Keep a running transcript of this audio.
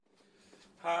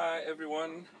Hi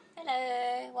everyone.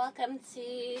 Hello, welcome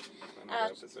to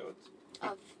Another episode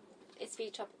of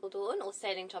SV Tropical Dawn, or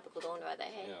Sailing Tropical Dawn rather,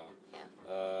 hey?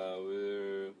 Yeah.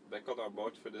 We're back on our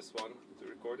boat for this one to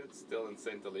record it, still in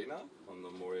St Helena, on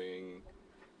the mooring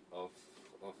of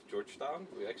Georgetown.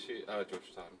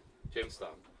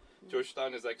 Jamestown.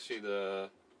 Georgetown is actually the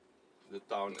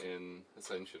town in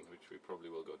Ascension, which we probably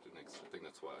will go to next. I think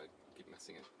that's why I keep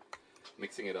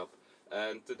mixing it up.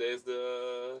 And today is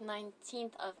the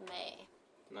 19th of May.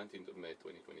 19th of May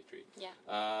 2023. Yeah.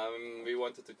 We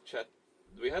wanted to chat.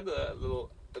 We had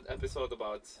an episode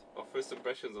about our first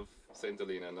impressions of St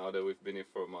Helena. Now that we've been here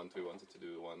for a month, we wanted to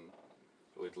do one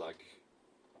with like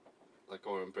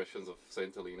our impressions of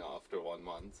St Helena after 1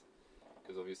 month,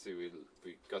 because obviously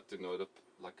we got to know the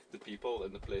people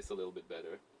and the place a little bit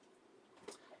better.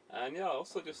 And yeah,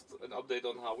 also just an update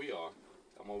on how we are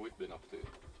and what we've been up to.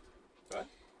 Right?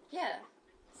 Yeah.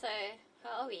 So,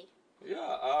 how are we? Yeah,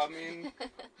 I mean,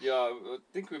 I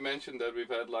think we mentioned that we've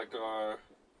had like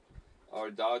our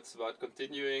doubts about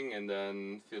continuing, and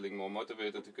then feeling more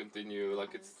motivated to continue.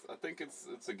 Like I think it's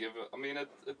a give. I mean, it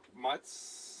might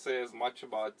say as much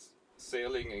about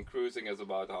sailing and cruising as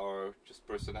about our just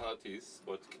personalities,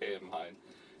 both Kay and mine.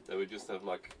 That we just have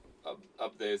like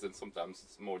up days and sometimes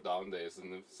it's more down days,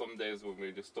 and some days when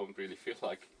we just don't really feel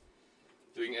like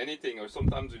doing anything, or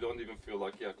sometimes we don't even feel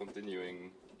like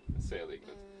continuing sailing.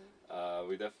 But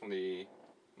we're definitely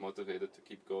motivated to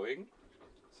keep going.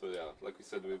 So yeah, like we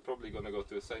said, we're probably gonna go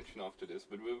to Ascension after this,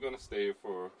 but we're gonna stay here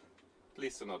for at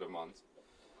least another month,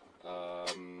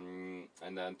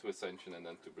 and then to Ascension, and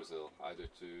then to Brazil, either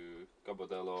to Cabo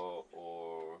Delgado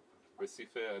or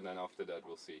Recife, and then after that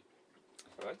we'll see.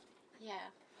 All right? Yeah.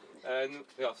 And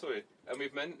yeah, sorry. And we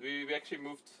actually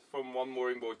moved from one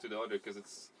mooring board to the other because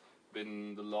it's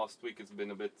been the last week. It's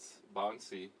been a bit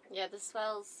bouncy. Yeah, the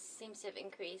swells seems to have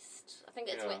increased. I think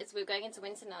we're going into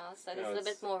winter now, so there's a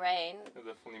bit more rain. There's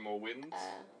definitely more wind.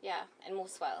 And more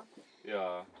swell.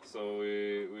 Yeah, so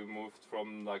we moved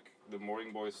from like the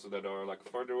mooring buoys that are like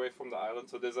further away from the island.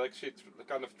 So there's actually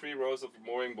kind of 3 rows of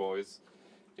mooring buoys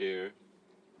here,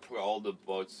 where all the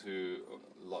boats who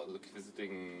look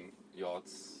visiting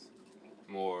yachts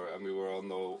more, and we were on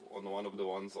one of the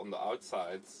ones on the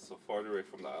outside, so farther away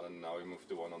from the island. Now we moved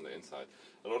to one on the inside.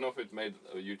 I don't know if it made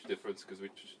a huge difference because we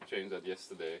changed that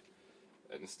yesterday,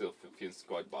 and it still feels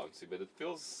quite bouncy, but it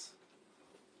feels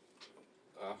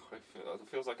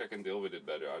like I can deal with it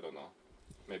better. I don't know.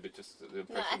 Maybe just the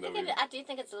impression I do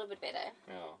think it's a little bit better.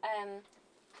 Yeah.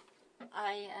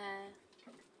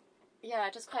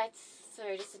 Just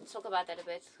to talk about that a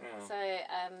bit. Yeah. So,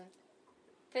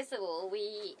 first of all,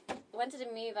 we wanted to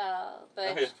move our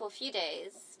boat for a few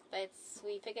days, but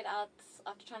we figured out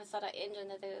after trying to start our engine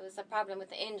that there was a problem with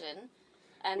the engine.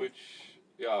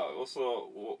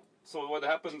 So what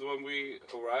happened when we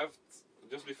arrived,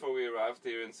 just before we arrived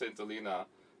here in St Helena,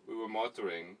 we were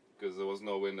motoring because there was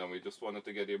no wind, and we just wanted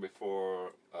to get here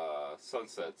before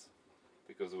sunset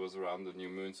because it was around the new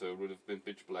moon, so it would have been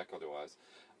pitch black otherwise.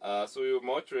 So we were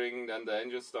motoring, then the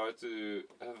engine started to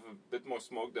have a bit more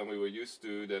smoke than we were used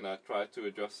to. Then I tried to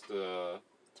adjust the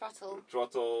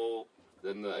throttle.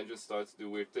 Then the engine started to do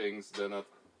weird things. Then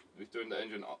we turned the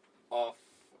engine off,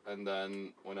 and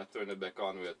then when I turned it back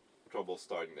on, we had trouble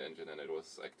starting the engine, and it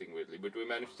was acting weirdly. But we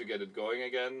managed to get it going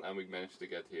again, and we managed to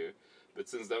get here. But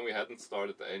since then, we hadn't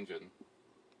started the engine.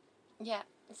 Yeah,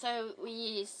 so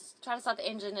we tried to start the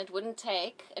engine, it wouldn't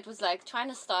take. It was like trying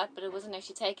to start, but it wasn't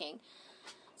actually taking.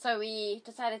 So we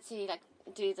decided to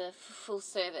do the full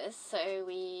service. So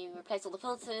we replaced all the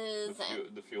filters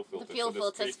the fuel filters. The fuel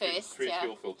filters first. Three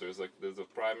fuel filters. Like there's a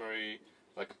primary,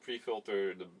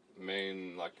 pre-filter, the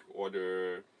main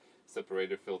order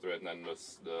separator filter, and then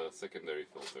the secondary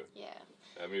filter. Yeah.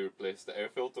 And we replaced the air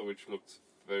filter, which looked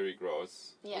very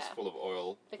gross. Yeah. It was full of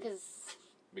oil.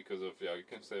 Because of you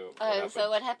can say what happened. So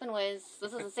what happened was,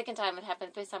 this was the second time it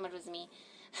happened. First time it was me.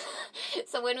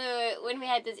 So when we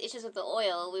had these issues with the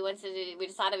oil, we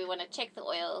decided we want to check the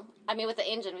oil. I mean, with the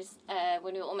engine,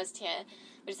 when we were almost here,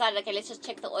 we decided, okay, let's just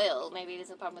check the oil. Maybe there's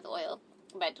a problem with the oil.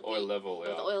 But oil level. With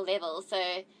the oil level.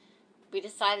 So we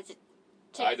decided to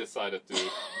check. I decided to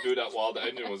do that while the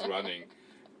engine was running.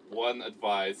 One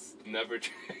advice: never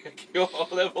check your oil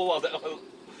level while the oil.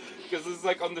 Because it's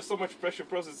under so much pressure,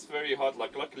 plus it's very hot.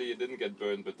 Luckily it didn't get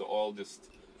burned, but the oil just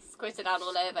squirted out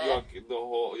all over.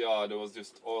 There was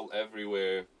just oil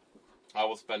everywhere. I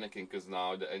was panicking because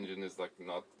now the engine is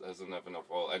doesn't have enough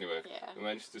oil. Anyway, we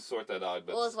managed to sort that out.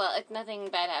 But all's well. Nothing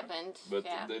bad happened. But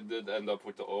they did end up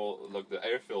with the oil, the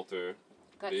air filter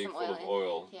being full of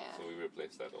oil. Yeah. So we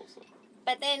replaced that also.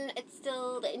 But then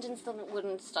the engine still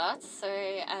wouldn't start. So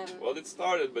well, it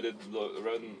started, but it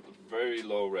ran very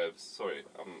low revs. Sorry,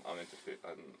 I'm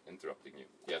interrupting you.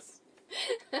 Yes,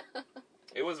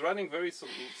 it was running very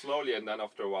slowly, and then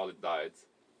after a while it died.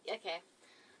 Okay,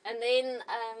 and then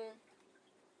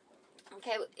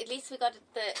okay, at least we got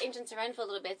the engine to run for a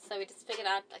little bit. So we just figured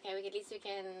out, okay, at least we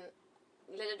can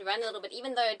let it run a little bit,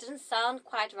 even though it didn't sound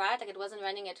quite right, like it wasn't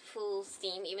running at full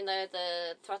steam, even though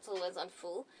the throttle was on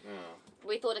full. Yeah.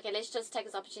 We thought, okay, let's just take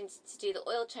this opportunity to do the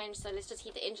oil change, so let's just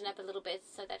heat the engine up a little bit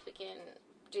so that we can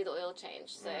do the oil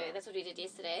change. So that's what we did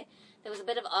yesterday. There was a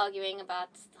bit of arguing about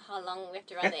how long we have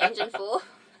to run the engine for.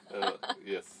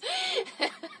 Yes.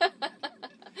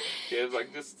 Yeah, it's like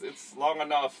it's long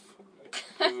enough.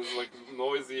 It was like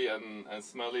noisy and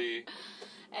smelly.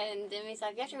 And then he's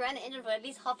like, you have to run the engine for at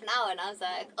least half an hour. And I was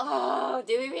like, oh,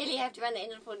 do we really have to run the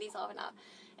engine for at least half an hour?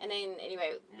 And then,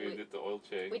 anyway. We did the oil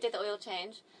change. We did the oil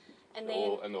change. And the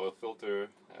oil filter.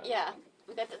 Yeah.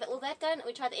 We got all that done.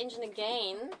 We tried the engine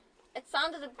again. It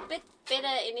sounded a bit better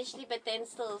initially, but then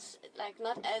still, like,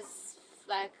 not as,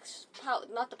 like,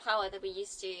 not the power that we're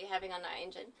used to having on our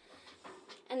engine.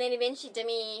 And then eventually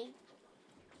Demi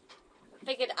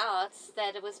figured out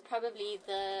that it was probably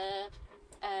the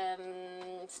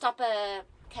stopper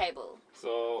cable.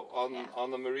 So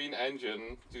on the marine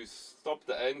engine, to stop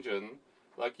the engine,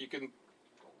 like you can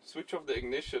switch off the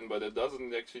ignition, but it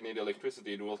doesn't actually need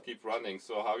electricity. It will keep running.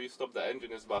 So how you stop the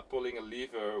engine is by pulling a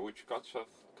lever which cuts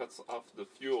off the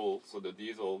fuel, so the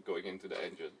diesel going into the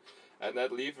engine. And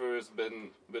that lever has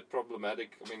been a bit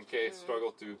problematic. I mean, Kay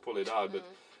struggled to pull it out, but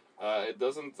it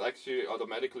doesn't actually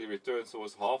automatically return, so it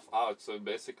was half out. So it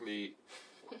basically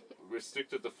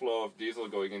restricted the flow of diesel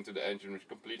going into the engine, which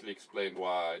completely explained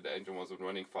why the engine wasn't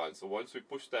running fine. So once we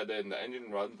pushed that in, the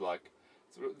engine runs like,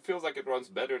 it feels like it runs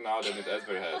better now than it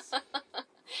ever has.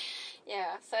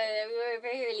 Yeah, so we were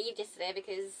very relieved yesterday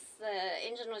because the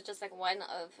engine was just like one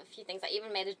of a few things. I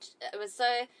even made I was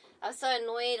so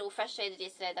annoyed or frustrated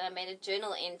yesterday that I made a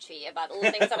journal entry about all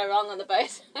the things that are wrong on the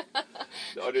boat.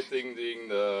 The other thing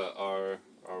being our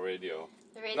radio.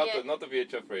 The radio. Not the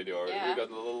VHF radio. Yeah. We got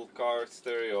a little car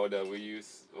stereo that we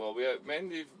use. Well, we have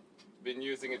mainly been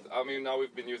using it. I mean, now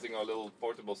we've been using our little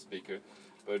portable speaker,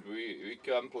 but we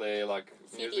can play like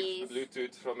CDs. Music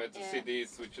Bluetooth from it to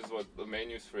CDs, which is what the main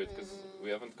use for it, because we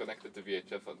haven't connected the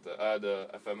VHF the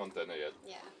FM antenna yet.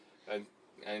 Yeah.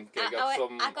 And Kay got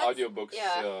some audiobooks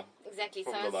exactly.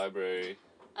 from the library.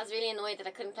 I was really annoyed that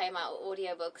I couldn't play my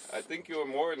audiobooks. I think you were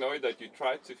more annoyed that you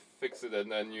tried to fix it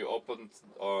and then you opened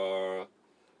our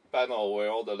panel where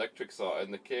all the electrics are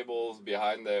and the cables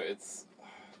behind there. It's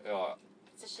a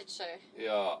shit show.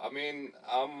 Yeah, I mean,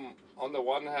 on the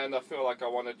one hand I feel like I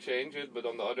want to change it, but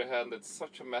on the other hand it's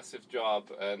such a massive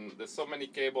job and there's so many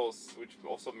cables, which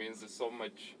also means there's so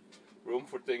much room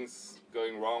for things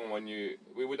going wrong when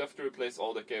we would have to replace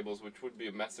all the cables, which would be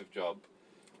a massive job.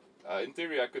 In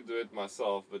theory I could do it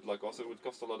myself, but like also it would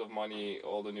cost a lot of money,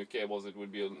 all the new cables, it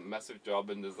would be a massive job,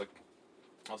 and there's like,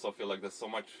 also I feel like there's so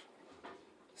much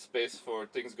space for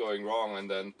things going wrong and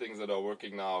then things that are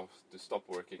working now to stop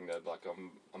working that like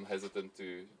I'm hesitant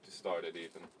to start it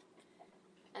even.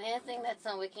 And the other thing that's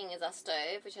not working is our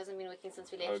stove, which hasn't been working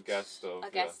since we left. Our gas stove. Our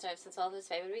gas stove since Walter's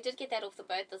Bay. But we did get that off the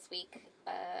boat this week.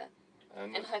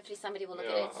 And hopefully somebody will look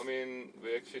at it. I mean,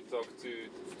 we actually talked to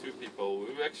two people.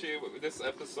 This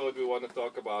episode we want to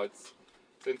talk about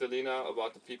St Helena,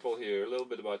 about the people here, a little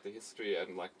bit about the history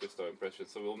and like just our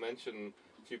impressions. So we'll mention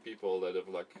a few people that have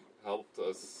like helped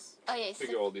us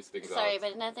figure all these things out. Sorry,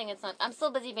 but another thing, it's not. I'm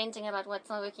still busy venting about what's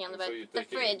not working on the boat. So the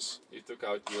fridge. You took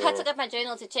out your... I took out my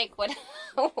journal to check what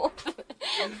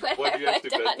what do you have to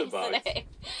vent about? Today.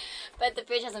 But the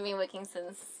fridge hasn't been working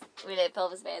since we left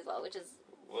Pelvis Bay as well, which is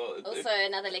also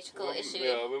another electrical issue.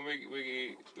 Yeah, when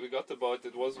we got the boat,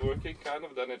 it was working kind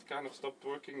of, then it kind of stopped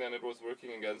working, then it was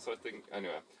working again, so I think,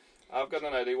 anyway, I've got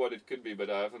an idea what it could be, but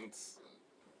I haven't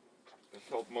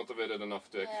felt motivated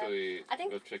enough to actually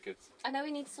go check it. I know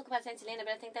we need to talk about St Helena,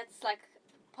 but I think that's like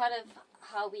part of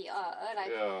how we are,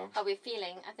 like how we're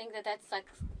feeling. I think that's like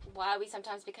why we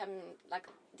sometimes become like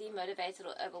demotivated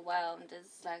or overwhelmed,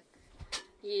 is like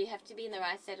you have to be in the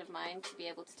right state of mind to be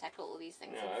able to tackle all these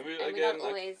things. Yeah, I mean, and again, we're not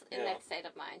always in that state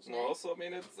of mind. You know? Also, I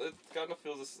mean, it kind of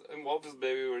feels... In Walter's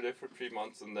Bay, we were there for 3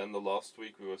 months, and then the last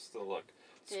week we were still, like,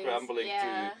 scrambling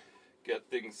to get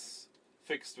things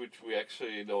fixed, which we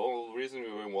actually... The whole reason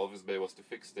we were in Walter's Bay was to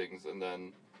fix things, and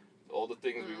then all the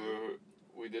things we were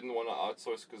we didn't want to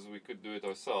outsource because we could do it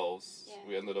ourselves. Yeah.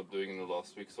 We ended up doing it in the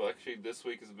last week. So actually, this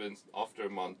week has been, after a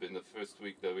month, been the first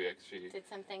week that we actually did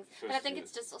some things. But I think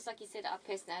it's just also, like you said, our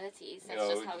personalities. That's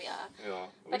just how we are. Yeah.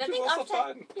 But Which I think is also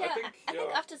after, fine. yeah, I think yeah.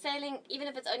 after sailing, even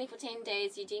if it's only for 10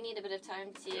 days, you do need a bit of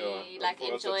time to for us,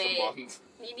 enjoy. it's a month.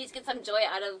 You need to get some joy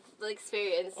out of the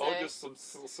experience. So. Or just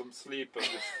some sleep and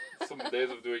just some days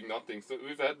of doing nothing. So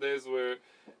we've had days where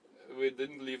we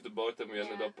didn't leave the boat and we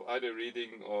ended up either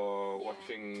reading or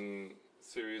watching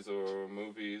series or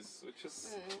movies, which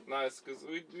is nice because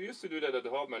we used to do that at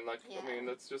home, and I mean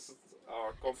that's just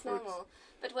our comfort. It's normal.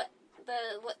 But what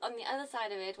on the other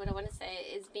side of it, what I want to say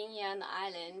is being here on the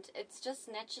island, it's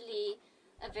just naturally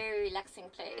a very relaxing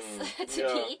place to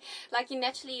be. Like you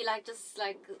naturally just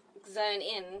zone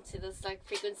in to this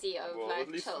frequency of at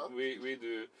least chill. we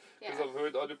do, because I've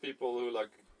heard other people who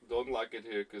don't like it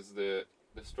here because they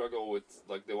struggle with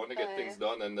they want to get things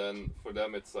done, and then for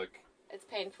them it's it's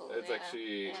painful. It's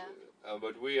actually,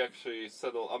 but we actually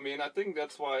settle. I mean, I think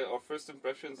that's why our first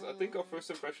impressions. I think our first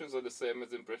impressions are the same as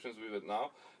the impressions we have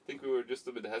now. I think we were just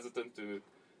a bit hesitant to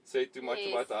say too much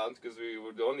about the island because we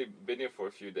would only been here for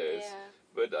a few days. Yeah.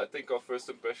 But I think our first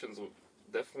impressions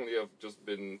definitely have just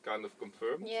been kind of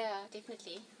confirmed. Yeah,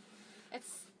 definitely.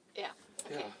 It's okay.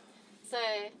 Yeah. So.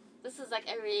 This is a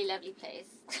really lovely place.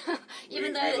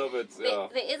 Even we though love it,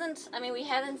 there isn't, I mean, we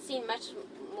haven't seen much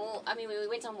more. I mean, we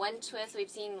went on one tour, so we've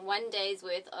seen 1 day's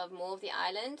worth of more of the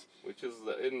island. Which is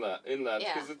the inland.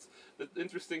 Because it's the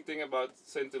interesting thing about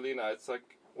St Helena, it's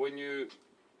when you,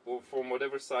 from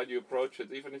whatever side you approach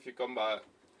it, even if you come by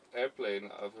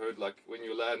airplane, I've heard when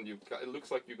you land, it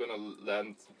looks like you're going to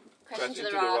land, crash into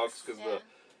the rocks because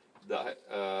the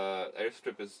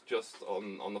airstrip is just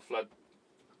on the flat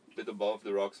bit above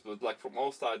the rocks, but from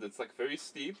all sides it's very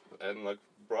steep and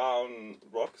brown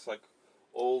rocks,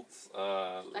 old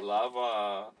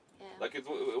lava. It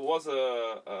was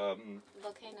a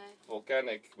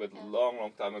volcanic, but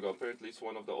long time ago. Apparently it's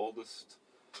one of the oldest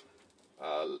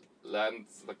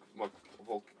lands,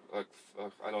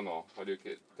 I don't know how do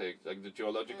you take the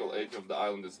geological age of the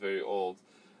island is very old,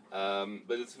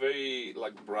 but it's very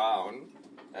brown.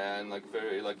 And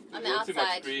very not too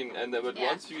much green, and then but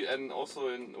once you and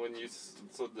also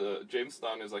so the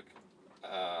Jamestown is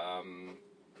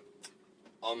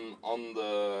on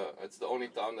the it's the only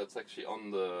town that's actually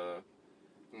on the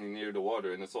near the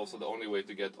water, and it's also the only way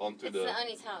to get onto it's the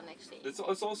only town actually. It's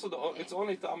also it's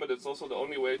only town, but it's also the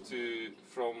only way to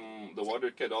from the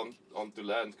water get onto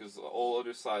land because all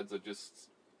other sides are just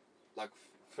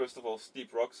first of all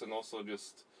steep rocks, and also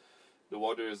just the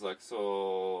water is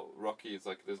so rocky. It's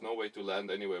there's no way to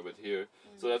land anywhere but here.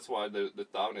 So that's why the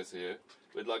town is here.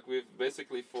 But we've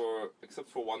basically except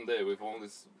for 1 day, we've only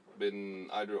been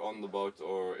either on the boat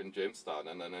or in Jamestown.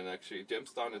 And then actually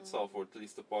Jamestown itself, or at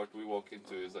least the part we walk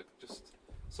into, is just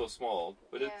so small.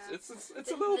 But it's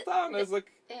a little town. It's I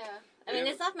mean,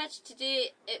 there's not much to do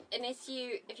unless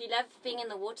if you love being in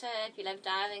the water, if you love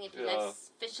diving, if you love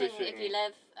fishing, if you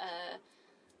love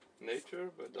nature,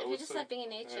 but if you just like being in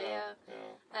nature,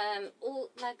 or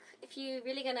if you're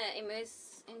really gonna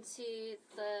immerse into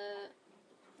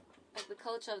the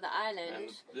culture of the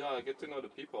island, and get to know the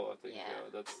people. I think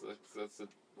that's the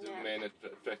main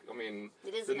attraction. I mean,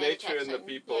 the nature and the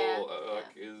people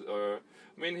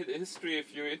I mean, history.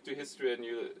 If you're into history and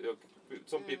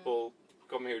some people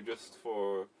come here just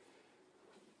for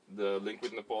the link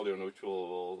with Napoleon, which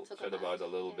we'll chat about a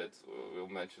little bit. We'll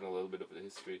mention a little bit of the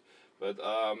history. But,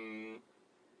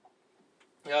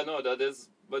 that is...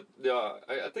 But,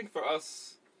 I think for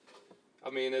us, I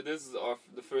mean, it is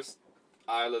the first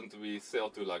island we sail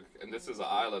to, and this is an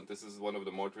island. This is one of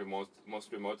the most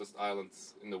remotest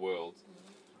islands in the world.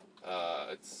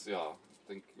 It's, I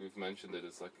think we've mentioned it.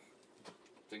 It's, I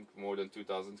think more than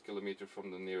 2,000 kilometers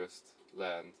from the nearest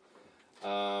land.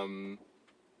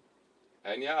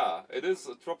 And it is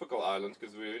a tropical island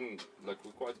because we're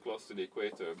we're quite close to the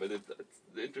equator. But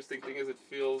the interesting thing is it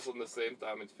feels on the same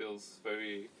time, it feels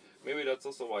very, maybe that's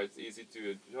also why it's easy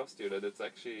to adjust here, that it's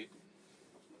actually,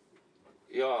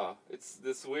 it's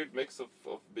this weird mix of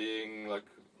being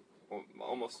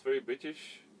almost very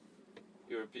British,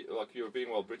 European,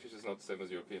 well, British is not the same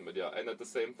as European, but and at the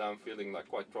same time feeling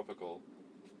quite tropical.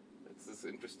 It's this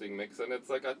interesting mix, and it's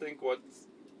I think what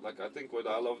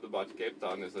I loved about Cape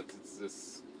Town is that it's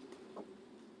this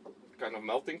kind of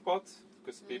melting pot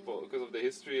because of the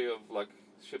history of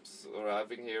ships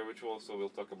arriving here, which we'll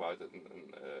talk about it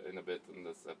in a bit in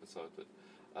this episode. But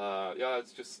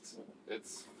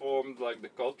it's formed the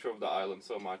culture of the island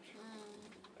so much,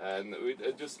 and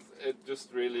it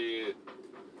just really,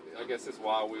 I guess, is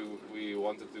why we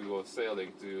wanted to go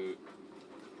sailing to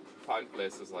find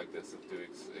places like this and to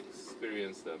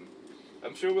experience them.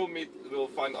 I'm sure we'll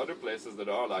find other places that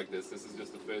are like this. This is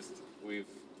just the first we've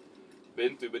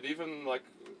been to, but even like,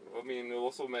 I mean, we'll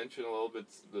also mention a little bit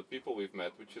the people we've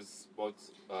met, which is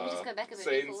both just go back a bit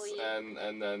saints before you...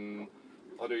 and then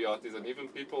other yachties, and even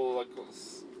people like,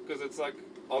 because it's like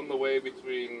on the way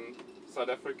between South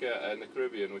Africa and the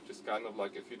Caribbean, which is kind of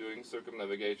like if you're doing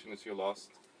circumnavigation, it's your last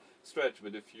stretch,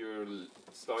 but if you're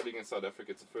starting in South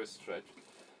Africa, it's the first stretch.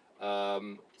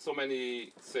 So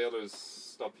many sailors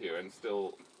stop here and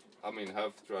still, I mean,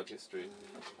 have throughout history.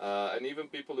 And even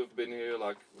people who've been here,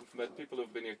 like, we've met people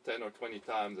who've been here 10 or 20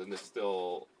 times and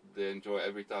they enjoy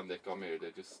every time they come here.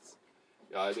 They just,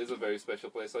 yeah, it is a very special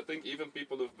place. I think even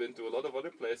people who've been to a lot of other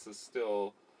places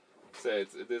still say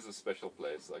it is a special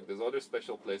place. Like, there's other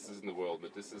special places in the world,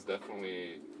 but this is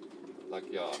definitely, like,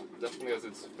 yeah, definitely has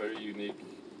its very unique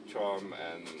charm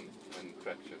and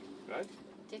attraction, right?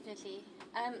 Definitely.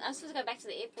 I'm supposed to go back to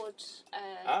the airport.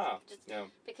 Yeah.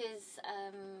 Because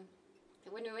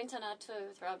when we went on our tour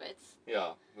with Robert.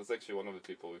 Yeah, that's actually one of the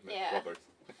people we've met, yeah. Robert,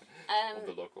 of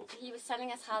the locals. He was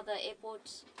telling us how the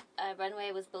airport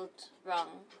runway was built wrong.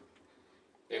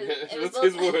 It's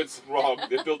his words, wrong.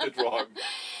 They built it wrong.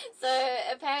 So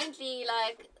apparently,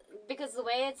 like, because the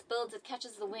way it's built, it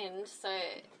catches the wind, so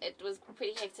it was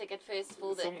pretty hectic at first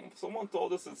for the... Someone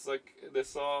told us it's like they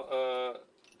saw,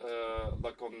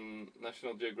 like on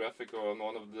National Geographic or on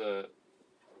one of the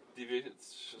TV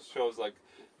shows, like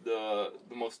the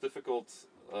most difficult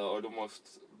or the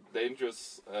most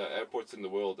dangerous airports in the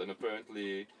world, and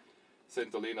apparently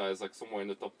St Helena is like somewhere in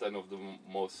the top 10 of the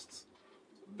most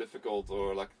difficult,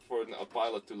 or like for a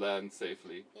pilot to land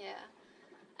safely. Yeah.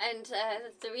 And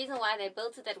the reason why they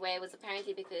built it that way was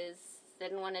apparently because they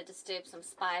didn't want to disturb some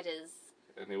spiders.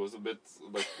 And it was a bit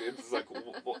like, it's like,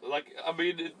 like, I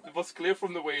mean, it was clear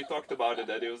from the way he talked about it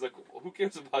that it was like, who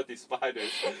cares about these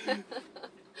spiders?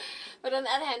 But on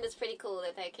the other hand, it's pretty cool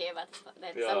that they care about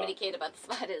somebody cared about the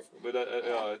spiders. But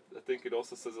I think it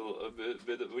also says a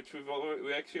bit, which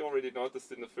we actually already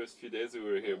noticed in the first few days we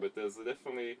were here. But there's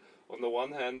definitely, on the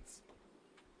one hand,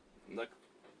 like,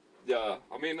 yeah,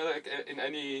 I mean, like in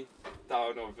any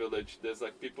town or village, there's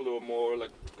like people who are more like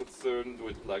concerned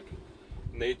with like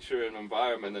nature and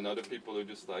environment, and other people who are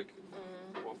just like,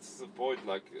 what's the point?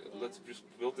 Like, let's just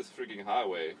build this frigging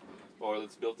highway, or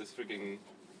let's build this frigging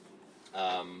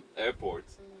airport.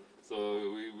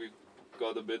 So we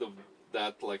got a bit of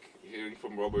that, like hearing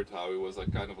from Robert how he was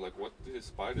like kind of like, what do the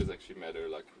spiders actually matter?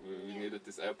 Like we needed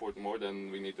this airport more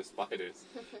than we need the spiders.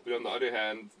 But on the other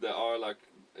hand, there are like,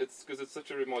 it's because it's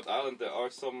such a remote island, there are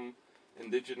some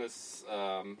indigenous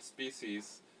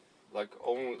species like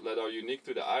that are unique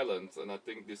to the island, and I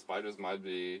think these spiders might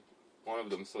be one of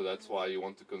them, so that's why you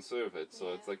want to conserve it.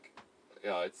 So it's like,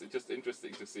 yeah, it's just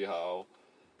interesting to see how,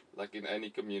 like in any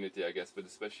community, I guess, but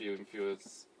especially if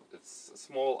it's a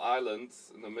small island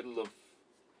in the middle of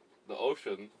the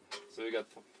ocean, so you got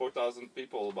 4,000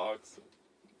 people about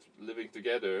living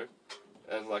together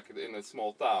as like in a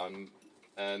small town,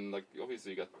 and like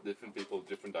obviously you got different people with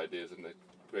different ideas, and it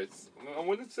creates, I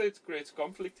wouldn't say it creates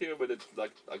conflict here, but it's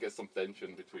like, I guess, some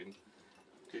tension between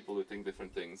people who think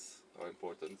different things are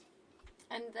important.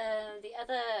 And the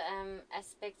other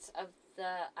aspect of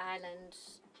the island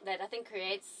that I think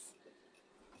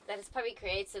has probably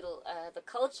created the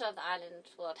culture of the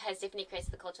island, well, it has definitely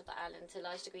created the culture of the island to a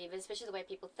large degree, but especially the way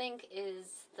people think,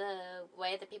 is the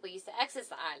way that people used to access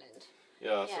the island.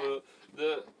 Yeah. So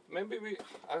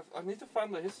I need to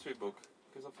find the history book,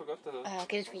 because I forgot the... I'll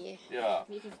get it for you. Yeah.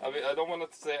 I mean, I don't want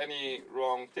to say any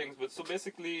wrong things, but so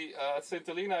basically, St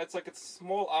Helena, it's like a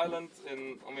small island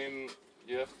in, I mean,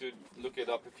 you have to look it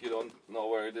up if you don't know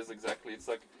where it is exactly. It's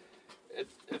like,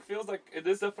 it feels like it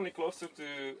is definitely closer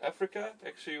to Africa.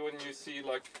 Actually, when you see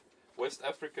like West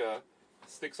Africa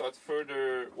sticks out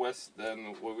further west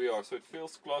than where we are, so it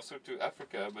feels closer to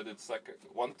Africa, but it's like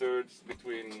 1/3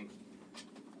 between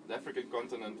the African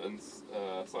continent and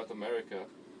South America.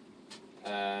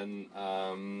 And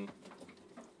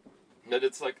that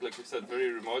it's like you said, very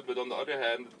remote, but on the other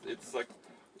hand, it's like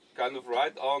kind of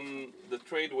right on the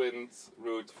trade wind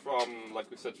route from,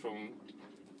 like we said, from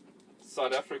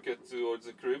South Africa towards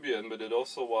the Caribbean, but it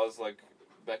also was like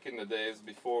back in the days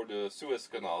before the Suez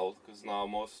Canal, because now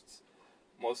most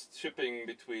shipping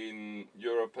between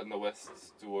Europe and the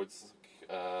West towards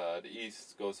the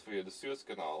East goes via the Suez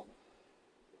Canal.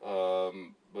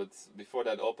 But before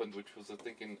that opened, which was I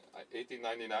think in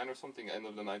 1899 or something, end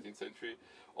of the 19th century,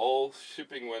 all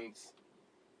shipping went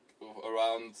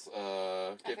around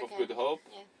Cape of Good Hope,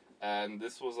 and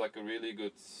this was like a really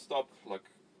good stop, like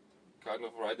kind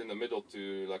of right in the middle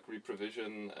to like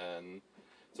reprovision, and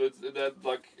So it's that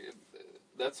like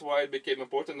that's why it became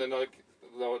important, and like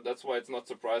that's why it's not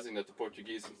surprising that the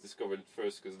Portuguese discovered it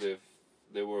first, because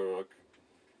they were like,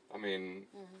 I mean,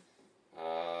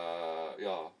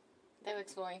 yeah. They were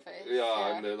exploring first.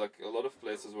 Yeah, and like a lot of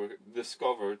places were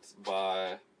discovered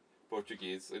by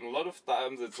Portuguese, and a lot of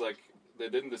times it's like they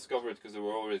didn't discover it because there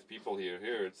were already people here.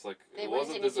 Here it's like it was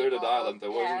a deserted island.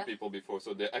 There wasn't people before,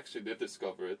 so they actually did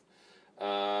discover it.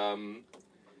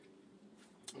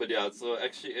 But yeah, so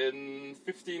actually in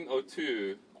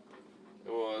 1502,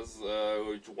 it was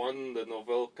Juan de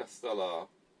Novel Castella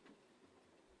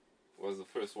was the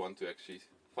first one to actually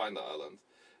find the island.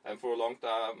 And for a long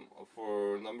time,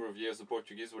 for a number of years, the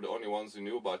Portuguese were the only ones who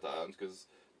knew about the island, because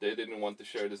they didn't want to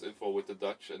share this info with the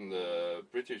Dutch and the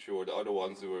British, who were the other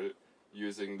ones who were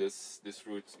using this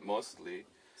route mostly.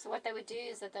 So what they would do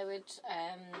is that they would,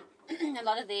 a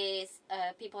lot of the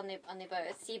people on their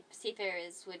boats,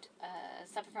 seafarers, would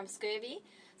suffer from scurvy.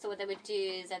 So what they would do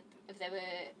is that if they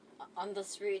were on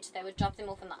this route, they would drop them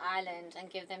off on the island and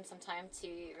give them some time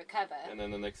to recover. And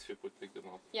then the next ship would pick them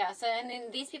up. Yeah, so and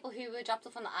then these people who were dropped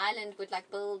off on the island would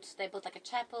build like a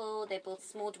chapel, they built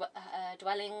small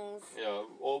dwellings. Yeah,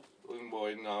 all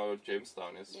in now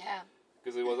Jamestown is. Yeah.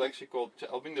 Because it was actually called,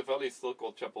 the valley is still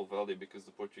called Chapel Valley because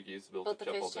the Portuguese built a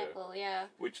chapel first there. Chapel, yeah.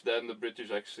 Which then the British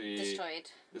actually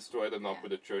destroyed and now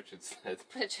put a church instead.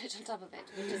 Put a church on top of it,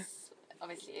 which is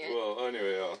obviously it. Well,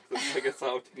 anyway, yeah, that's I guess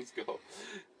how things go.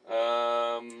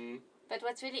 But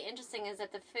what's really interesting is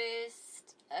that the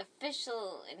first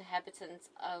official inhabitant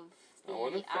of the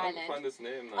island. I want to find his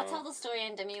name now. I'll tell the story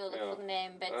and Demi will look for the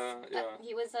name. But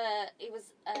he was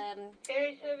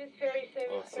ferry service.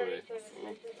 Oh, sorry.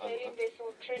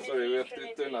 Sorry, we have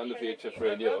to turn on the VHF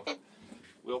radio.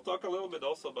 We'll talk a little bit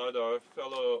also about our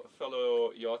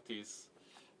fellow yachties,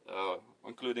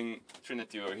 including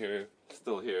Trinity, who are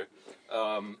still here.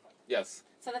 Yes.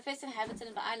 So the first inhabitant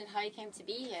of the island, how he came to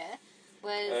be here,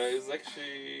 was... It's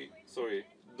actually... Sorry.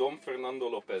 Dom Fernando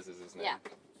Lopez is his name. Yeah.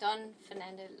 Don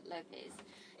Fernando Lopez.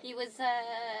 He was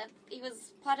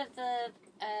part of the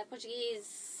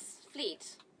Portuguese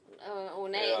fleet, or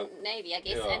navy, I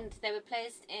guess, and they were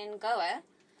placed in Goa,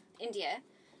 India,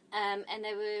 and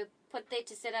they were put there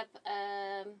to set up...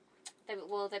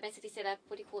 they basically set up,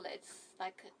 what do you call it?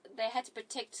 Like, they had to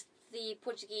protect the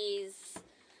Portuguese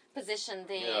position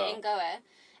there in Goa.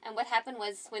 And what happened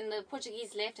was when the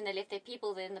Portuguese left and they left their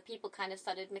people, then the people kind of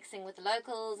started mixing with the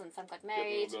locals, and some got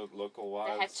married. The local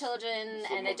wives. They had children,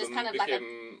 Some and they just kind of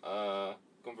became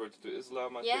converted to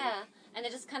Islam, I think. And they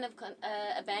just kind of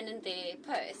abandoned their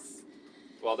posts.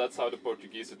 Well, that's how the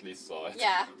Portuguese at least saw it.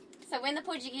 Yeah. So when the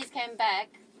Portuguese came back,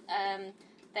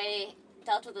 they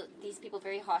dealt with these people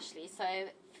very harshly. So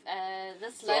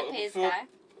this Lopez guy...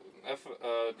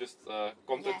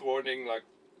 content warning, like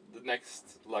the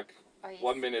next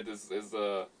 1 minute is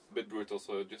a bit brutal,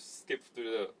 so just skip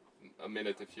to a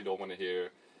minute if you don't want to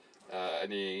hear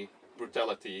any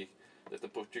brutality that the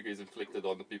Portuguese inflicted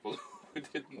on the people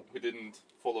who didn't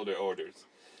follow their orders.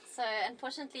 So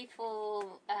unfortunately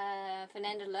for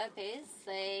Fernando Lopez,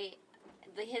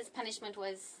 his punishment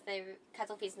was they cut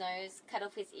off his nose, cut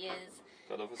off his ears,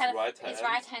 cut off his right hand. His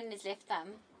right hand and his left thumb.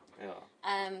 Yeah.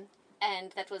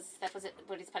 And that was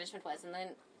what his punishment was, and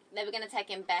then they were going to take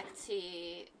him back to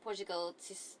Portugal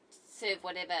to serve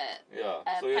whatever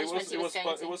punishment he was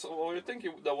going to. I think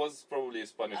that was probably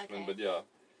his punishment, but yeah.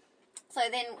 So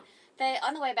then,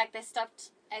 on the way back, they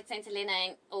stopped at St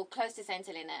Helena, or close to St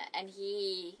Helena, and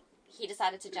he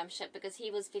decided to jump ship because he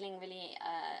was feeling really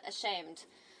ashamed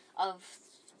of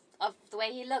the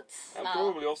way he looked. And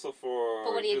probably also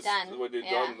for what he had done. What he'd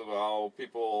done, how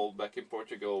people back in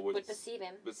Portugal would perceive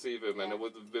him. And it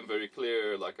would have been very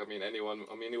clear,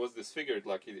 he was disfigured,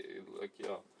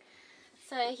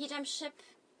 So he jumped ship,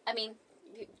 he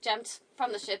jumped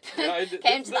from the ship,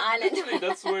 came to the island.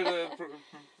 That's where the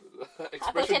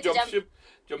expression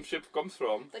jump ship comes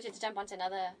from. I thought you had to jump onto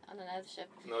another ship.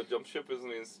 No, jump ship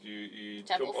means you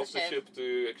jump off the ship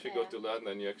to actually go to land,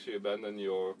 and you actually abandon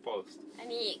your post. And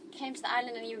he came to the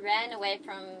island and he ran away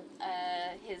from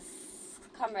his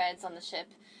comrades on the ship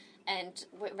and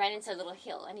ran into a little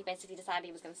hill, and he basically decided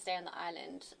he was going to stay on the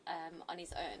island on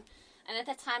his own. And at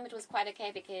that time it was quite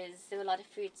okay because there were a lot of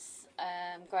fruits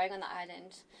growing on the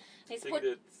island. I think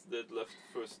they'd left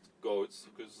first goats,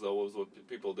 because that was what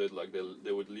people did. Like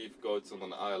they would leave goats on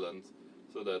an island,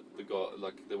 so that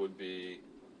they would meat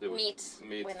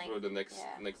for the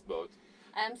next boat.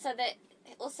 So that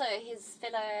also his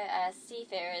fellow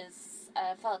seafarers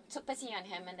took pity on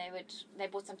him, and they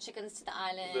brought some chickens to the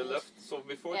island. They left. So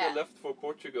before they left for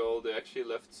Portugal, they actually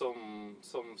left some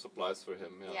supplies for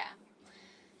him. Yeah.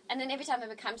 And then every time they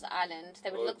would come to the island,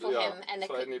 they would look for him, and they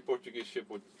so any Portuguese ship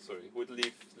would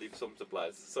leave some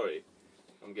supplies. Sorry,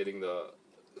 I'm getting the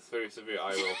very severe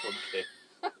eye roll from Kay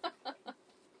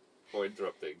for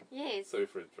interrupting. Yes. Sorry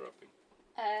for interrupting.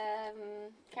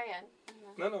 Carry on.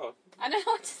 No. I don't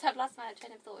know. I've lost my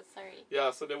train of thought. Sorry.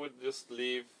 Yeah, so they would just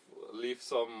leave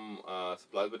some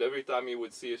supplies, but every time he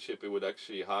would see a ship, he would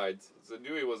actually hide. So they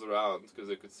knew he was around because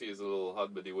they could see his little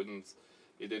hut, but he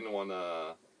didn't want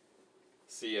to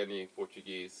see any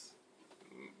Portuguese.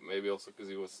 Maybe also because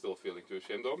he was still feeling too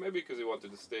ashamed, or maybe because he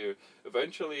wanted to stay here.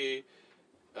 Eventually,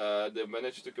 they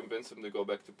managed to convince him to go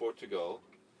back to Portugal.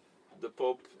 The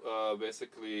Pope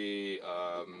basically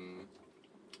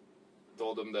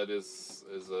told him that his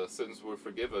sins were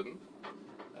forgiven,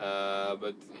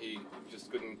 but he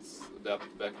just couldn't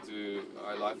adapt back to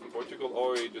life in Portugal,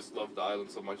 or he just loved the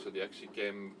island so much that he actually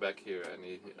came back here and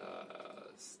he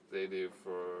stayed here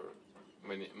for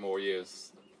many more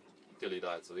years until he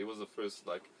died. So he was the first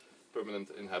permanent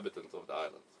inhabitant of the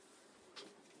island.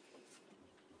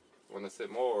 Want to say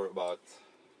more about?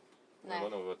 No. I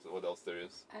don't know what else there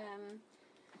is.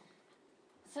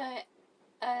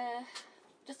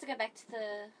 Just to go back to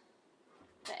the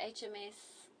HMS.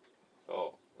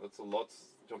 Oh, that's a lot.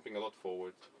 Jumping a lot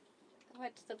forward.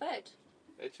 What, the boat?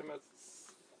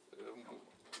 HMS.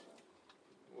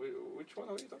 Which one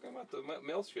are you talking about? The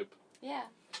mail ship. Yeah.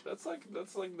 That's like the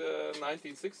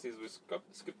 1960s. We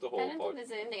skipped the whole I don't part. think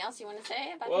there's anything else you want to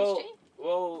say about history.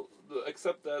 Well,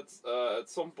 except that at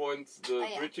some point the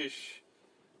British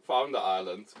found the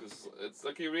island, because it's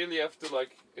like you really have to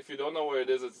if you don't know where it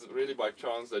is, it's really by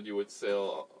chance that you would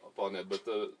sail upon it. But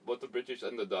the British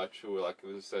and the Dutch, who were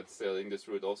we said sailing this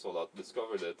route also a lot,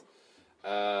 discovered it.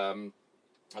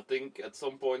 I think at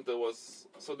some point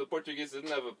the Portuguese didn't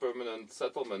have a permanent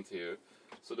settlement here,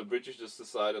 so the British just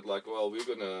decided well, we're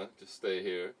gonna just stay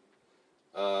here.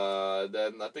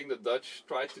 Then I think the Dutch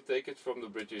tried to take it from the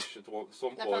British at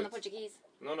some point. From the Portuguese?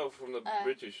 No, from the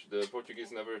British. The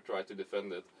Portuguese never tried to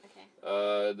defend it. Okay.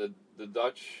 The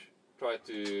Dutch tried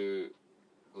to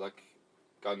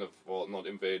not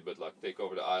invade, but take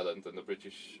over the island, and the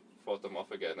British fought them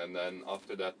off again. And then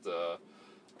after that,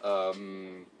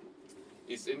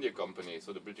 East India Company,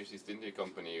 so the British East India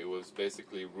Company, who was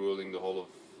basically ruling the whole of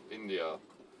India,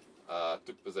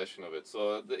 took possession of it.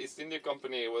 So the East India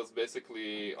Company was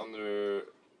basically under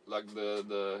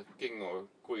the king or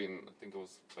queen, I think it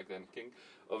was back then king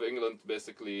of England,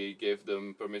 basically gave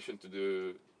them permission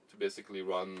to basically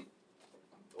run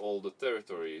all the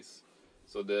territories.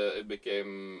 So it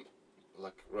became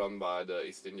run by the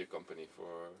East India Company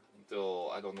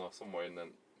until I don't know, somewhere in the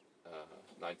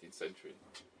 19th century.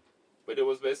 But it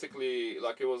was basically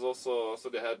it was also, so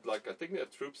they had I think they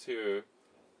had troops here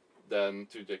then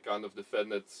to kind of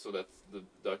defend it, so that the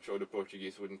Dutch or the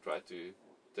Portuguese wouldn't try to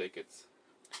take it.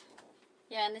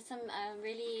 Yeah, and there's some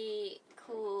really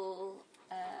cool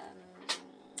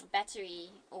battery,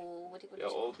 or what do you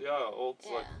call it? Old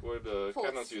where the forts.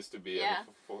 cannons used to be, and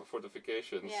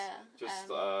fortifications. Yeah.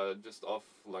 Just off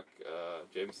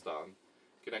Jamestown.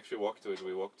 You can actually walk to it.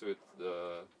 We walked to it.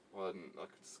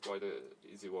 It's quite an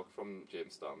easy walk from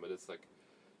Jamestown, but it's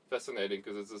fascinating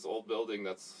because it's this old building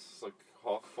that's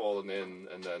half fallen in,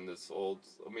 and then this old.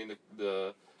 I mean,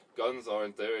 the guns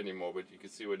aren't there anymore, but you can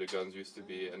see where the guns used to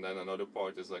be, and then another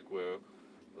part is where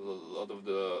a lot of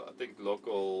the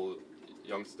local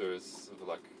youngsters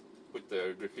put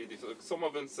their graffiti. So some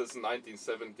of them says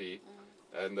 1970,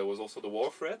 and there was also the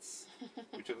wharf rats,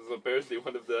 which is apparently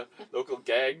one of the local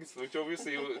gangs. Which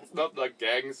obviously it's not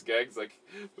gangs,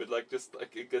 but just I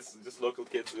guess just local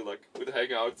kids who would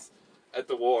hang out at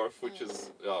the wharf, which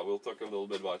is we'll talk a little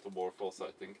bit about the wharf also,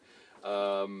 I think.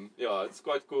 It's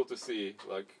quite cool to see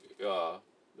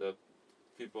the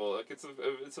people it's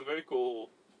a very cool.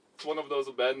 It's one of those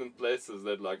abandoned places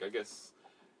that I guess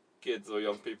kids or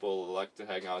young people like to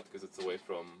hang out because it's away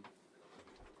from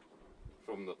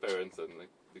the parents, and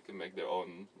they can make their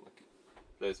own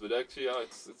place. But actually,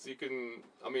 it's you can.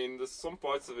 I mean, there's some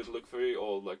parts of it look very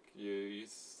old. You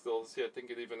still see, I think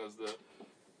it even has the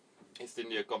East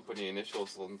India Company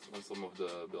initials on some of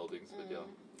the buildings. But yeah.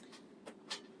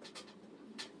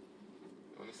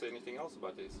 You want to say anything else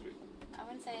about the history? I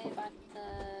want to say about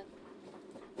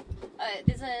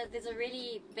there's a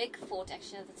really big fort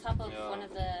actually at the top of one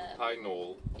of the High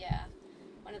Knoll. Yeah,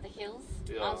 one of the hills,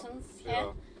 mountains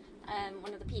here.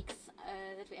 One of the peaks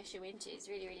that we actually went to is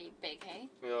really, really big, hey?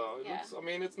 Yeah.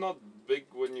 It's not big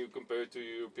when you compare it to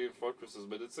European fortresses,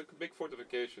 but it's a big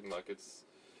fortification. It's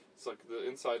the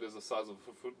inside is the size of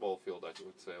a football field, I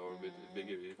would say, or a bit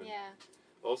bigger even. Yeah.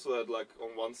 Also had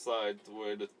on one side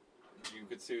where you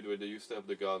could see where they used to have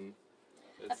the gun.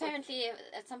 It's apparently,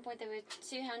 at some point there were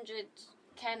 200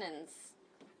 cannons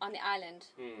on the island.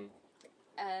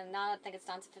 Now I think it's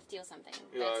down to 50 or something.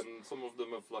 Yeah, and some of them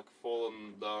have like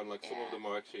fallen down. Like some of them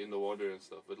are actually in the water and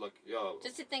stuff. But like, yeah.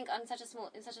 Just to think in such a small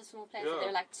place, Yeah. that there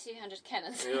were like 200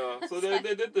 cannons. Yeah. So they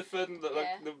did defend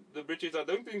the British. I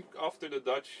don't think after the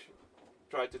Dutch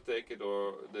tried to take it,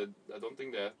 or I don't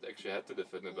think they actually had to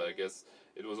defend it. But I guess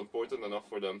it was important enough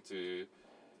for them to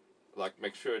like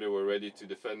make sure they were ready to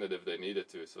defend it if they needed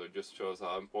to. So it just shows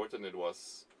how important it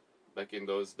was back in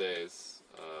those days,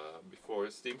 before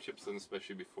steamships and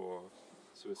especially before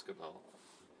Suez Canal.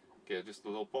 Okay, just a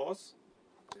little pause.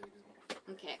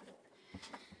 Okay.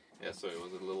 Yeah, so it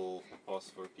was a little pause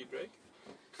for a pee break.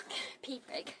 Pee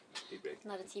break. Tea break.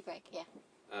 Not a tea break, yeah.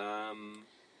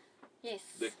 Yes.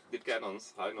 The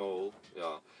cannons, I know,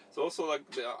 yeah. So also like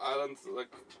the islands,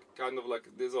 like kind of like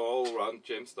these are all around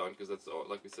Jamestown because that's all,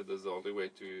 like we said, that's the only way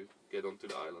to get onto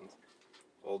the island.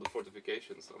 All the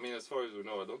fortifications. I mean, as far as we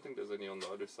know, I don't think there's any on the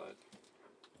other side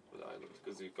of the island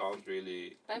because you can't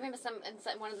really. But I remember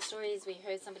in one of the stories we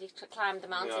heard somebody climb the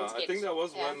mountain. Yeah, to get I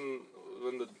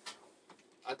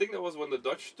think that was when the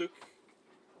Dutch took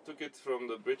it from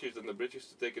the British, and the British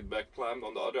to take it back climbed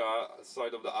on the other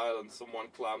side of the island. Someone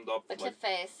climbed up the cliff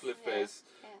face.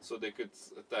 Yeah. So they could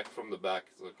attack from the back.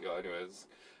 So, yeah, anyways,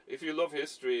 if you love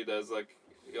history, there's like.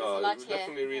 Yeah, you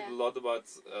definitely read a lot about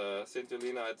St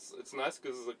Helena. It's nice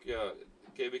because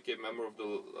Kay became member of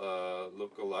the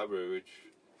local library, which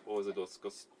it was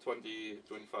cost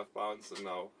 25 pounds, and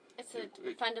now it's a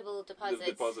refundable deposit. The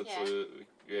deposit, so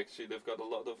they've got a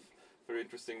lot of very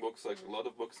interesting books, like a lot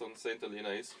of books on St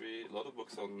Helena history, a lot of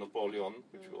books on Napoleon,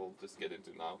 which we'll just get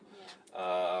into now.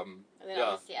 And then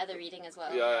obviously other reading as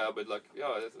well. But like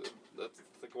that's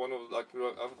like one of like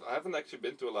I haven't actually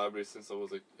been to a library since I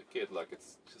was a kid. Like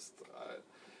it's just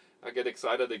I get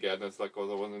excited again. It's like because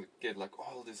I was a kid, like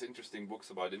all these interesting books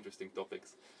about interesting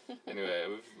topics. Anyway,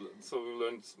 we've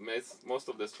learned most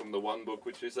of this from the one book,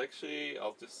 which is actually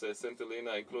I'll just say St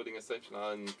Helena, including Ascension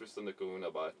Island and Tristan da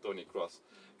Cunha by Tony Cross,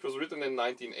 which was written in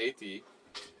 1980.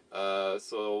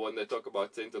 So when they talk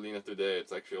about St Helena today,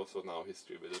 it's actually also now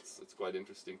history, but it's quite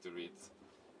interesting to read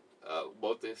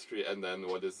both the history and then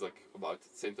what is like about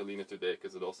St Helena today,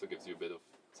 because it also gives you a bit of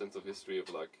sense of history of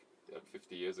like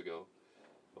 50 years ago,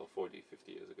 or 40,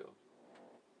 50 years ago.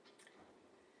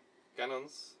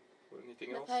 Cannons or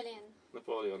anything else?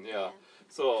 Napoleon, yeah.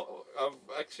 So I've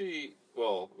actually, we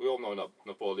all know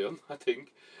Napoleon, I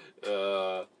think,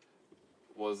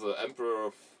 was emperor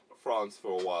of France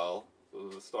for a while.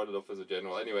 Started off as a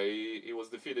general. Anyway, he was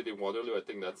defeated in Waterloo. I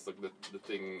think that's like the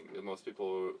thing that most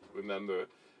people remember.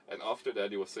 And after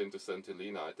that, he was sent to St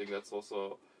Helena. I think that's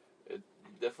also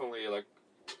definitely like,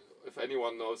 if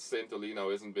anyone knows St Helena who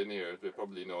hasn't been here, they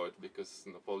probably know it because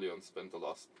Napoleon spent the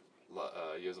last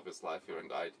years of his life here and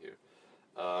died here.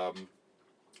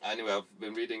 Anyway, I've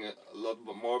been reading a lot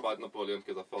more about Napoleon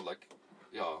because I felt like,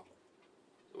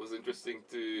 it was interesting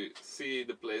to see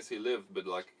the place he lived, but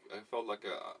like I felt like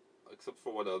except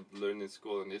for what I'd learned in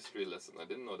school and history lesson, I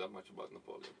didn't know that much about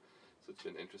Napoleon. So it's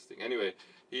been interesting. Anyway,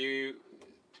 he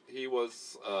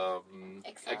was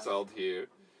exiled here,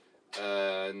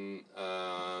 and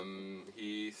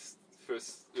he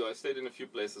first I stayed in a few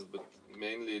places, but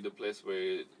mainly the place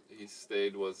where he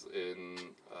stayed was in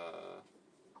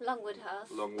Longwood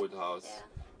House,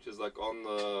 which is like on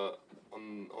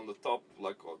the top,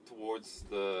 like towards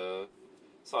the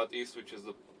southeast, which is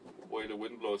where the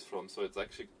wind blows from. So it's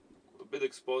actually a bit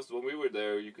exposed. When we were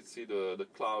there, you could see the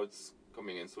clouds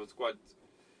coming in, so it's quite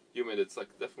humid. It's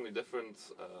like definitely different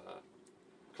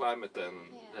climate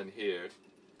than here.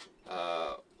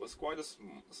 Was quite a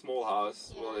small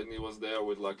house. Well, and he was there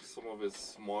with like some of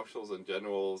his marshals and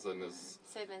generals and his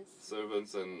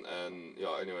servants and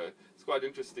anyway, it's quite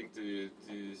interesting to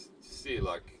see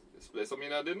like this place. I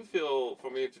mean, it didn't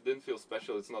feel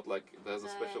special. It's not like it has a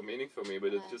special meaning for me,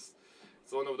 but it's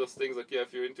one of those things like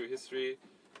if you're into history.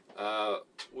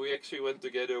 We actually went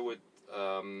together with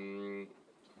a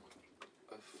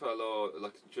fellow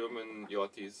like German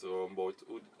yachties on board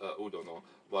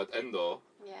Endo.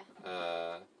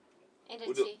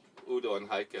 Udo and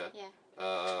Heike.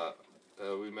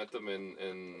 We met them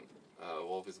in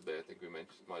Walvis Bay. I think we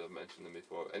might have mentioned them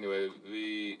before. Anyway,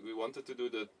 we wanted to do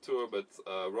the tour, but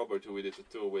Robert, who we did the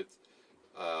tour with,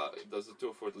 does the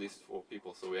tour for at least 4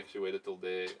 people. So we actually waited till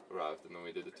they arrived, and then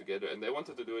we did it together. And they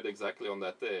wanted to do it exactly on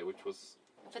that day, which was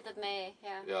 5th of May.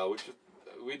 Yeah, which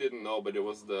we didn't know, but it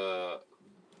was the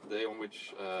day on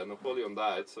which Napoleon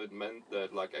died. So it meant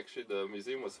that like actually the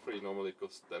museum was free. Normally it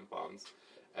cost £10.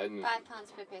 And £5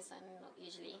 per person,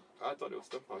 usually. I thought it was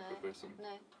 £10 per person.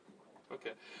 No.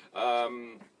 Okay.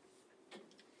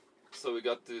 so we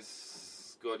got to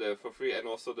go there for free, and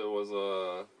also there was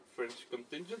a French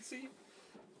contingency,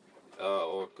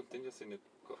 or contingency.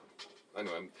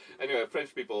 Anyway,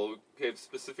 French people came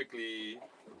specifically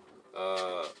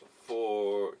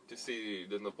to see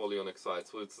the Napoleonic site.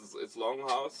 So it's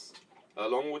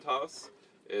Longwood House.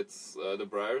 It's the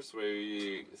Briars, where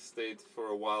we stayed for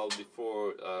a while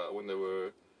before when they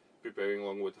were preparing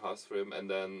Longwood House for him, and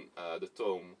then the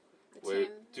tomb,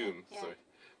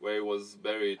 where he was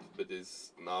buried, but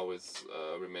his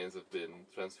remains have been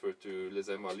transferred to Les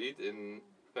Invalides in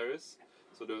Paris.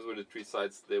 So those were the 3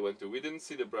 sites they went to. We didn't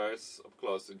see the Briars up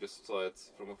close; we just saw it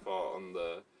from afar on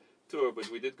the tour.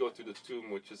 But we did go to the tomb,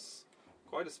 which is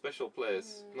quite a special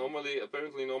place. Normally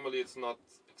it's not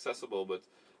accessible, but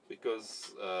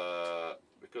because the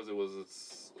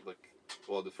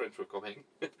French were coming,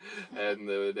 and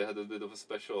they had a bit of a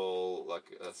special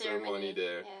ceremony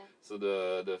there. Yeah. So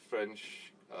the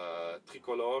French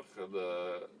tricolore,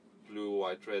 the blue,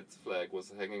 white, red flag,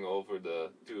 was hanging over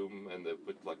the tomb, and they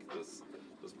put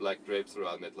those black drapes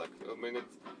around it. It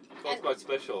felt quite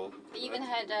special. We even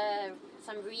had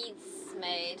some reeds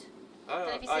made.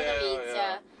 If you see reeds,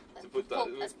 to put that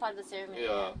as part of the ceremony.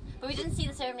 Yeah. But we didn't see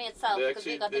the ceremony itself because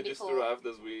we got there before. They just arrived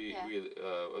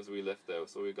as we left there,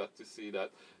 so we got to see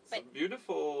that. It's a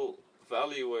beautiful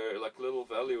valley little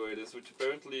valley where it is, which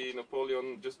apparently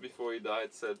Napoleon, just before he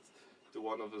died, said to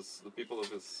one of the people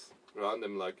around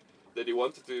him, that he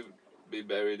wanted to be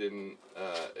buried in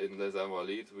Les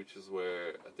Invalides, which is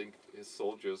where I think his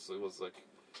soldiers. It was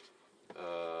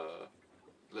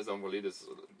Les Invalides is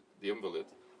the invalid,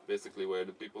 basically where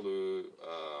the people who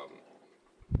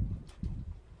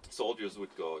soldiers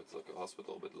would go. It's like a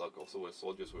hospital, but also where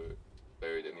soldiers were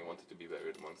buried, and he wanted to be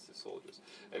buried amongst his soldiers.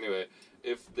 Anyway,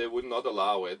 if they would not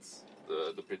allow it,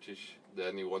 the British,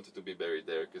 then he wanted to be buried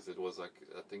there because it was I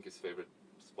think his favorite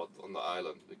spot on the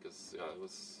island, because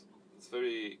it's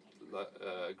very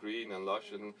green and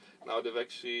lush. And now they've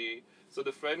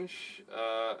the French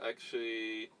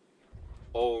actually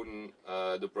own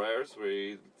the Briars, where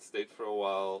he stayed for a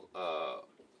while,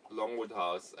 Longwood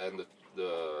House, and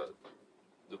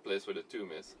the place where the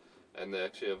tomb is. And they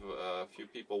actually have a few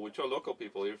people, which are local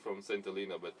people here from St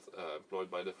Helena, but employed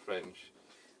by the French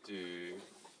to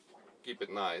keep it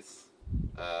nice.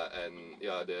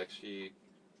 They actually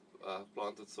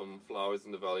planted some flowers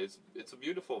in the valley. It's a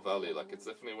beautiful valley. It's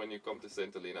definitely, when you come to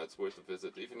St Helena, it's worth a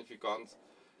visit, even if you can't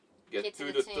get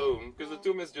to the tomb, because the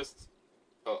tomb is just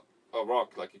a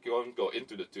rock. You can't go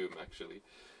into the tomb actually.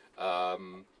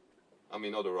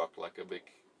 Not a rock, like a big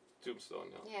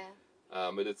tombstone.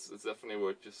 But it's definitely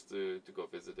worth just to go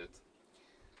visit it.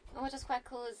 And what is quite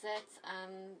cool is that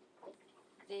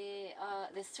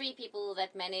there's 3 people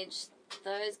that manage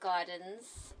those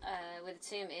gardens where the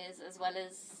tomb is, as well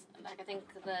as I think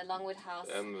the Longwood House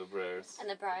and the Briars.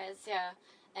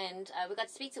 And we got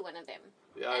to speak to one of them.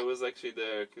 Yeah, I was actually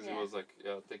there because he was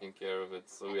taking care of it.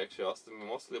 So we actually asked him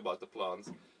mostly about the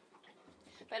plants.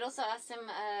 But also asked him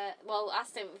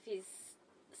if he's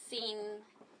seen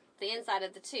the inside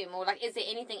of the tomb, or is there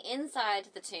anything inside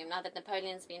the tomb now that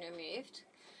Napoleon's been removed?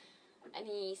 And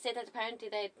he said that apparently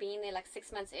they'd been there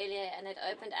 6 months earlier, and they'd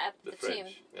opened up the tomb.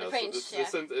 Yeah, the French, they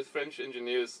sent French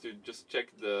engineers to just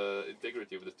check the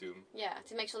integrity of the tomb. Yeah,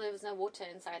 to make sure there was no water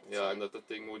inside the tomb. Yeah, and that the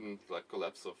thing wouldn't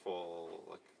collapse or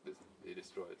fall, be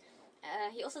destroyed.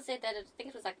 He also said that I think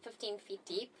it was 15 feet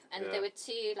deep, and there were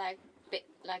 2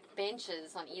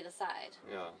 benches on either side.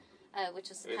 Yeah. Which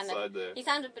was inside there. He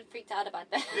sounded a bit freaked out about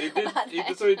that.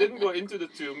 So he didn't go into the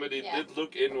tomb, but he did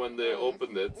look in when they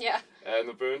opened it. Yeah. And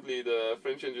apparently the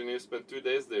French engineers spent 2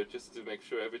 days there just to make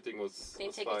sure everything was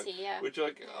fine. Yeah. Which,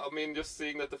 just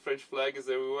seeing that the French flag is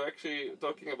there, we were actually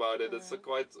talking about it. It's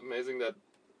quite amazing that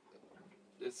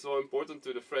it's so important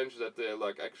to the French that they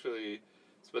actually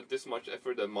spent this much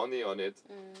effort and money on it.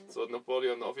 So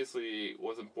Napoleon obviously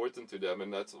was important to them,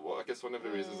 and that's I guess one of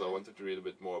the reasons I wanted to read a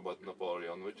bit more about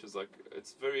Napoleon, which is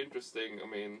it's very interesting.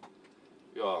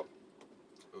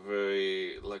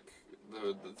 Very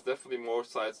there's definitely more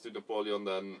sides to Napoleon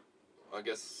than I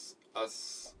guess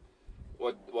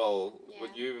what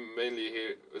you mainly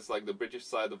hear is the British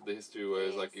side of the history,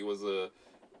 whereas he was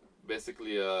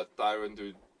basically a tyrant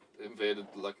who invaded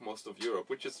most of Europe,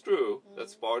 which is true.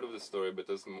 That's part of the story, but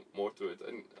there's more to it.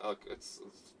 And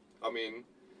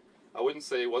I wouldn't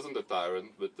say he wasn't a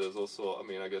tyrant, but there's also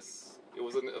I guess he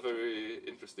was a very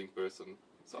interesting person.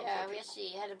 We actually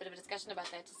had a bit of a discussion about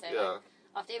that, to say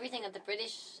after everything that the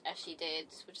British actually did,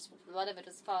 which a lot of it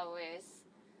was far worse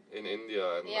in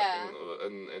India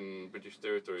and in British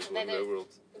territories all over the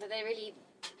world. But they really,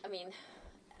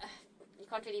 you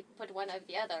can't really put one over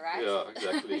the other, right? Yeah,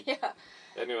 exactly. Yeah.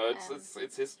 Anyway,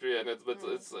 it's history, and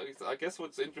it's I guess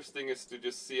what's interesting is to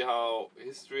just see how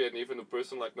history and even a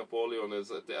person like Napoleon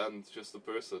is at the end just a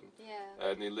person. Yeah.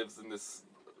 And he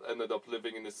ended up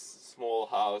living in this small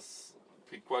house,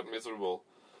 quite miserable.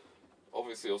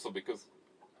 Obviously, also because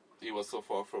he was so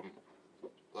far from,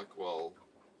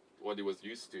 what he was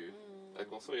used to, and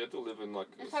also he had to live in a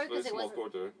very small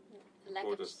quarter. I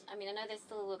know they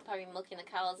still were probably milking the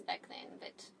cows back then,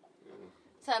 but.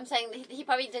 So I'm saying he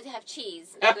probably did have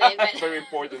cheese back then, but very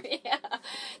important. Yeah.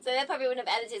 So that probably wouldn't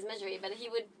have added to his misery, but he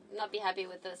would not be happy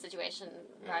with the situation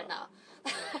right now.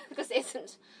 Because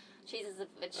cheese is a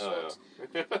bit short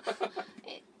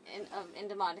in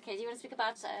demand. Okay, do you want to speak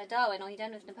about Darwin? Are you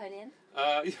done with Napoleon?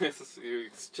 Yes, you're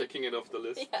checking it off the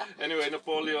list. Yeah. Anyway,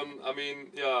 Napoleon,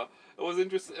 it was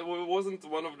interesting. It wasn't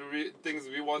one of the things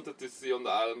we wanted to see on the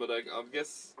island, but I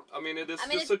guess, it is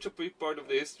just such a big part of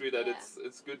the history that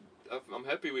it's good. I'm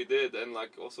happy we did, and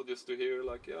also just to hear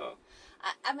I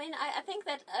think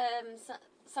that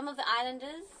some of the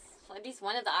islanders, or at least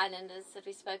one of the islanders that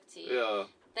we spoke to,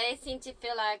 they seem to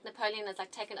feel like Napoleon has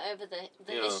taken over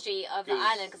the history of the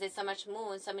island because there's so much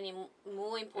more and so many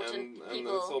more important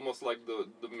people. And it's almost like the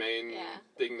main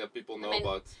thing that people know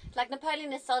about. Like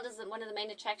Napoleon is sold as one of the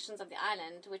main attractions of the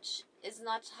island, which is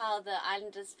not how the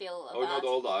islanders feel about. Oh, not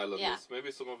all the islanders.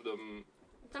 Maybe some of them.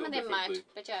 Some of them might,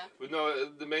 but yeah. But no,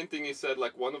 the main thing he said,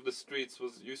 one of the streets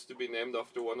used to be named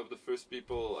after one of the first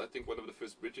people, I think one of the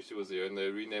first British who was here, and they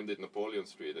renamed it Napoleon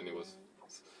Street, and it was...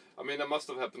 that must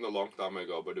have happened a long time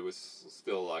ago, but it was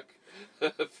still,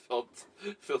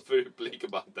 felt very bleak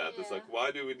about that. Yeah. It's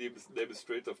why do we name it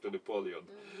straight after Napoleon?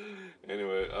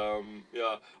 Anyway,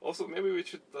 also, maybe we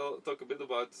should talk a bit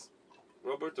about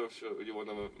Robert, or do you want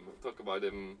to talk about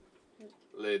him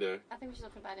later? I think we should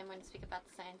talk about him when we speak about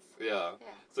the Saints. Yeah.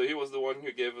 So he was the one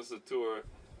who gave us a tour.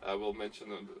 I will mention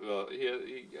him.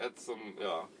 He had some.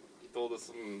 He told us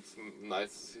some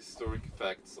nice historic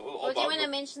facts. Or do you want to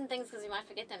mention things because you might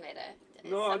forget them later?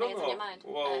 No, I don't know. On your mind?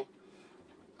 Well,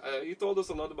 he told us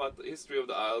a lot about the history of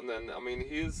the island, and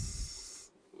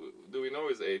do we know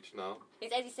his age now?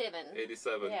 He's 87.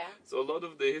 87. Yeah. So a lot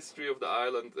of the history of the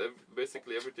island,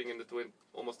 basically everything in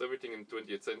almost everything in the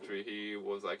 20th century, he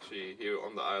was actually here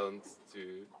on the island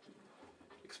to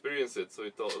experience it. So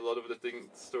a lot of the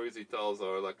stories he tells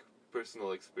are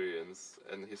personal experience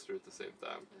and history at the same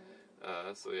time.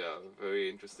 Very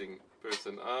interesting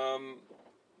person.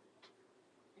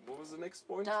 What was the next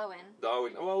point?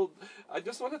 Darwin. Well, I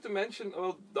just wanted to mention.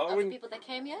 Well, Darwin. Of the people that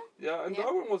came here. Yeah, and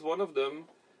Darwin was one of them.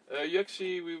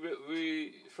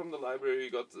 We from the library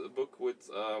got a book with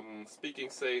speaking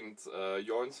saint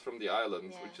yarns from the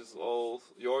island, which is all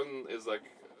yarn is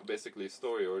basically a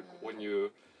story, or when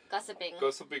you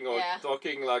gossiping or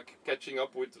talking, catching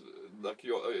up with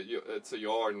it's a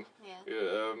yarn.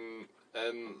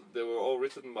 And they were all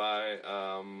written by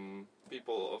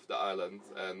people of the island,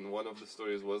 and one of the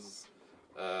stories was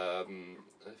a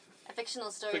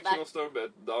fictional story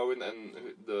about Darwin and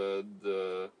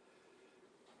the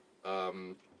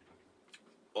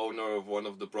owner of one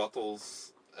of the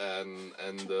brothels and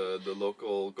the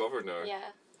local governor,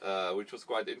 which was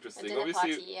quite interesting.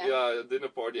 Obviously, a dinner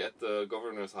party at the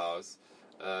governor's house,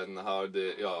 and how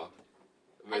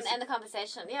and the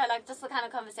conversation, just the kind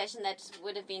of conversation that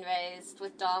would have been raised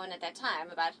with Darwin at that time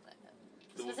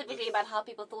specifically about how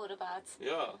people thought about.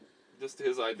 Yeah, just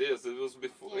his ideas. It was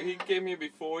before he came here,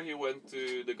 before he went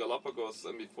to the Galapagos,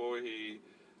 and before he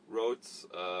wrote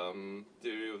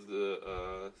Theory of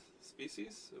the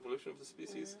Evolution of the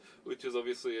Species, which is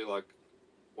obviously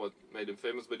what made him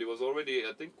famous. But he was already,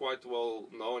 I think, quite well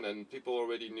known, and people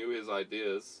already knew his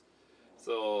ideas.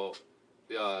 So.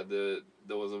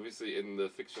 There was obviously in the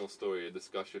fictional story a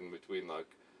discussion between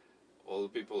all the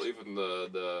people, even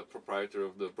the proprietor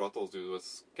of the brothels, who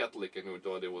was Catholic and who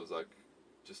thought it was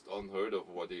just unheard of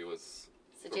what he was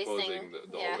proposing.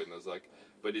 Darwin as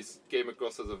but he came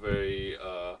across as a very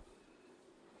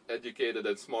educated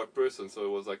and smart person. So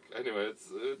it was anyway.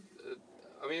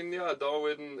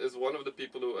 Darwin is one of the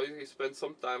people who he spent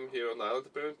some time here on the island.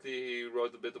 Apparently, he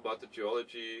wrote a bit about the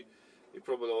geology. He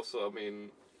probably also,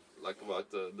 about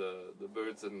the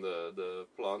birds and the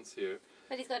plants here.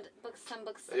 But he's got some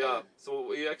books. Yeah,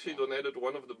 so he actually donated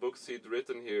one of the books he'd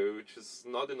written here, which is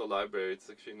not in the library. It's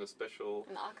actually in a special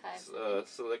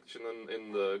selection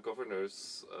in the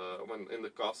governor's, in the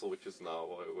castle, which is now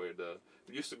where it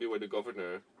used to be where the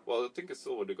governor. Well, I think it's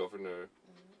still where the governor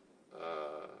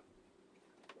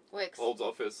holds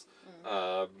office,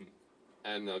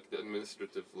 and the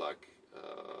administrative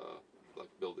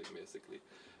building basically.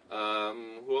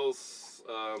 Who else?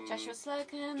 Joshua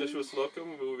Slocum. Joshua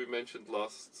Slocum, who we mentioned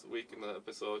last week in the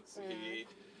episode. He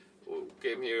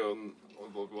came here on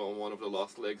one of the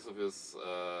last legs of his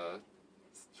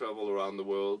travel around the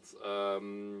world.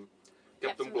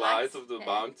 Captain Blythe of the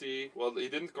Bounty. Well, he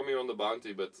didn't come here on the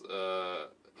Bounty, but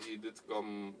he did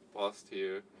come past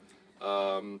here.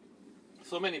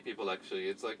 So many people, actually.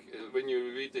 It's like when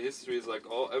you read the history, it's like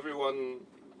everyone,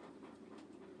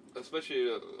 especially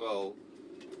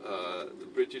the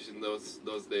British in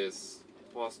those days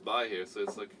passed by here. So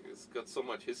it's like it's got so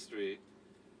much history,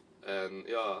 and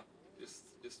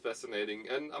just fascinating.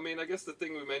 And I mean, I guess the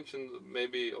thing we mentioned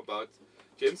maybe about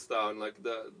Jamestown, like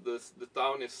the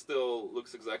town is still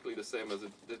looks exactly the same as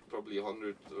it did probably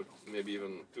 100 or maybe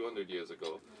even 200 years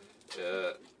ago.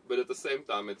 But at the same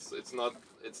time, it's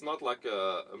not like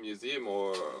a museum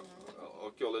or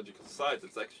archaeological site.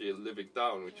 It's actually a living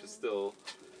town, which is still,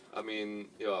 I mean,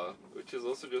 which is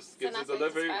also just gives it a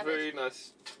very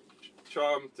nice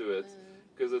charm to it,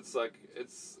 because it's like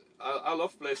I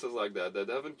love places like that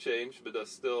haven't changed, but are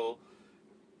still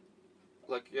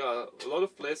like a lot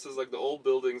of places like the old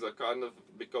buildings are kind of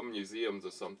become museums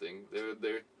or something.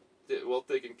 They're well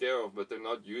taken care of, but they're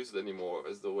not used anymore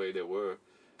as the way they were.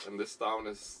 And this town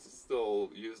is still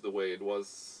used the way it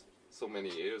was so many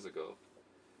years ago.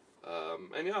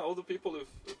 And all the people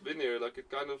who've been here, like it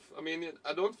kind of, I mean,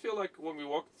 I don't feel like when we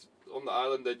walked on the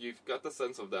island that you've got the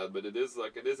sense of that, but it is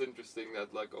interesting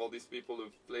that like all these people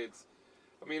who've played,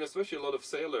 I mean, especially a lot of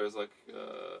sailors, like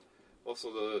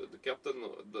also the captain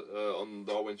on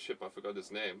Darwin's ship, I forgot his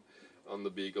name, on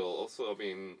the Beagle. Also, I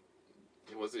mean,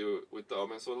 he was here with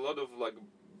Darwin, so a lot of like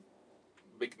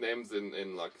big names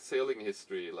in like sailing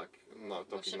history, like I'm not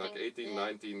talking like 18,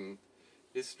 19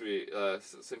 history,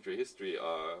 century history,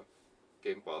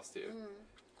 came past here.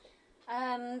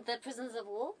 The prisoners of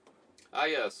war.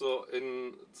 So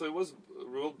it was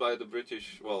ruled by the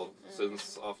British,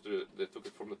 since after they took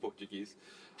it from the Portuguese.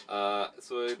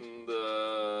 So in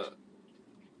the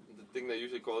thing they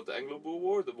usually call it the Anglo-Boer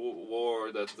War, the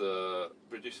war that the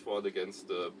British fought against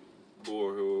the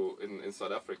Boer who in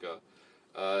South Africa.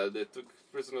 They took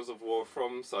prisoners of war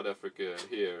from South Africa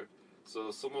here.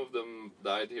 So some of them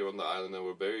died here on the island and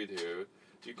were buried here.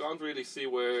 You can't really see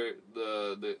where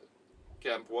the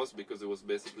camp was because it was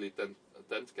basically a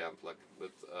tent camp. Like,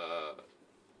 but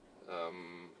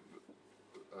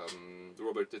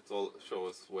Robert did show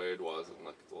us where it was and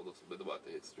like told us a bit about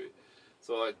the history.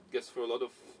 So I guess for a lot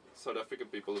of South African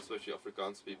people, especially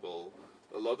Afrikaans people,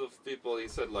 a lot of people, he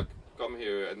said, like, come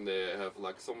here and they have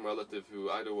like some relative who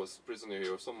either was prisoner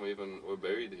here or some even were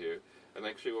buried here. And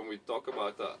actually, when we talk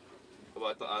about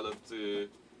the island to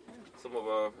some of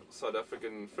our South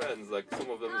African friends, like some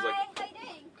of them is like, how you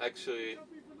doing? actually.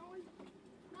 No,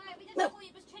 we didn't call you.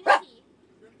 It was Trinity.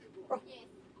 Yes.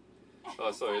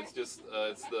 Oh, sorry. It's just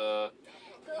it's the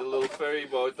little ferry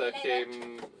boat that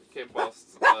came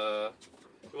past.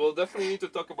 We'll definitely need to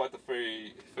talk about the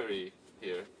ferry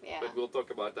here, but we'll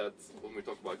talk about that when we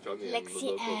talk about Johnny and the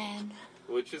local,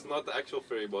 which is not the actual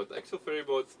ferry boat. The actual ferry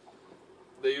boat,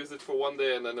 they used it for one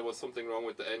day, and then there was something wrong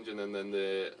with the engine, and then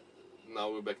now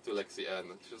we're back to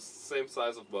Lexi-Anne. It's just same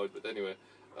size of boat, but anyway,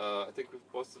 I think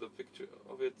we've posted a picture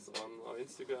of it on our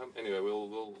Instagram. Anyway,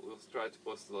 we'll try to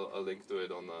post a link to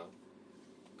it on the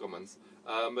comments.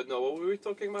 But no, what were we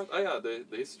talking about? The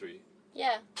history.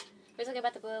 Yeah. We're talking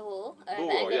about the Boer War, the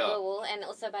Anglo-Boer War, and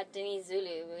also about Denny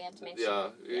Zulu, we have to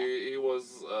mention. He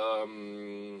was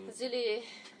Zulu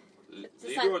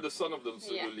leader or the son of the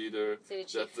Zulu leader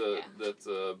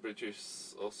that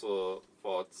British also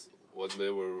fought when they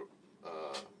were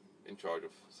in charge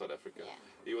of South Africa. Yeah.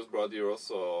 He was brought here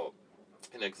also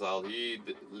in exile. He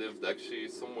lived actually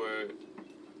somewhere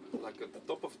like at the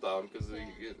top of town, because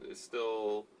it's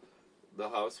still the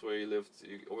house where he lived.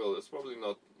 It's probably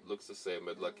not looks the same,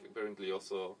 but like apparently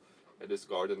also had his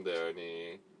garden there, and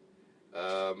he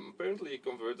apparently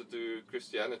converted to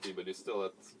Christianity, but he still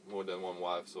had more than one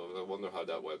wife, so I wonder how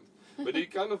that went. But he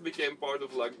kind of became part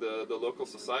of like the local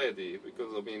society,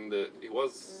 because I mean he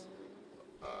was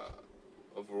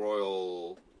of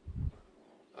royal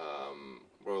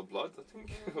blood, I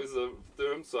think was the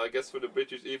term. So I guess for the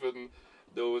British, even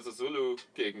though he was a Zulu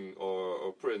king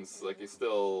or prince, like he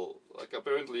still, like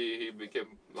apparently he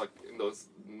became like in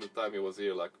the time he was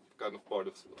here, like kind of part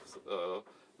of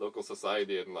local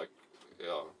society, and like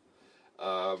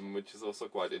which is also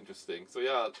quite interesting. So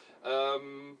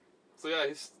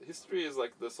his history is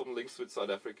like there's some links with South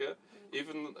Africa,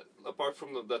 even apart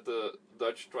from that the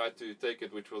Dutch tried to take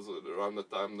it, which was around the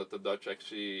time that the Dutch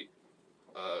actually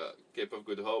Cape of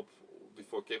Good Hope,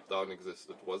 before Cape Town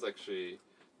existed, was actually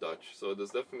Dutch. So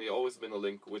there's definitely always been a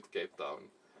link with Cape Town.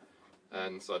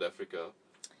 and South Africa.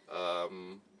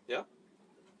 Yeah.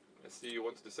 I see you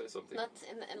wanted to say something. Not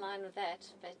in line with that,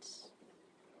 but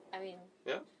I mean.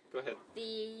 Yeah. Go ahead.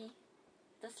 The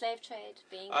slave trade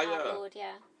being yeah. outlawed.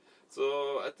 Yeah.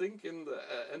 So I think in the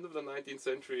end of the 19th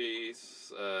century,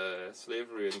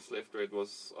 slavery and slave trade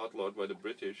was outlawed by the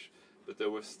British, but there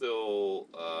were still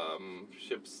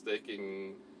ships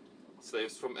taking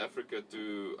slaves from Africa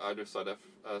to either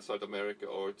South America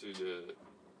or to the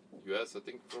US. I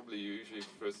think probably usually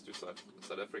first to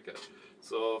South Africa.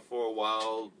 So for a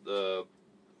while,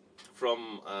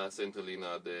 from St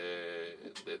Helena,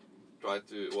 they tried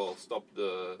to stop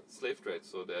the slave trade.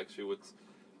 So they actually would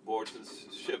board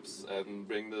the ships and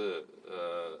bring the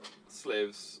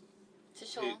slaves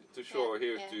to shore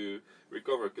here to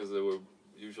recover, because there were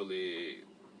usually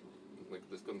like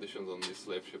the conditions on these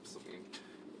slave ships. I mean,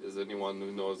 is anyone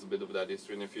who knows a bit of that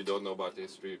history, and if you don't know about the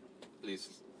history,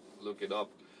 please look it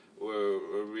up, were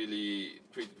really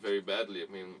treated very badly. I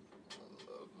mean,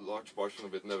 a large portion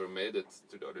of it never made it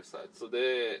to the other side. So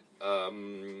they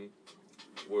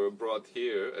were brought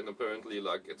here, and apparently,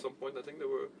 like, at some point, I think there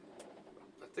were,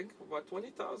 about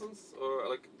 20,000, or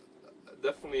like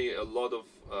definitely a lot of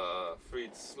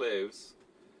freed slaves.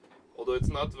 Although it's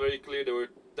not very clear they were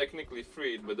technically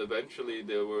freed, but eventually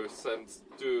they were sent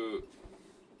to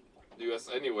the US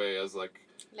anyway as like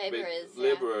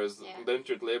laborers,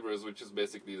 indentured laborers, which is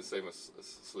basically the same as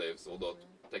slaves, although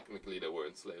technically they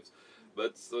weren't slaves.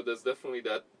 But so there's definitely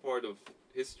that part of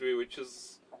history which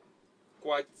is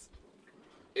quite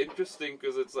interesting,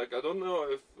 because it's like, I don't know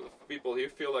if people here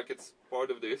feel like it's part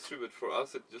of the history, but for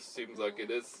us it just seems like it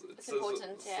is. It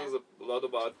says a lot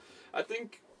about, I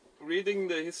think, reading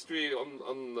the history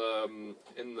in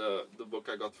the book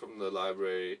I got from the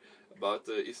library about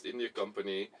the East India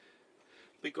Company,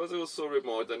 because it was so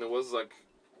remote, and it was like,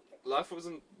 life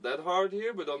wasn't that hard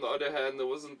here, but on the other hand there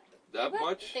wasn't that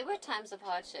much. There were times of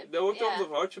hardship. There were times of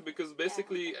hardship, because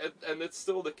basically, and it's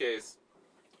still the case,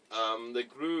 they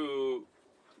grew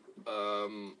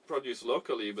produce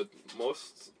locally, but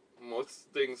most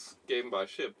things came by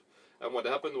ship. And what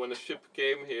happened when a ship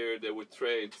came here, they would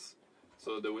trade.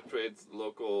 So they would trade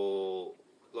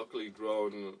locally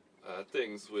grown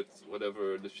things with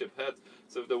whatever the ship had.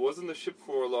 So if there wasn't a ship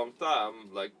for a long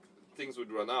time, like, things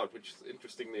would run out, which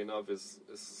interestingly enough is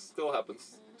still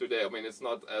happens today. I mean, it's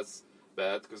not as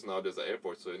bad because now there's an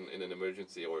airport, so in an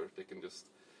emergency, or they can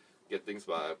just get things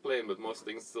by plane, but most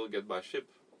things still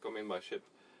come in by ship.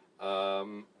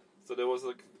 So there was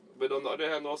like, but on the other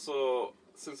hand also,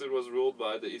 since it was ruled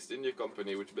by the East India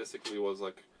Company, which basically was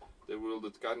like, they ruled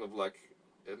it kind of like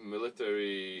a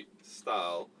military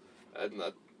style, and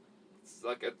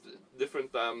like at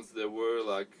different times there were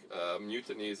like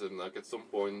mutinies, and like at some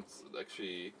point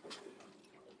actually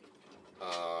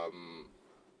I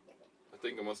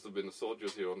think it must have been the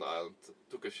soldiers here on the island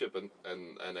took a ship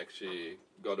and actually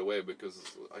got away,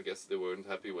 because I guess they weren't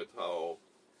happy with how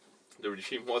the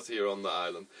regime was here on the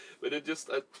island. But it just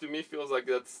to me feels like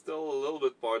that's still a little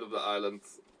bit part of the island,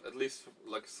 at least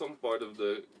like some part of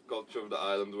the culture of the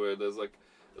island, where there's like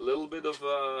a little bit of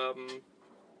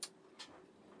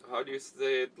how do you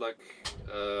say it, like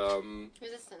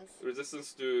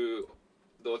resistance to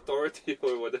the authority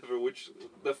or whatever, which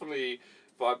definitely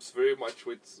vibes very much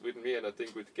with me, and I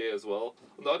think with Kay as well.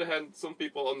 On the other hand, some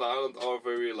people on the island are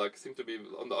very like, seem to be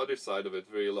on the other side of it,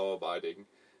 very law abiding.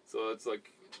 So it's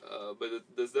like, but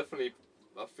there's definitely,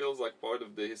 it feels like part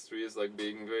of the history is like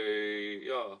being very,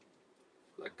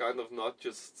 like kind of not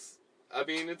just, I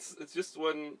mean, it's just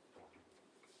when,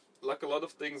 like a lot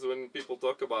of things, when people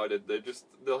talk about it,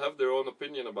 they'll have their own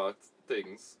opinion about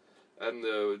things, and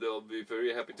they'll be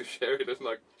very happy to share it and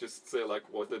like just say like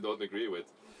what they don't agree with.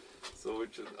 So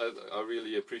which I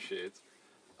really appreciate.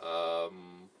 Yeah.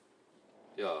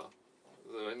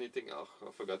 Is there anything? I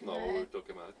forgot now what we were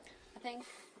talking about. I think.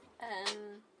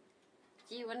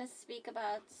 Do you want to speak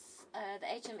about the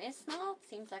HMS now? It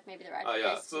seems like maybe the right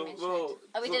place to mention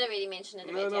it. We did already mention it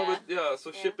a bit.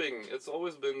 So shipping. It's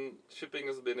always been, shipping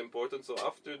has been important. So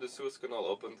after the Suez Canal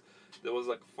opened, there was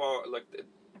like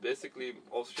basically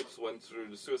all ships went through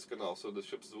the Suez Canal. So the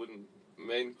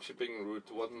main shipping route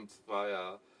wasn't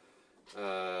via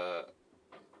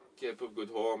Cape of Good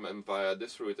Hope and via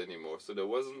this route anymore. So there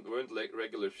weren't like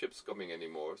regular ships coming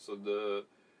anymore. So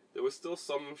there were still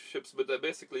some ships, but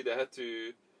they had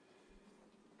to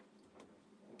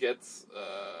get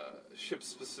ships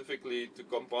specifically to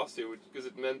come past here, because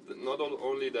it meant that not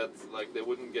only that like they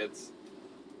wouldn't get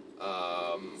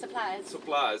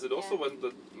supplies. It also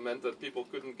meant that people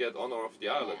couldn't get on or off the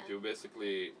island.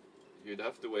 You'd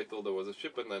have to wait till there was a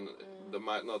ship, and then they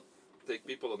might not take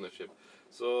people on the ship.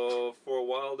 So for a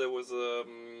while there was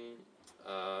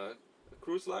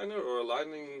cruise liner or a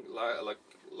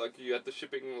like you had the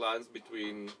shipping lines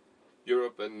between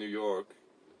Europe and New York.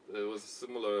 There was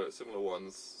similar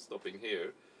ones stopping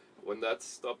here. When that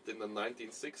stopped in the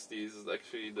 1960s,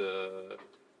 actually the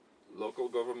local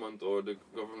government or the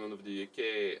government of the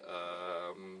UK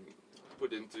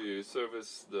put into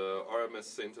service the RMS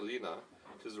St Helena,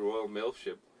 which is a Royal Mail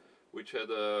ship, which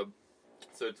had a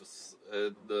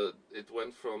it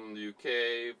went from the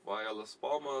UK via Las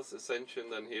Palmas, Ascension,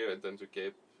 then here, and then to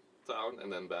Cape Town,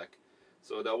 and then back.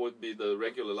 So that would be the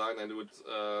regular line, and it would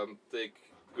take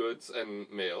goods and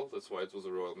mail. That's why it was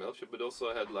a Royal Mail ship. But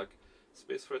also had like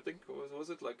space for, I think, was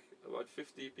it like about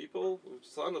 50 people? Which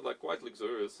sounded like quite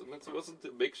luxurious. And it wasn't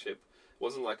a big ship. It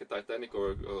wasn't like a Titanic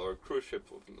or a cruise ship,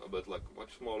 but like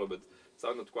much smaller. But it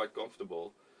sounded quite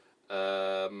comfortable.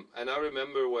 And I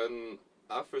remember when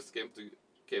I first came to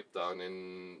Cape Town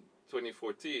in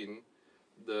 2014,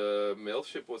 the mail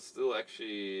ship was still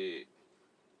actually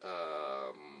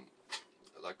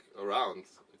like around,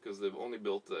 because they've only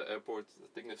built the airport. I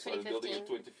think they started building in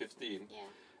 2015. Yeah.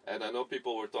 And I know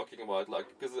people were talking about like,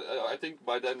 because I think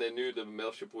by then they knew the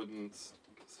mail ship wouldn't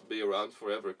be around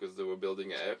forever because they were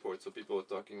building an airport. So people were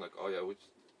talking like, oh yeah,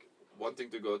 wanting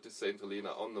to go to St Helena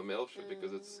on the mail ship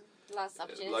because it's last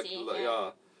opportunity.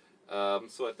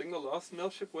 So I think the last mail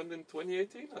ship went in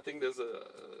 2018. I think there's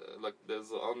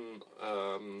on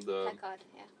the placard,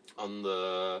 on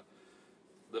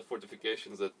the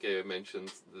fortifications that Kay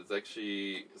mentioned. There's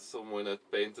actually someone that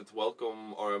painted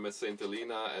 "Welcome RMS St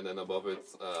Helena" and then above it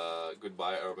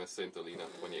 "Goodbye RMS St Helena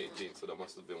 2018." So that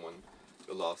must have been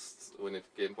when it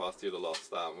came past here the last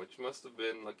time, which must have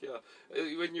been like, yeah.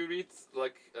 When you read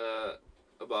like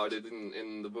about it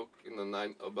in the book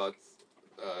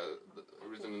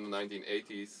written in the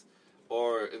 1980s,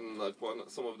 or in like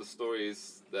some of the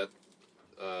stories that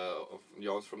of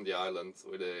Yarns from the Island,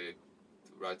 where they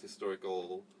write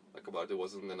historical like about it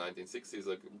was in the 1960s,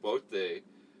 like boat day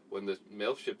when the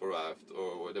mail ship arrived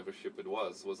or whatever ship it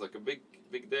was like a big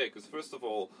day, because first of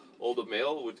all the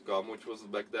mail would come, which was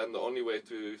back then the only way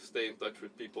to stay in touch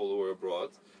with people who were abroad,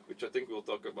 which I think we'll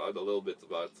talk about a little bit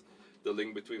about the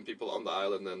link between people on the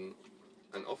island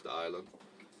and off the island.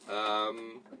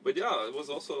 But yeah, it was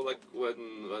also like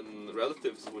when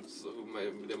relatives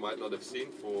they might not have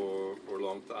seen for a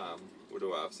long time would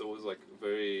arrive, so it was like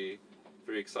very,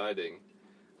 very exciting.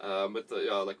 But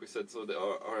yeah, like we said, so the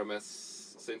RMS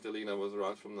St Helena was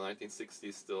around from the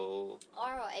 1960s still.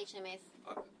 R or HMS?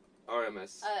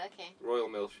 RMS. Oh, okay. Royal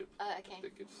Mail Ship. Oh, okay. I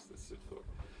think it's it for.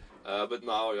 But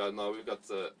now we've got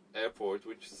the airport,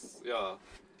 which is, yeah,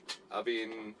 I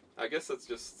mean, I guess that's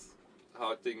just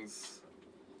how things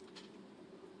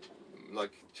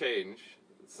like change.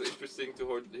 It's interesting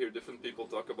to hear different people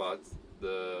talk about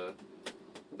the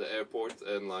airport,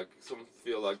 and like some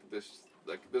feel like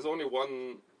there's only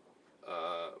one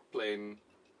plane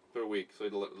per week, so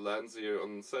it lands here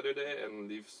on Saturday and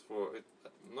leaves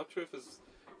I'm not sure if it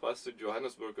flies to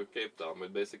Johannesburg or Cape Town,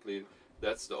 but basically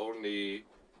that's the only.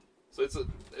 So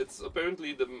it's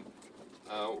apparently the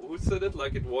who said it,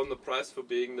 like it won the prize for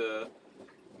being the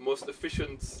most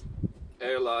efficient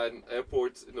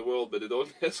airport in the world, but it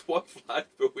only has one flight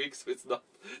per week, so it's not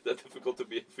that difficult to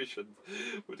be efficient,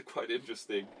 but quite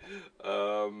interesting.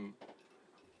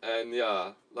 And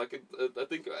yeah, like I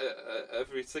think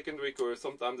every second week or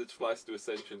sometimes it flies to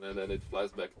Ascension and then it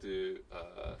flies back to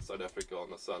South Africa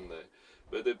on a Sunday.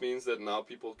 But it means that now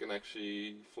people can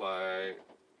actually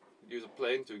use a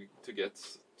plane to get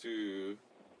to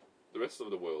the rest of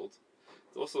the world.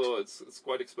 Also, it's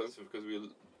quite expensive because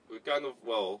we kind of,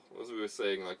 well, as we were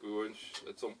saying, like we weren't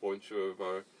at some point sure of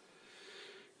our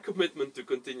commitment to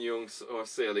continuing our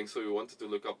sailing, so we wanted to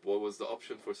look up what was the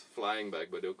option for flying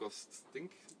back, but it cost, I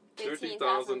think,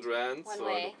 30,000 rand.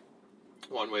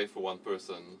 One way for one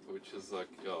person, which is like,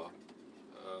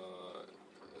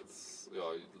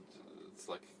 it's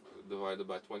like divided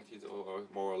by 20 or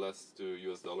more or less to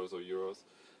US dollars or euros.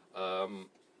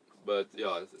 But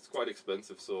yeah, it's quite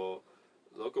expensive, so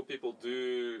local people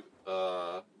do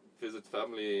visit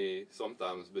family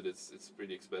sometimes, but it's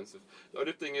pretty expensive. The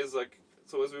other thing is, like,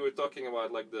 so as we were talking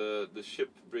about, like the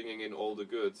ship bringing in all the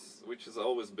goods, which has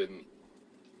always been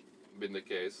the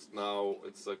case. Now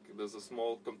it's like there's a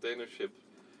small container ship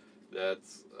that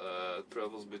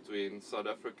travels between South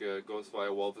Africa, goes via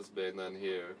Walvis Bay, and then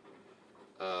here.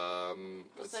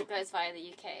 Also goes via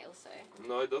the UK also.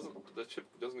 No, it doesn't. The ship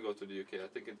doesn't go to the UK. I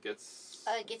think it gets.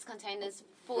 Oh, it gets containers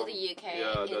for the UK.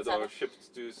 Yeah, that are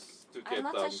shipped to Cape Town. I'm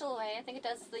not so sure why. I think it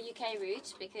does the UK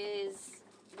route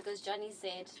because Johnny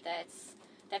said that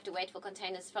they have to wait for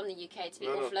containers from the UK to be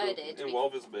offloaded. In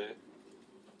Walvis Bay.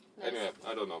 No, anyway,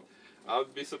 I don't know. I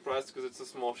would be surprised because it's a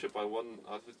small ship. I would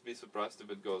be surprised if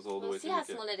it goes all the way We'll to see the how UK.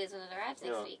 small it is when it arrives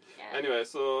next week. Yeah. Anyway,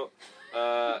 so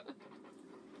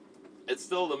it's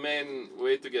still the main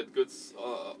way to get goods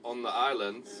on the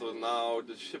island. So now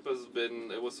the ship has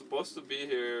been. It was supposed to be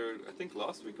here, I think,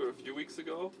 last week or a few weeks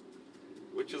ago,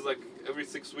 which is like every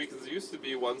 6 weeks. It used to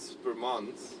be once per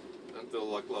month until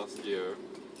like last year.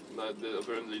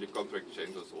 Apparently the contract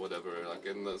changes or whatever. Like,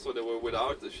 and so they were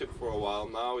without a ship for a while.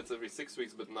 Now it's every 6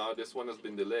 weeks, but now this one has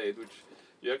been delayed, which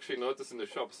you actually notice in the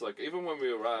shops. Like even when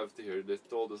we arrived here, they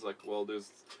told us like, well,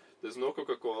 there's no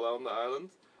Coca-Cola on the island.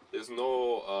 There's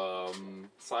no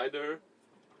cider,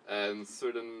 and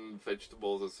certain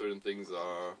vegetables and certain things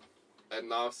are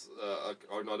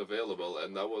not available.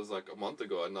 And that was like a month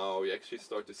ago. And now we actually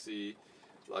start to see,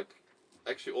 like,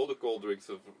 actually all the cold drinks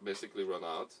have basically run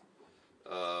out.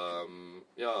 And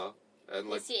You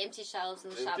like see empty shelves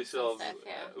in the empty shops shelves, and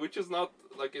stuff, which is not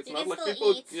like it's You not can like still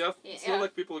people. eat. It's not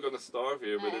like people are gonna starve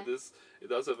here, but Yeah. it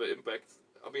does have an impact.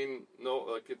 I mean, no,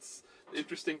 like it's the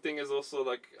interesting thing is also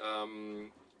like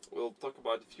we'll talk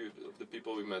about a few of the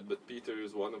people we met, but Peter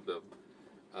is one of them.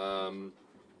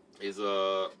 He's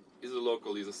a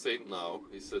local. He's a saint now.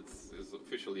 He's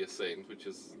officially a saint, which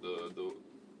is the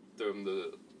term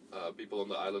the people on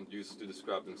the island use to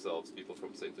describe themselves. People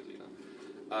from St Helena.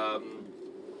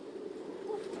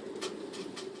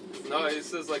 No, he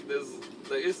says like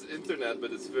there is internet,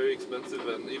 but it's very expensive,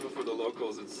 and even for the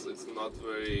locals, it's not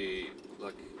very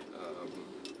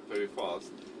very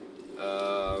fast.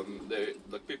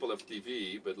 Like people have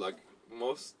TV, but like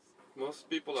most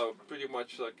people are pretty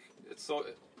much like it's so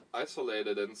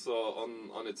isolated and so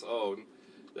on its own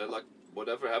that like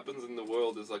whatever happens in the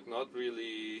world is like not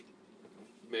really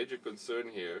major concern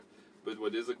here. But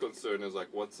what is a concern is like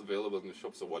what's available in the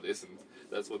shops or what isn't.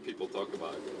 That's what people talk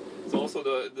about. So also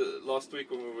the last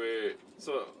week when we were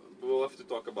we'll have to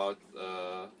talk about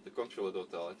the Consulate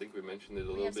Hotel. I think we mentioned it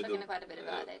a little bit. We have spoken quite a bit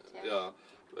about it. Yeah,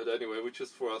 but anyway, which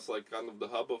is for us like kind of the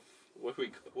hub of when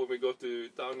we go to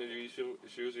town.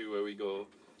 It's usually where we go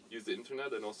use the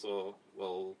internet, and also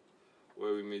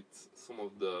where we meet some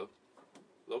of the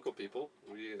local people.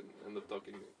 We end up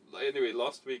talking. Anyway,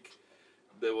 last week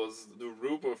there was the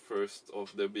rumor first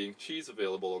of there being cheese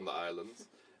available on the island,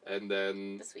 and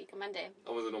then This week, on Monday.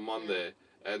 I was it on Monday,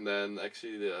 and then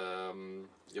actually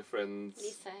your friend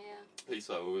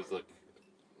Lisa, who was like,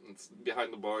 it's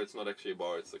behind the bar. It's not actually a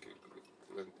bar. It's like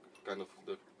a kind of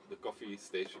the coffee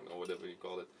station or whatever you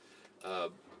call it,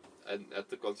 and at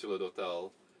the Consulate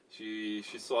Hotel. She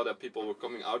saw that people were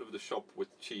coming out of the shop with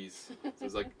cheese. So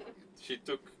it's like she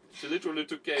literally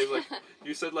took care. Like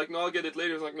you said, like no, I'll get it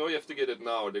later. It's like no, you have to get it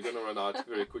now. They're gonna run out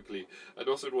very quickly. And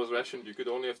also it was rationed. You could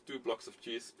only have 2 blocks of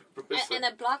cheese per person. And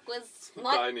a block was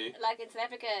not tiny. Like in South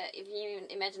Africa. If you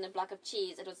imagine a block of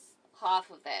cheese, it was half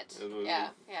of that. Yeah.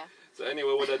 So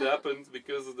anyway, what had happened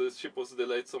because the ship was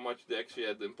delayed so much, they actually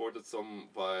had imported some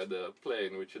via the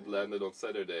plane, which had landed on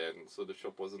Saturday, and so the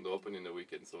shop wasn't open in the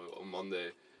weekend. So on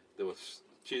Monday there was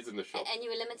cheese in the shop. And you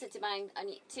were limited to buying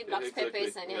only 2 blocks per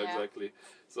person. Yeah, exactly.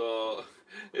 So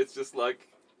it's just like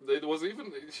it was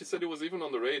even. She said it was even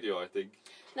on the radio, I think.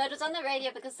 No, it was on the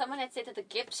radio because someone had said that the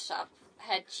gift shop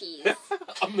had cheese.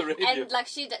 On the radio. And like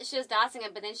she was doubting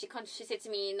it, but then she said to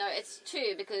me, "No, it's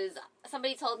true because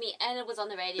somebody told me, and it was on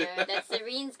the radio that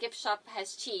Serene's gift shop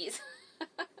has cheese."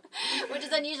 Which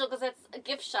is unusual because it's a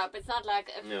gift shop. It's not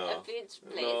like a food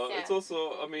place. No, it's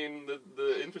also. I mean,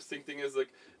 the interesting thing is like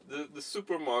the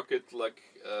supermarket, like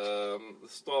the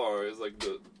store is like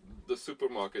the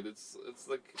supermarket. It's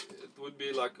like it would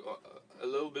be like a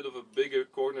little bit of a bigger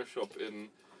corner shop in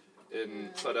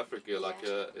South Africa. Like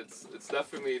it's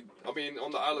definitely. I mean,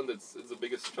 on the island it's the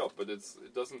biggest shop, but it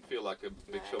doesn't feel like a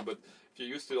big shop. But if you're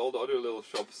used to all the other little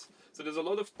shops, so there's a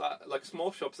lot of like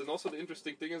small shops. And also the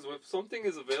interesting thing is, if something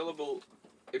is available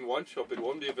in one shop, it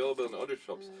won't be available in other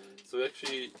shops. So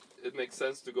actually, it makes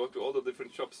sense to go to all the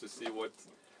different shops to see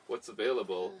what's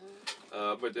available.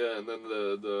 But yeah, and then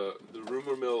the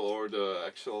rumor mill or the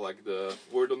actual like the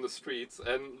word on the streets,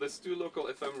 and there's 2 local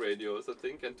FM radios I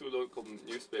think, and 2 local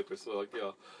newspapers. So like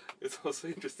it's also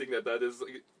interesting that is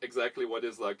exactly what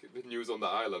is like the news on the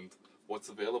island, what's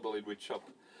available in which shop.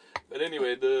 But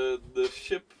anyway, the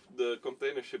ship, the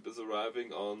container ship is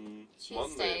arriving on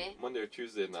Monday or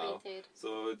Tuesday now. 23rd.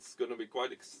 So it's going to be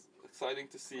quite exciting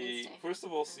to see. Wednesday. First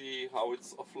of all, see how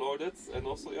it's offloaded, and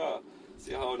also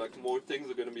see how like more things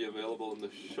are going to be available in the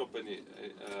shop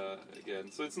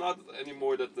again. So it's not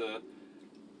anymore that the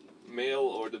mail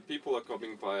or the people are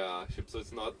coming via ship. So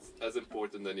it's not as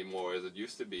important anymore as it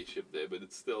used to be ship day, but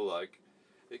it's still like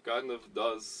it kind of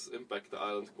does impact the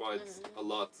island quite a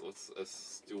lot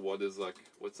as to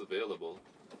what's available.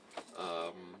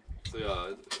 So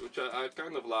yeah, which I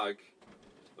kind of like.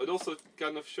 It also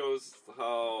kind of shows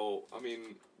how, I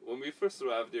mean, when we first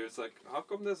arrived here, it's like, how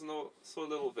come there's so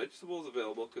little vegetables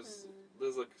available? Because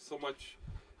there's like so much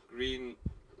green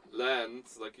land.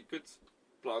 Like you could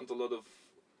plant a lot of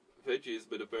veggies,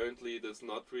 but apparently there's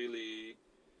not really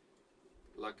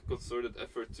like a concerted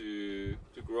effort to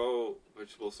grow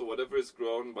vegetables. So whatever is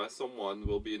grown by someone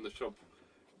will be in the shop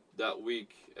that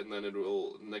week, and then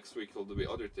next week there'll be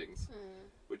other things.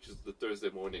 Which is the Thursday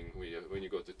morning when you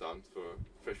go to town for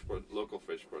local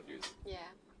fresh produce.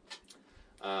 Yeah.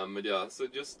 But yeah, so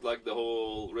just like the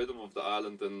whole rhythm of the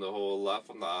island and the whole life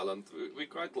on the island, we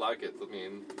quite like it. I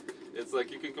mean, it's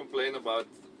like you can complain about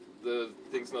the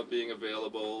things not being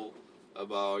available,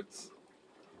 about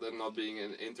there not being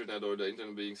an internet or the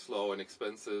internet being slow and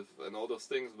expensive and all those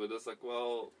things, but it's like,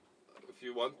 well, if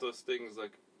you want those things,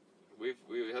 like we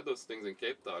had those things in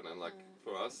Cape Town, and like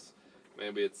for us,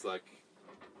 maybe it's like,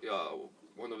 yeah,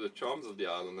 one of the charms of the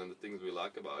island and the things we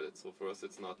like about it. So for us,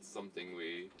 it's not something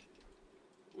we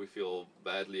feel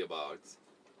badly about,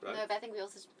 right? No, but I think we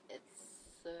also,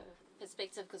 it's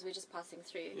perspective because we're just passing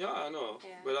through. Yeah, I know.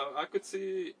 Yeah. But I could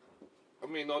see, I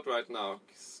mean, not right now.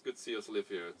 Could see us live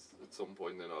here at some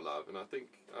point in our life, and I think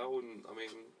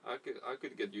I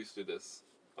could get used to this.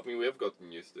 I mean, we have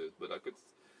gotten used to it, but I could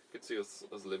see us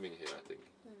living here, I think.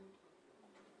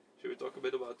 Should we talk a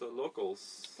bit about the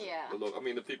locals? Yeah.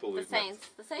 The people we've met.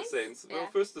 The Saints? Yeah. Well, Yeah.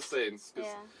 first the Saints.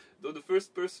 Because the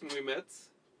first person we met,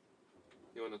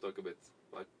 you want to talk a bit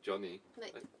about Johnny? No,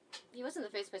 he wasn't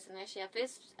the first person, actually. Our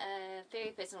first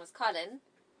ferry person was Colin.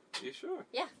 You sure?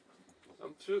 Yeah.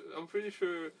 I'm pretty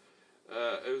sure it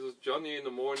was Johnny in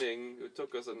the morning who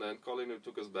took us, and then Colin who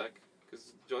took us back.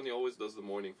 Because Johnny always does the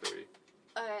morning ferry.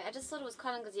 I just thought it was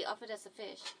Colin because he offered us a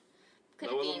fish.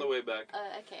 That was on the way back.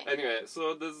 Oh, okay. Anyway,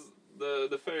 so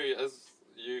the ferry, as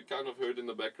you kind of heard in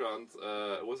the background,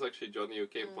 was actually Johnny who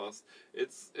came past. I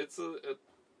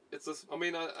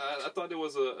thought it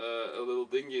was a little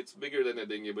dinghy. It's bigger than a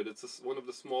dinghy, but it's one of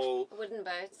the small wooden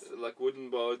boats. Like wooden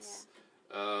boats.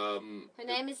 Yeah. Her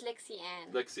name is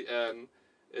Lexi-Anne. Lexi-Anne.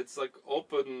 It's like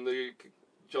open. You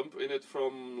jump in it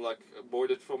board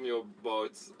it from your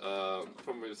boat,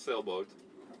 from your sailboat.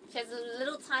 She has a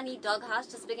little tiny doghouse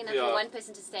just big enough for one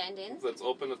person to stand in. That's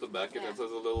open at the back, and it has a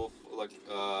little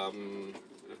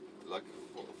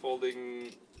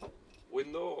folding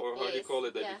window, or how do you call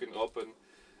it, that you can open.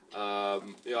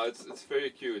 It's very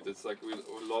cute. It's like we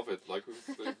love it.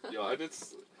 And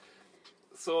it's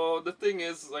so the thing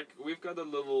is, like, we got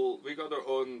our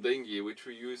own dinghy which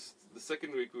we used the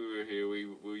second week we were here. We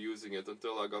were using it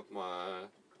until I got my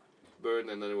burn,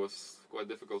 and then it was quite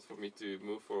difficult for me to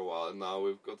move for a while, and now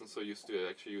we've gotten so used to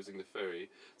actually using the ferry.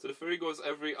 So the ferry goes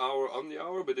every hour on the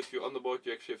hour, but if you're on the boat,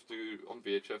 you actually have to, on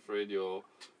VHF radio,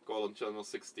 call on channel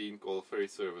 16, call ferry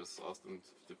service, ask them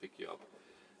to pick you up.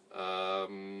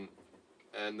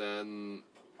 And then,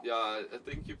 I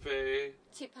think you pay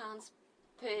 £2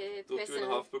 per person.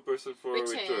 $2.50 per person for a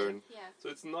return. Yeah. So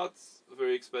it's not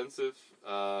very expensive,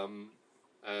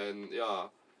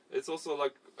 it's also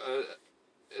like,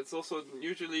 it's also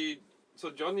usually, so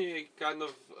Johnny kind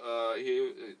of,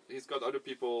 he's got other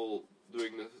people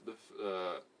doing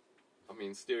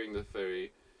steering the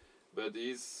ferry, but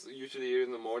he's usually here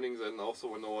in the mornings, and also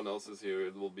when no one else is here,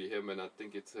 it will be him, and I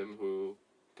think it's him who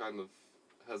kind of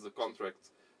has a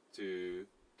contract to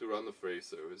run the ferry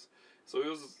service. So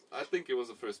I think it was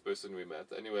the first person we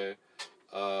met. Anyway,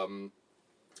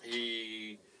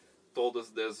 he told us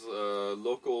there's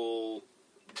local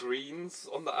greens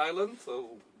on the island,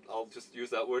 so I'll just use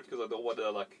that word because I don't want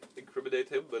to incriminate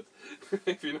him, but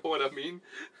if you know what I mean.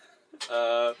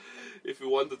 If you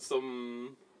wanted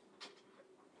something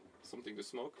to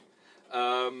smoke.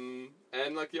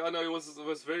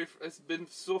 It's been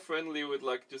so friendly with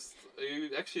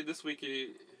actually this week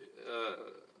a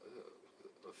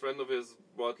friend of his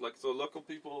brought local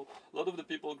people, a lot of the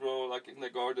people grow in their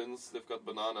gardens, they've got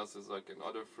bananas as and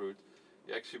other fruit.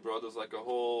 He actually brought us a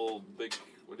whole big,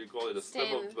 a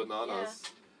stem of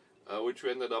bananas, which we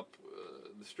ended up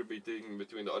distributing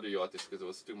between the other yachties because it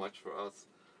was too much for us.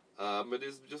 But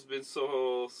it's just been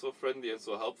so friendly and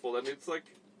so helpful, and it's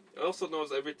it also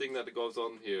knows everything that goes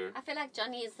on here. I feel like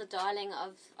Johnny is the darling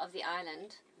of the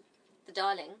island. The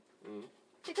darling. Mm.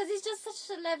 Because he's just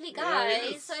such a lovely guy. Yeah,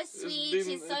 he's so sweet,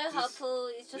 he's so helpful.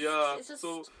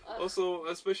 Also,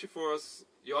 especially for us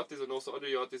yachties and also other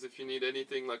yachties, if you need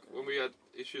anything, when we had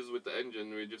issues with the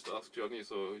engine, we just asked Johnny,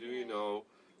 so do you know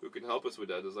who can help us with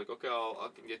that? It's okay, I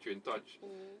can get you in touch.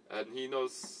 And he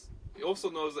knows he also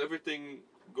knows everything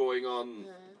going on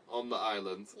the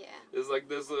island. Yeah. It's like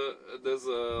there's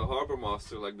a harbor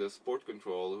master, like the port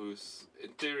control, who's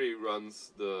in theory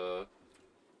runs the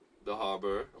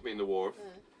harbor. I mean the wharf.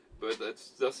 But it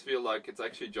does feel like it's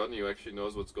actually Johnny who actually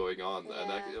knows what's going on. Yeah.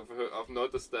 And I've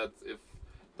noticed that if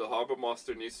the harbor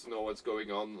master needs to know what's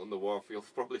going on the wharf, he'll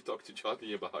probably talk to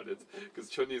Johnny about it, because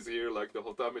Johnny's here like the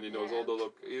whole time and he knows all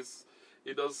the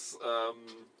he does.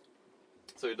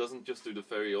 So he doesn't just do the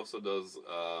ferry, he also does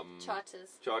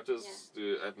charters.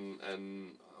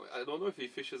 And I don't know if he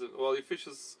fishes. Well, he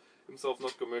fishes himself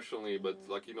not commercially, but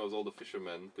like he knows all the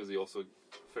fishermen because he also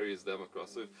ferries them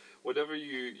across. So whatever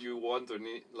you want or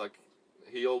need, like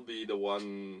he'll be the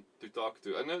one to talk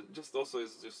to. And it just also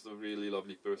is just a really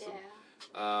lovely person. Yeah.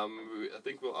 I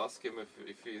think we'll ask him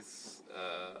if he's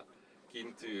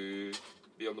keen to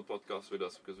be on the podcast with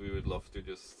us, because we would love to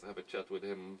just have a chat with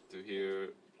him to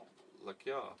hear, like,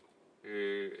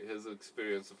 hear his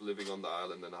experience of living on the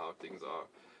island and how things are.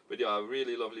 But yeah, a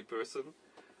really lovely person.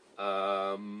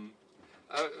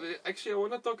 Actually, I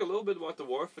want to talk a little bit about the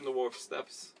wharf and the wharf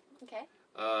steps. Okay.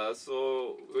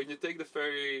 So when you take the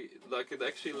ferry, like it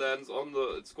actually lands on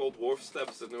it's called wharf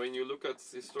steps, and when you look at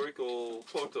historical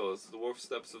photos, the wharf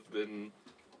steps have been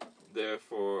there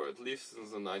for at least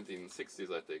since the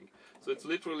 1960s, I think. So it's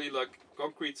literally like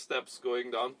concrete steps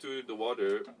going down to the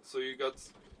water. So you got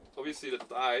obviously the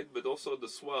tide, but also the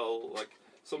swell. Like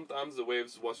sometimes the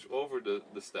waves wash over the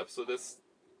steps. So this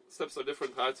steps are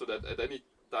different heights, so that at any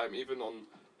time, even on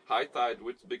high tide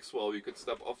with big swell, you could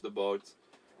step off the boat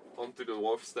onto the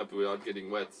wharf step without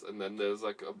getting wet. And then there's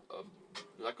like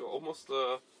almost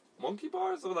a monkey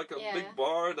bar, so like a big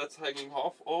bar that's hanging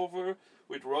half over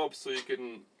with ropes, so you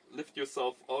can lift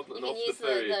yourself on and off the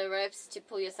ferry. You can use the ropes to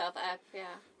pull yourself up,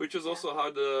 Which is also how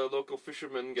the local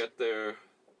fishermen get their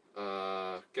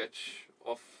catch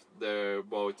off their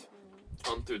boat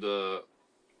onto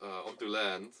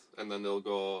land, and then they'll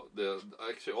go.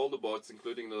 Actually, all the boats,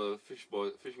 including the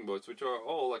fishing boats, which are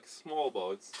all like small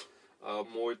boats,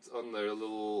 moored on their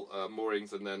little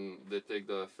moorings, and then they take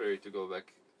the ferry to go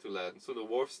back to land. So the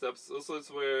wharf steps also is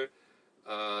where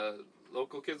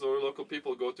local kids or local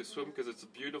people go to swim, because it's a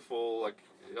beautiful,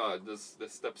 there's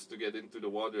steps to get into the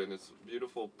water, and it's a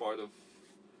beautiful part of,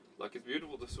 like, it's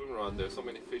beautiful to swim around. There's so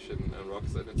many fish and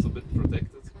rocks, and it's a bit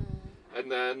protected.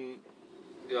 And then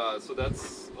so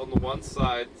that's on the one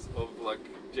side of like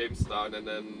Jamestown, and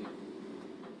then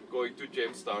going to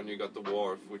Jamestown you got the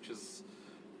wharf, which is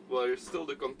where still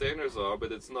the containers are,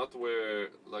 but it's not where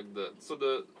like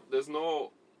there's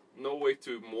no way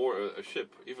to moor a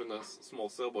ship, even a small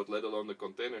sailboat, let alone the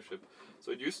container ship.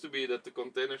 So it used to be that the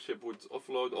container ship would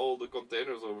offload all the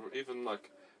containers, or even like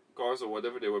cars or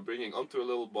whatever they were bringing, onto a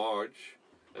little barge,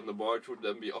 and the barge would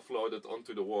then be offloaded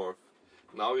onto the wharf.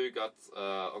 Now you got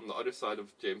on the other side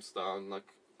of Jamestown,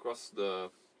 like across the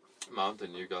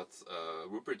mountain, you got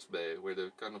Rupert's Bay, where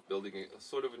they're kind of building a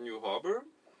sort of a new harbor,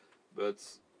 but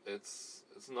it's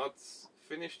not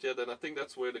finished yet, and I think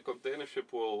that's where the container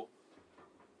ship will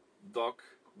dock,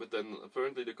 but then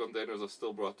apparently the containers are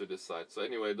still brought to this side. So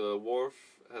anyway, the wharf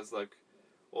has like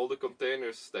all the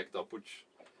containers stacked up, which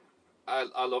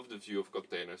I love the view of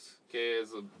containers. Okay,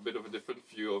 it's a bit of a different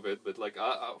view of it, but like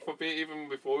for me, even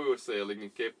before we were sailing in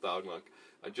Cape Town, like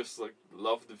I just like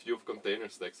love the view of container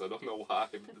stacks. I don't know why,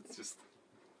 but it's just.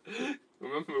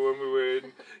 Remember when we were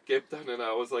in Cape Town, and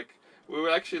I was like, we were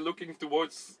actually looking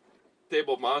towards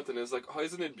Table Mountain. And it's like, oh,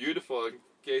 isn't it beautiful? And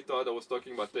Kay thought I was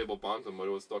talking about Table Mountain, but I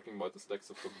was talking about the stacks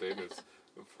of containers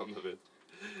in front of it.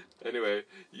 Anyway,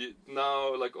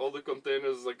 now like all the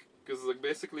containers, like, because like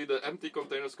basically the empty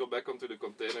containers go back onto the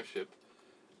container ship.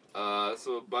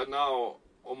 So by now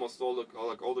almost all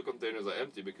the containers are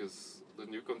empty, because the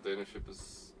new container ship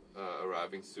is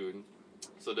arriving soon.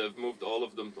 So they've moved all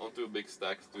of them onto a big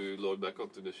stack to load back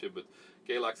onto the ship. But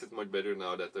Kay likes it much better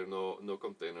now that there are no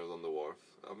containers on the wharf.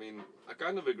 I mean, I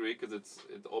kind of agree, because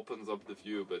it opens up the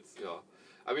view. But yeah,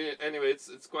 I mean, anyway,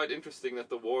 it's quite interesting that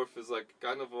the wharf is like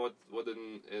kind of what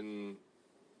in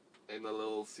a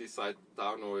little seaside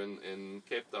town or in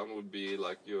Cape Town would be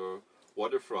like your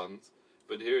waterfront.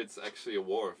 But here it's actually a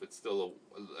wharf. It's still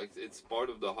it's part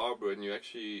of the harbor, and you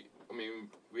actually, I mean,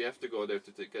 we have to go there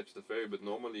to catch the ferry, but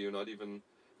normally you're not even.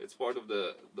 It's part of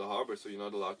the harbor, so you're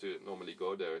not allowed to normally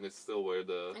go there, and it's still where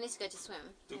the. I need to go to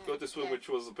swim. Go to swim, which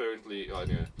was apparently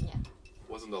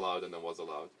wasn't allowed and then was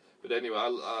allowed. But anyway,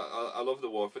 I love the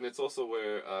wharf, and it's also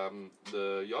where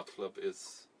the yacht club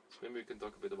is. Maybe we can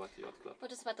talk a bit about the yacht club. We'll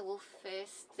just about the wharf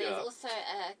first. There's also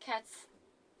cats.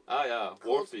 Ah yeah,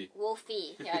 Wharfie.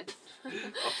 Wharfie, yeah.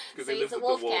 Oh, so he's a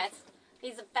wharf cat.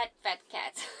 He's a fat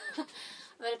cat.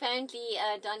 But apparently,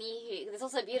 Donnie, there's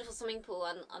also a beautiful swimming pool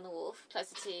on the wharf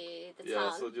closer to the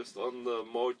town. Yeah, so just on the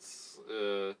moats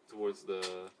towards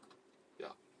the... Yeah,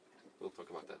 we'll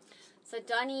talk about that. So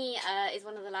Donnie is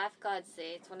one of the lifeguards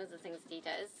there. It's one of the things that he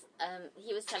does.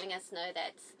 He was telling us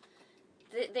that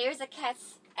there is a cat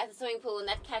at the swimming pool, and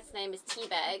that cat's name is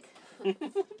Teabag.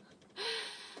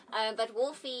 But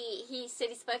Wolfie, he said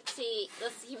he spoke to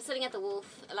this. He was sitting at the wharf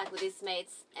like with his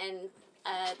mates, and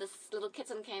this little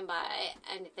kitten came by,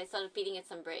 and they started feeding it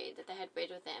some bread. That they had bread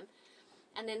with them,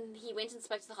 and then he went and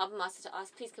spoke to the harbour master to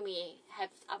ask, please,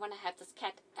 I want to have this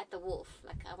cat at the wharf.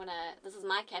 Like this is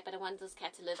my cat, but I want this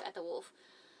cat to live at the wharf.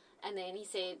 And then he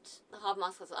said, the harbour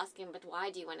master was asking him, but why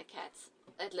do you want a cat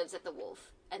that lives at the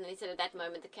wharf? And then he said at that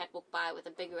moment the cat walked by with a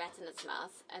big rat in its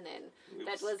mouth, and then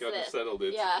that was kind of settled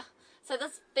it. Yeah. So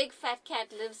this big fat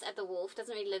cat lives at the wharf,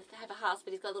 doesn't really have a house,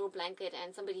 but he's got a little blanket,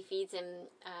 and somebody feeds him.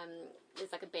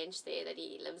 There's like a bench there that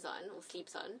he lives on or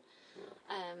sleeps on.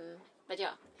 Yeah. But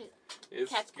yeah,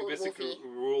 it's cat's called basic Wolfie.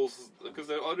 rules, because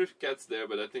there are other cats there,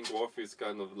 but I think Wolfie's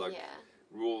kind of like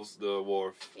rules the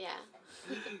wharf. Yeah.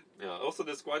 Yeah. Also,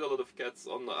 there's quite a lot of cats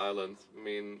on the island. I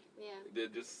mean, they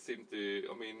just seem to.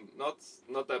 I mean,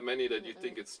 not that many that you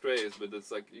think it's strays, but it's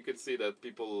like you can see that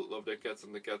people love their cats,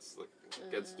 and the cats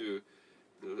cats do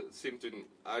seem to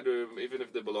either, even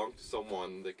if they belong to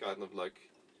someone, they kind of like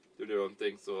do their own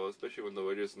thing. So especially when the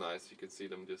weather's nice, you can see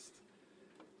them just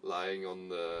lying on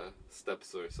the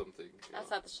steps or something.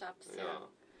 Outside the shops. Yeah.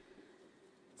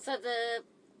 So the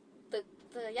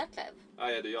yacht club.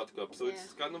 Yeah, the yacht club. So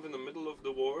it's kind of in the middle of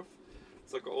the wharf.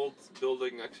 It's like an old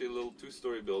building, actually a little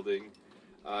 2-story building.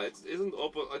 It isn't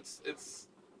open. It's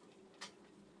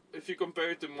if you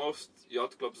compare it to most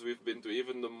yacht clubs we've been to,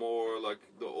 even the more like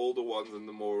the older ones and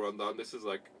the more rundown, this is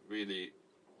like really.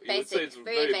 You would say it's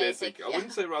very basic. I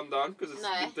wouldn't say rundown because it's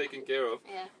been taken care of.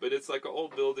 Yeah. But it's like an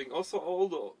old building. Also, all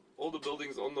the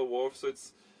buildings on the wharf. So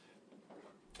it's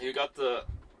you got the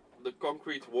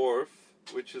concrete wharf,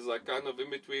 which is like kind of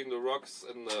in between the rocks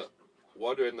and the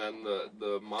water, and then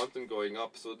the mountain going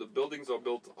up. So the buildings are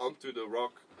built onto the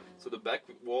rock. So the back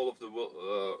wall of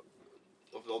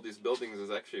of all these buildings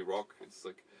is actually rock. It's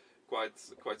like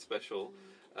quite special,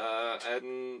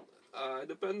 and it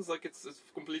depends. Like it's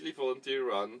completely volunteer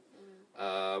run.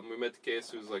 We met Case,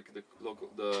 who's like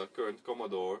the current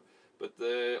Commodore, but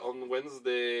on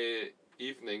Wednesday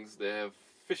evenings they have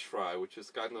fish fry, which is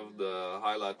kind of the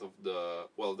highlight of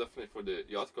definitely for the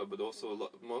yacht club, but also a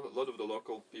lot of the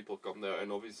local people come there,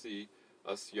 and obviously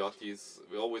us yachties,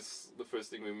 the first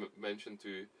thing we mention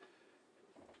to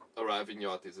arrive in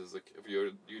yachties is like, if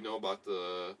you know about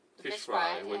the fish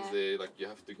fry Wednesday, like you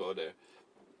have to go there,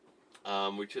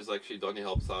 which is actually Donnie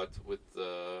helps out with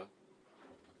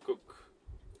cook.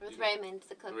 With Raymond,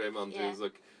 the cook. Raymond,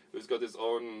 who's got his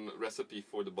own recipe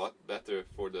for the batter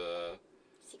for the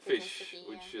fish, recipe,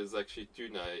 which is actually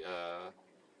tuna,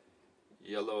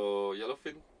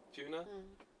 yellowfin tuna.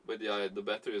 But the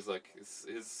batter is like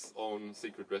his own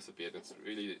secret recipe, and it's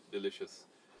really delicious.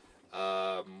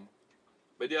 But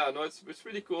it's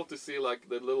really cool to see like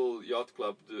the little yacht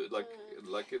club, like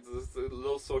it's a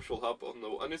little social hub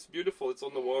and it's beautiful. It's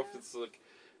on the wharf. It's like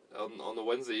on a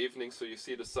Wednesday evening, so you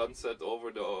see the sunset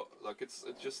over it's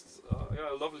just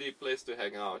a lovely place to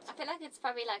hang out. I feel like it's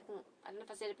probably like, I don't know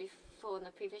if I said it before in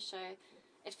the previous show,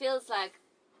 it feels like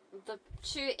the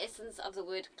true essence of the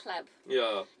word club.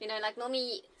 Yeah. You know, like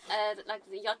normally, like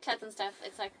the yacht clubs and stuff,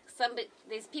 it's like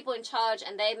there's people in charge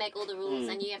and they make all the rules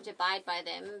and you have to abide by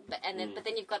them. But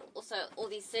then you've got also all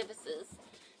these services.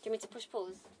 Do you want me to push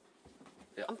pause?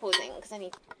 Yeah. I'm pausing because I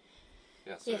need.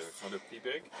 Yeah, so for the tea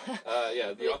break.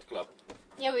 The yacht club.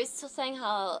 Yeah, we were still saying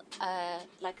how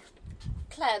like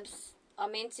clubs are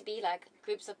meant to be like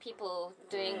groups of people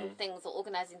doing things or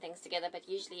organizing things together, but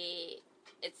usually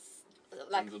it's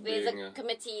like there's a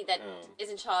committee that is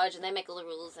in charge and they make all the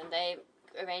rules and they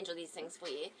arrange all these things for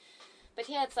you. But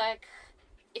here it's like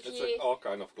It's like all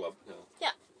kind of club.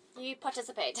 Yeah, you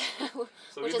participate,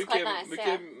 so which is quite nice. We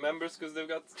became members because they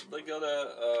got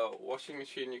a washing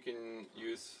machine you can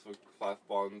use for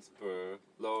 £5 per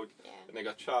load, and they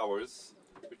got showers,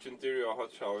 which in theory are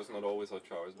hot showers, not always hot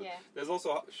showers. But there's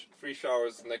also free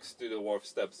showers next to the wharf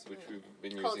steps, which we've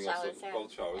been using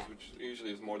cold showers, which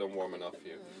usually is more than warm enough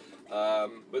here.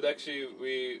 But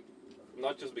actually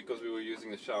not just because we were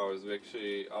using the showers,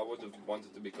 I would have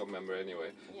wanted to become a member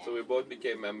anyway. Yeah. So we both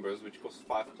became members, which costs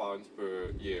 £5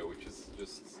 per year, which is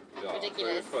just ridiculous.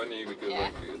 Very funny because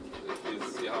like, if you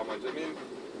see how much. I mean,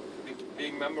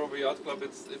 being a member of a yacht club,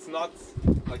 it's not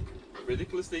like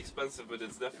ridiculously expensive, but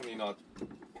it's definitely not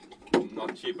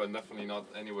cheap, and definitely not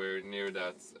anywhere near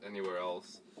that anywhere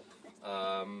else.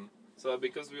 So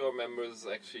because we are members,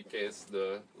 actually, Case,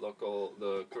 the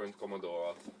current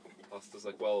Commodore, asked us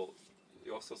like, well,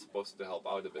 you're also supposed to help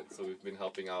out a bit. So we've been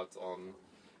helping out on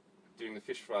doing the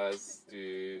fish fries,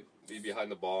 to be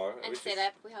behind the bar. And set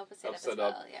up, we help with set up as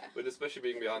well, yeah. But especially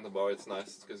being behind the bar, it's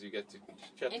nice because you get to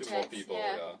chat to more people,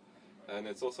 yeah. And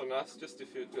it's also nice just to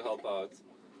help out.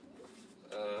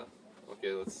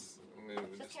 Okay, let's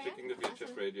just checking the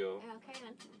VHF radio. Yeah, carry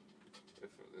on. If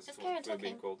this Just carry on we're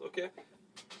being talking. called. Okay.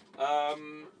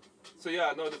 So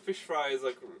yeah, no, the fish fry is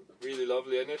like really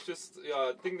lovely, and it's just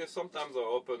I think they sometimes are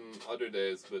open other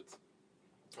days, but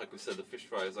like we said, the fish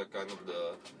fries are kind of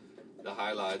the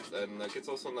highlight, and like it's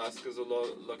also nice because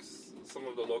some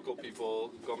of the local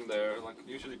people come there, like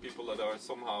usually people that are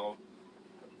somehow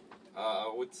I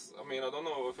don't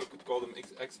know if I could call them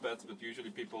expats, but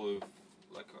usually people who've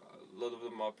like a lot of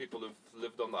them are people who've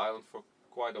lived on the island for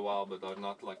quite a while, but are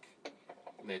not like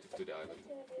native to the island.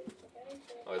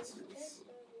 Oh,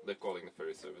 they're calling the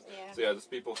ferry service. Yeah. So yeah, there's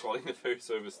people calling the ferry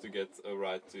service to get a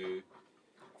ride to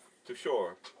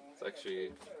shore. It's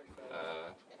actually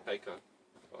Heike,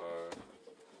 our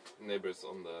neighbors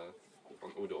on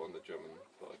Udo on the German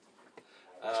part.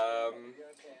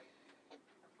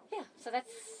 Yeah, so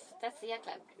that's the yacht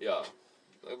club. Yeah.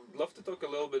 I'd love to talk a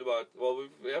little bit about,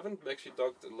 we haven't actually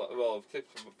talked a lot,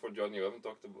 except for Johnny, we haven't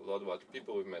talked a lot about the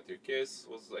people we've met here. Kees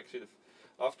was actually,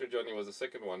 after Johnny was the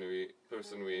second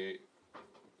person we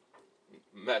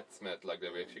met, like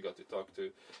that we actually got to talk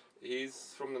to.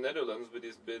 He's from the Netherlands, but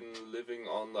he's been living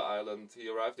on the island. He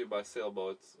arrived here by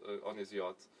sailboat on his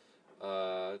yacht,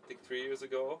 I think 3 years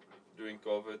ago, during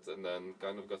COVID, and then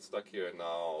kind of got stuck here, and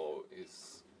now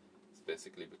he's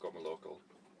basically become a local.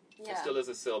 Yeah. He still has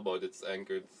a sailboat. It's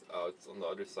anchored out on the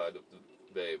other side of the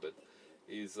bay, but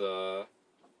he's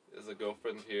has a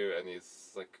girlfriend here, and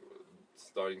he's like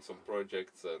starting some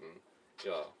projects, and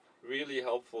yeah, really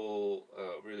helpful,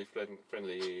 really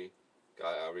friendly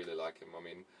guy. I really like him. I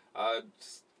mean, I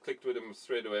just clicked with him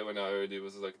straight away when I heard he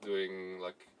was like doing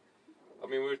like. I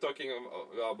mean, we were talking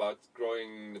about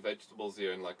growing the vegetables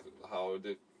here and like how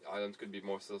the island could be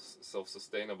more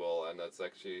self-sustainable, and that's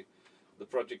actually the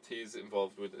project he's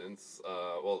involved with.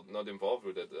 Not involved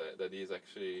with it. That he's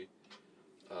actually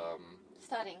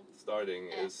starting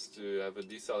is to have a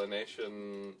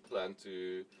desalination plant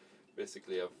to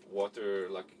basically have water.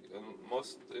 Like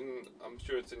I'm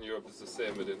sure it's in Europe it's the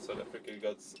same, but in South Africa you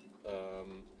got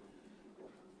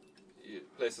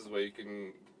places where you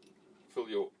can fill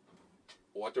your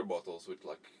water bottles with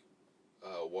like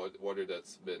water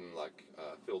that's been like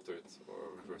filtered or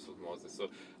reversed osmosis. So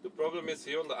the problem is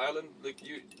here on the island, like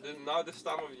now this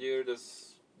time of year,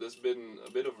 there's been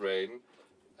a bit of rain,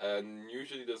 and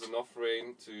usually there's enough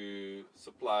rain to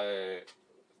supply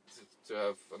to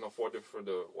have enough water for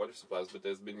the water supplies. But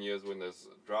there's been years when there's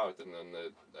drought, and then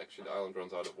actually the island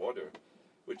runs out of water,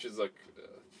 which is like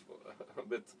a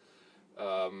bit.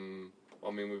 I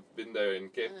mean, we've been there in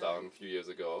Cape Town a few years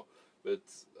ago. But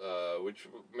which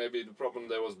maybe the problem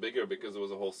there was bigger because there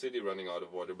was a whole city running out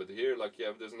of water. But here, like,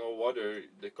 if there's no water,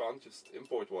 they can't just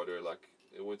import water. Like,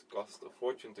 it would cost a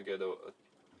fortune to get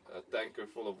a tanker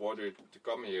full of water to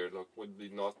come here. Like, would be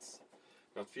not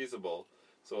feasible.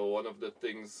 So one of the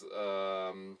things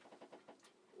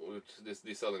with this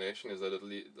desalination is that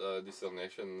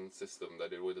desalination system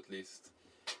that it would at least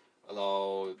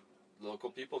allow local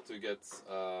people to get.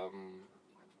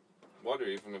 Water,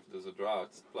 even if there's a drought.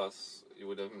 Plus, you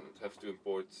wouldn't have to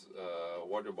import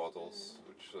water bottles,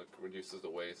 which like reduces the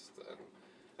waste. And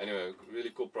anyway,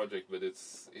 really cool project, but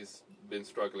he's been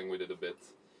struggling with it a bit.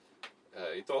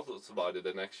 He told us about it,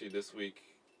 and actually this week,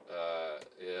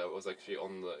 it was actually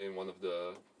in one of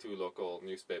the 2 local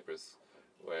newspapers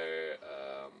where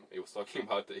he was talking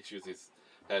about the issues he's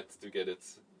had to get it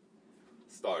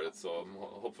started. So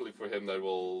hopefully for him that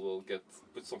will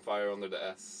put some fire under the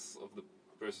ass of the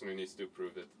person who needs to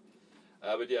approve it.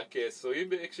 But yeah, okay, so he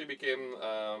actually became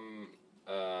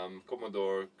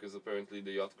Commodore because apparently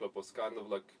the yacht club was kind of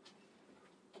like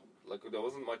there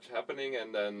wasn't much happening,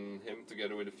 and then him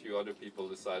together with a few other people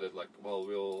decided like, well,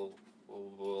 we'll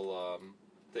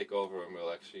take over and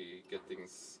we'll actually get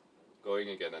things going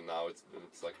again. And now it's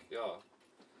like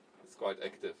it's quite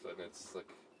active, and it's like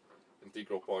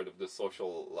integral part of the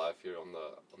social life here on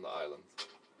the island.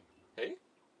 Hey.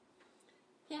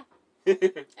 Yeah.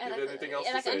 Anything else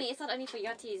to say? It's not only for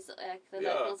yachties. The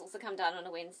locals also come down on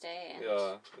a Wednesday. And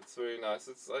yeah, it's very nice.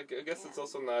 It's like I guess it's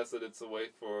also nice that it's a way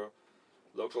for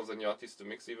locals and yachties to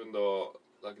mix. Even though,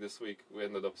 like this week, we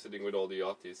ended up sitting with all the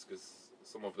yachties because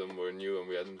some of them were new and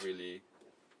we hadn't really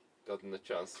gotten the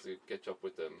chance to catch up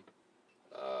with them.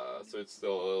 So it's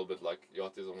still a little bit like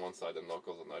yachties on one side and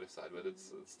locals on the other side, but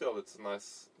it's a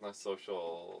nice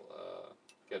social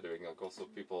gathering. Like also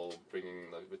people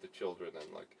bringing with the children and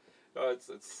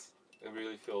it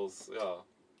really feels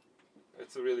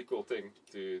it's a really cool thing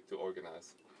to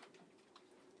organize.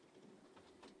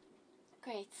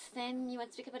 Great. Then you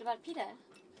want to speak a bit about Peter?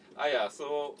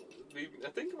 So I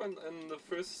think in the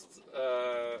first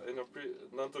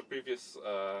not the previous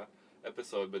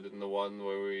episode, but in the one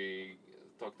where we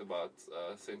talked about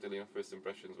St Helena first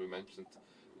impressions, we mentioned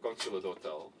Consulate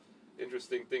Hotel.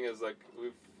 Interesting thing is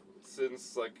we've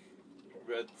since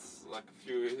read a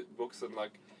few books and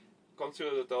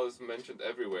Consulate Hotel is mentioned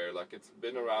everywhere. It's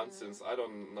been around since I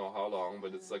don't know how long,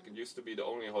 but it's it used to be the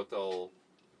only hotel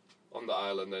on the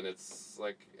island, and it's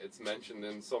mentioned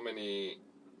in so many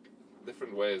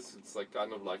different ways. It's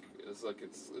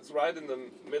it's right in the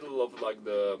middle of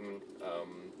the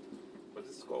what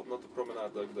is it called? Not the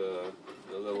promenade, the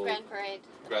little Grand Parade.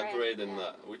 Grand Parade,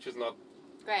 which is not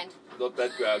grand.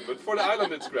 that grand, but for the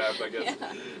island it's grand, I guess.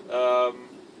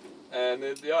 And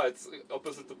it's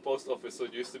opposite the post office. So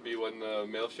it used to be when the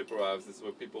mail ship arrives, it's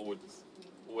where people would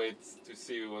wait to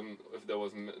see if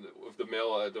the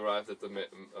mail had arrived at the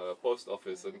post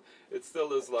office, and it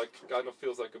still is kind of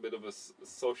feels like a bit of a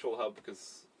social hub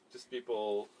because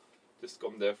people just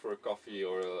come there for a coffee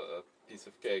or a piece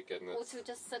of cake, and or to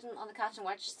just sit on the couch and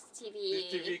watch TV.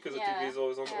 Because the TV is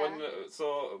always on.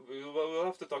 So we'll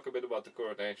have to talk a bit about the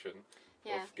coronation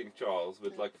of King Charles.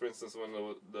 But for instance, when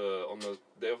on the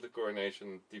day of the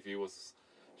coronation, TV was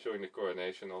showing the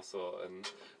coronation also, and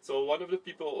so one of the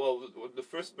people, the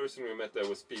first person we met there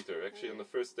was Peter. Actually, on the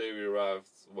first day we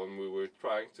arrived, when we were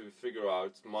trying to figure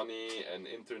out money and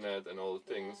internet and all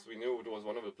the things, we knew it was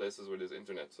one of the places where there's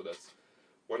internet, so that's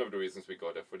one of the reasons we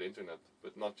go there, for the internet.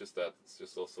 But not just that, it's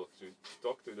just also to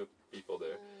talk to the people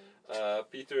there.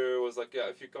 Peter was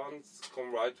if you can't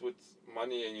come right with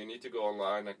money and you need to go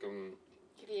online, I can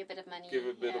give you a bit of money. Give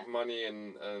a bit of money,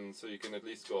 and so you can at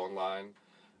least go online.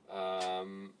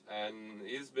 And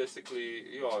he's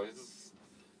basically,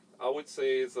 I would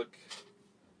say he's a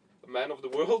man of the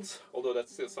world, although that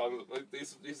still sounds,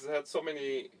 he's had so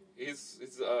many, he's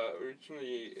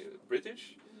originally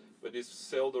British, but he's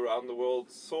sailed around the world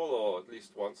solo at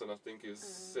least once, and I think he's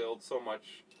sailed so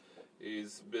much.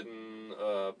 He's been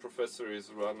a professor, he's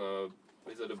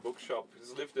at a bookshop,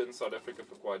 he's lived in South Africa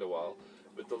for quite a while.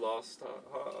 But the last,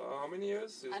 how many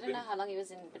years? I don't know how long he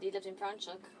was in, but he lived in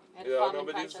Franschhoek. But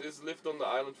he's lived on the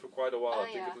island for quite a while. I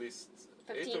think at least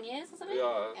 15 years or something?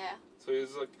 Yeah. So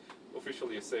he's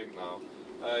officially a saint now.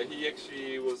 He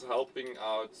actually was helping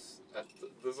out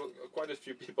there's quite a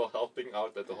few people helping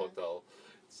out at the hotel.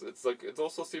 It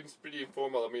also seems pretty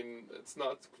informal. I mean, it's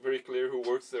not very clear who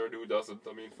works there and who doesn't.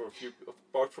 I mean,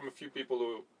 apart from a few people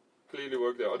who clearly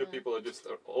work there, other people are just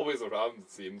always around,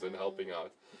 it seems, and helping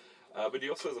out. But he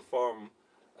also has a farm.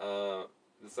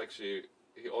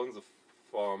 He owns a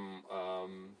farm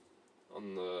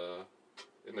in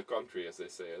the country, as they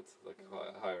say it,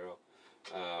 higher up,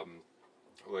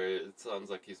 where it sounds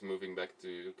like he's moving back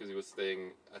to, because he was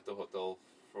staying at the hotel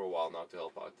for a while now to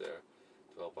help out there,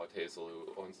 to help out Hazel,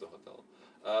 who owns the hotel.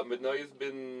 But now he's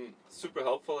been super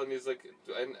helpful, and he's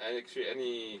and actually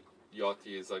any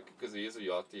yachty is because he is a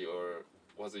yachty or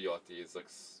was a yachty, is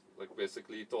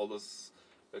basically he told us.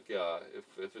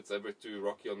 If it's ever too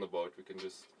rocky on the boat, we can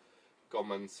just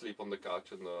come and sleep on the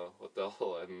couch in the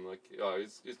hotel, and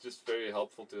it's just very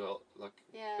helpful to help.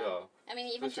 I mean,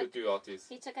 he even took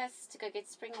us to go get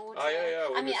spring water.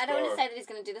 I mean, I don't want to say that he's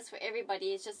going to do this for everybody.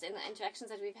 It's just in the interactions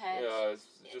that we've had.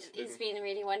 It's been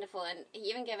really wonderful, and he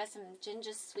even gave us some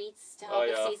ginger sweets to help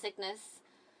with seasickness.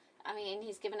 I mean,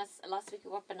 he's given us last week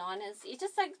we got bananas. He's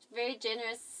just very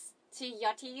generous to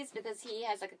yachties, because he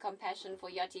has a compassion for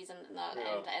yachties and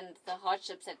the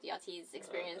hardships that yachties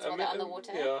experience while they're on the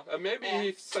water. And maybe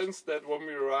he sensed that when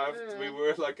we arrived, we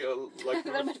were a little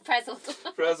bit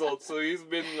frazzled. So he's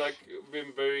been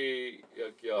very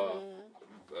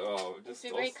just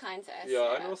been very kind to us.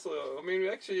 And also, I mean, we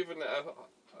actually even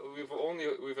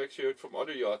we've actually heard from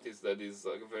other yachties that he's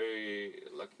very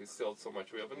he sailed so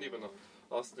much. We haven't even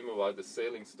asked him about the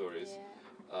sailing stories.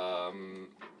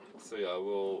 So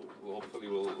we'll hopefully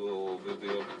we'll be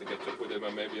able to catch up with him,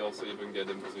 and maybe also even get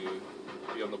him to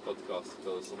be on the podcast to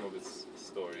tell us some of his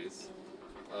stories.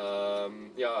 So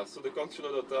the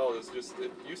Consulate Hotel is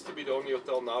it used to be the only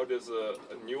hotel. Now there's a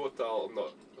new hotel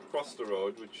across the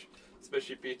road, which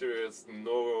especially Peter has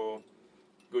no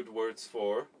good words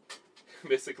for.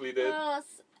 Basically,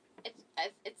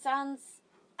 it sounds.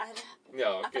 I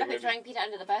feel like we're throwing Peter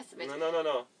under the bus a bit.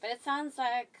 No. But it sounds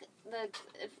like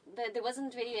there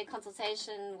wasn't really a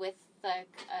consultation with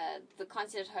the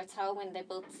Consulate Hotel when they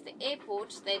built the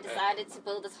airport. They decided to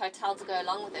build this hotel to go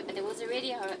along with it, but there was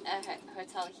already a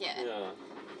hotel here. Yeah.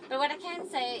 But what I can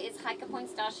say is Heike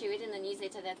points out, she read in the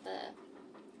newsletter that the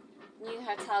new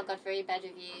hotel got very bad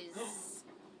reviews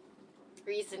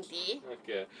recently.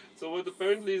 Okay. So what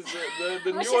apparently is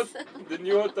the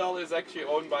new hotel is actually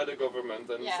owned by the government,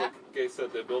 and it's like Kay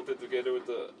said, they built it together with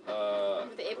the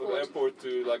airport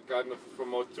to like kind of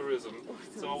promote tourism.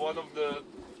 So one of the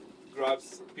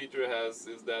grabs Peter has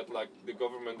is that like the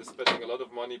government is spending a lot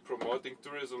of money promoting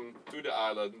tourism to the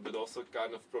island, but also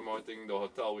kind of promoting the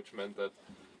hotel, which meant that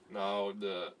now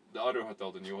the other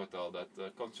hotel, the new hotel,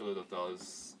 that Consulate Hotel,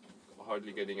 is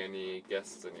hardly getting any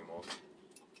guests anymore.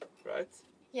 Right?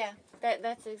 Yeah,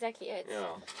 that's exactly it.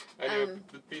 Yeah. Anyway,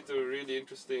 Peter, really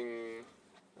interesting,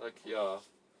 like,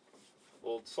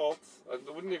 old salt. I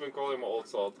wouldn't even call him old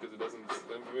salt, because it doesn't,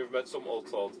 we've met some old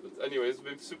salts, but anyway, it's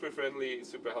been super friendly,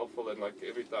 super helpful, and like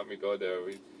every time we go there,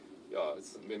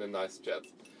 it's been a nice chat.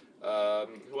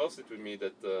 Who else did we meet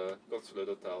at the Consulate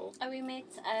Hotel? We met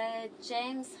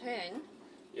James Hearn.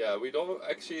 Yeah, we don't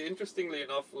actually, interestingly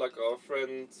enough, like our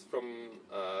friend from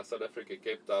South Africa,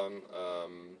 Cape Town,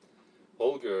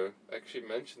 Holger, actually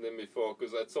mentioned him before,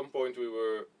 because at some point we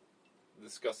were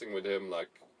discussing with him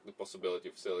like the possibility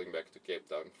of sailing back to Cape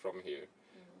Town from here,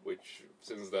 which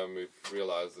since then we've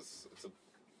realized it's a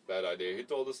bad idea. He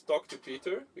told us talk to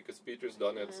Peter, because Peter's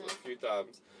done it a few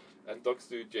times, and talks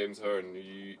to James Hearn.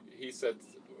 He said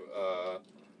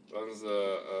runs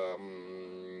a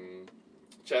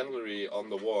chandlery on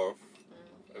the wharf,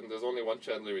 and there's only one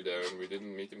chandlery there, and we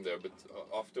didn't meet him there, but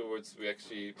afterwards we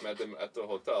actually met him at the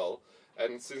hotel,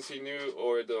 and since he knew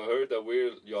or heard that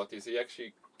we're yachties, he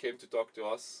actually came to talk to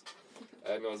us,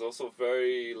 and was also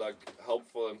very like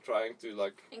helpful in trying to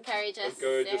like encourage us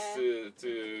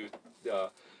to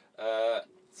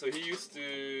so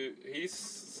he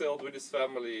sailed with his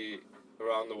family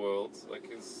around the world.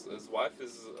 Like his wife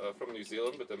is from New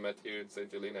Zealand, but they met here in St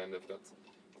Helena, and they've got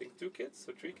I think 2 kids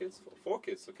or 3 kids, 4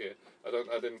 kids. Okay,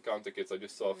 I didn't count the kids. I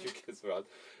just saw a few kids around.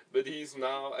 But he's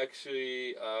now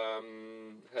actually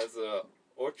has a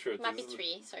orchard. Might be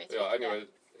 3. Sorry. Yeah. Anyway,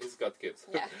 he's got kids.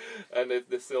 Yeah. And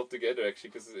they sailed together actually,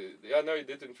 because he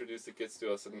did introduce the kids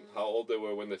to us and how old they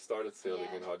were when they started sailing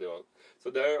and how they all.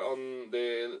 So they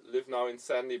live now in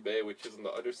Sandy Bay, which is on the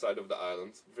other side of the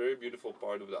island. Very beautiful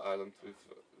part of the island. We've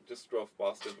just drove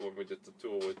past it when we did the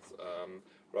tour with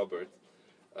Robert.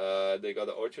 They got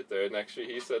an orchard there, and actually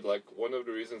he said like one of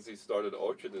the reasons he started the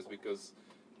orchard is because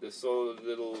there's so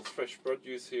little fresh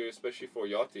produce here, especially for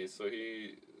yachties. So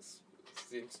he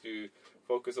seems to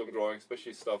focus on growing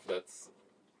especially stuff that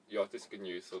yachties can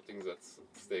use, so things that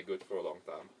stay good for a long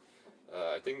time.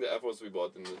 I think the Evos we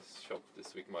bought in the shop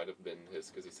this week might have been his,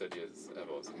 because he said he has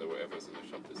Evos, and there were Evos in the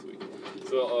shop this week.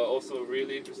 So also a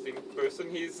really interesting person.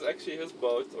 He's actually his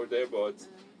boat, or their boat,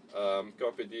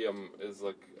 Carpe Diem, is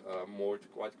like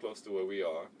quite close to where we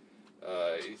are.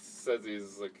 He says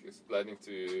he's planning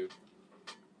to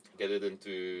get it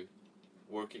into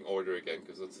working order again,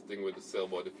 because that's the thing with the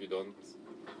sailboat. If you don't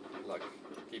like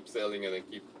keep sailing it and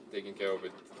keep taking care of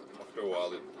it, after a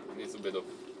while it needs a bit of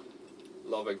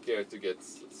love and care to get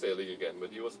sailing again.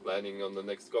 But he was planning on the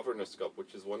next Governor's Cup,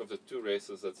 which is one of the 2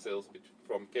 races that sails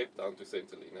from Cape Town to St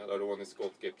Helena. The other one is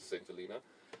called Cape to St Helena.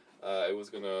 He was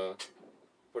gonna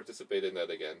participate in that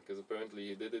again, because apparently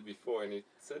he did it before, and he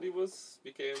said he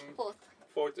became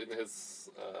fourth in his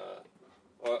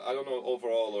I don't know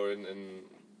overall or in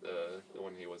the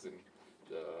one he was in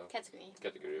the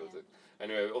category was it.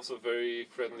 Anyway, also very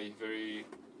friendly, very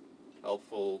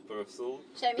helpful person.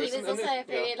 He was also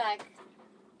very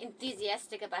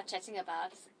enthusiastic about chatting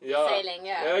about sailing.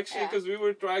 Yeah, actually, because we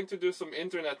were trying to do some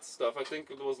internet stuff. I think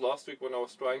it was last week when I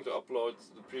was trying to upload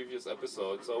the previous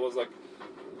episode. So I was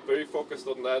very focused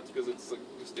on that, because it's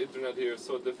just the internet here is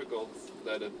so difficult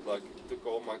that it took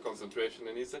all my concentration.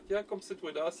 And he said, "Yeah, come sit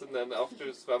with us." And then after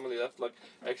his family left,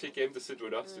 actually came to sit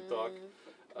with us to talk.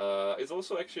 It's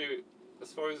also actually,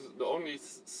 as far as the only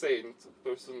saint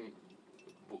person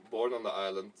born on the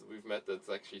island we've met that's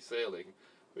actually sailing,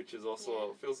 which is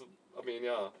also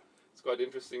it's quite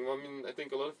interesting. I mean, I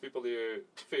think a lot of people here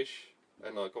fish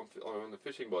and are on the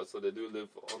fishing boat, so they do live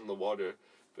on the water.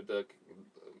 But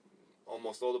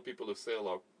almost all the people who sail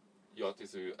are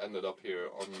yachties who ended up here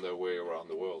on their way around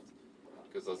the world.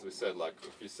 Because as we said,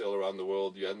 if you sail around the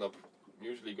world, you end up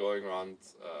usually going around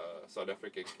South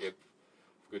Africa, Cape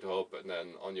of Good Hope, and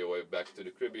then on your way back to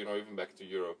the Caribbean or even back to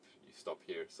Europe, you stop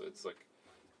here. So it's I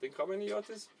think how many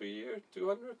yachties per year?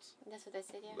 200? That's what I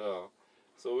said, yeah.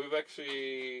 So we've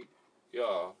actually,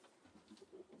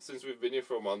 since we've been here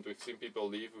for a month, we've seen people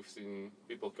leave, we've seen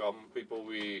people come, people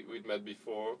we'd met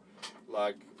before,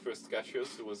 like first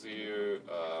Cassius, who was here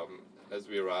as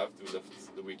we arrived. We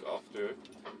left the week after.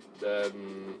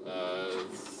 Then,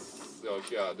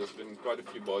 there's been quite a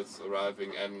few boats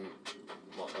arriving and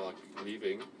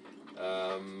leaving.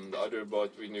 The other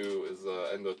boat we knew is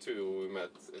Endo 2, who we met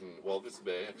in Walvis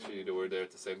Bay. Actually, they were there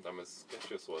at the same time as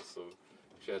Cassius was, so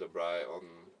she had a braai on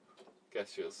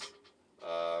Cassius.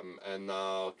 And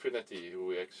now Trinity, who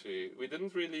we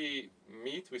didn't really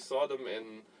meet. We saw them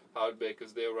in Hout Bay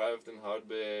because they arrived in Hout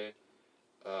Bay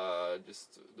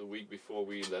just the week before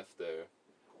we left there.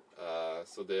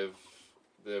 So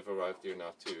they've arrived here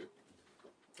now too,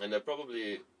 and they're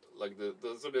probably like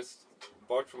there's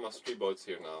apart from us 3 boats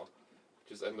here now,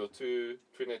 which is Endo 2,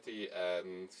 Trinity,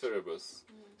 and Cerebus.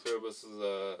 Cerebus is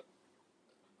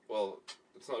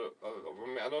it's not.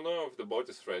 I don't know if the boat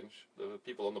is French. The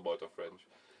people on the boat are French.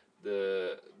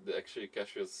 The actually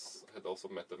Cassius had also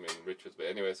met them in Richards Bay.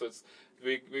 Anyway, so it's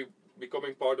we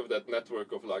becoming part of that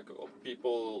network of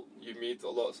people you meet a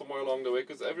lot somewhere along the way.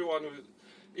 Because everyone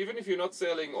even if you're not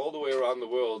sailing all the way around the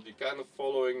world, you're kind of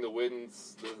following the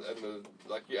winds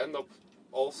you end up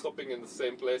all stopping in the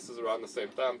same places around the same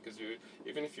time. Because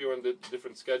even if you're on the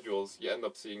different schedules, you end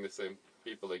up seeing the same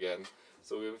people again.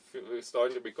 So we're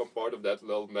starting to become part of that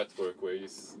little network where you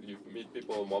meet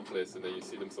people in one place and then you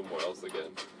see them somewhere else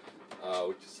again,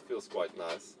 which feels quite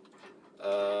nice.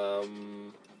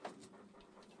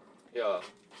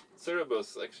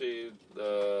 Cerebus, actually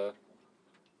the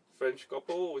French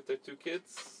couple with their 2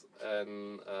 kids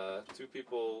and 2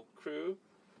 people crew,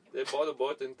 they bought a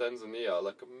boat in Tanzania,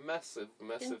 like a massive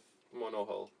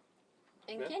monohull.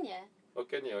 In Kenya? Oh,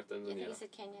 Kenya or Tanzania? I think you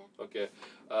said Kenya. Okay.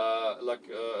 Like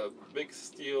a big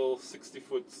steel, 60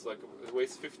 foot, it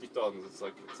weighs 50 tons. It's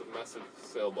a massive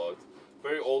sailboat.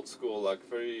 Very old school,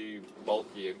 very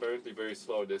bulky, apparently very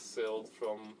slow. They sailed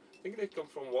from, I think they come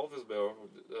from Walvis Bay.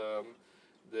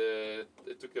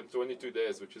 It took them 22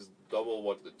 days, which is double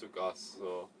what it took us.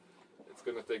 So it's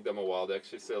going to take them a while. They're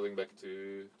actually sailing back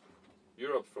to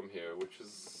Europe from here, which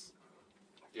is,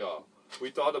 we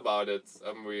thought about it,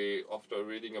 and after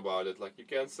reading about it, you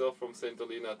can't sail from St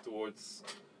Helena towards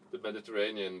the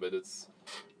Mediterranean, but it's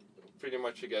pretty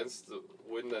much against the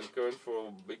wind and current for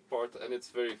a big part, and it's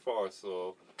very far,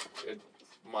 so it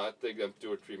might take them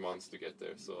 2 or 3 months to get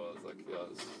there. So I was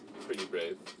it's pretty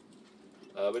brave.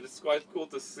 But it's quite cool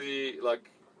to see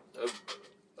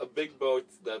a big boat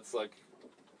that's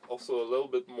also a little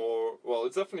bit more. Well,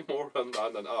 it's definitely more run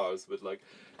down than ours, but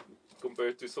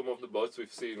compared to some of the boats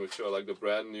we've seen, which are the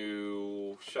brand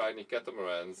new shiny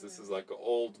catamarans, this is an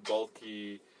old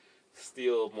bulky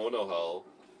steel monohull.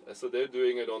 So they're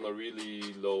doing it on a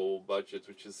really low budget,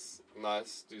 which is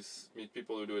nice to meet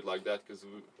people who do it like that, because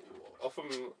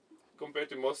often, compared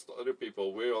to most other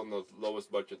people, we're on the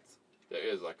lowest budget there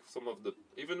is. Some of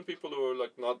even the people who are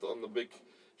not on the big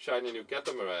shiny new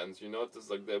catamarans, you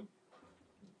notice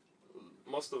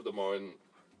most of them are in,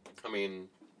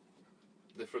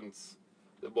 different.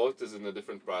 The boat is in a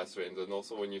different price range, and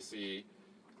also when you see,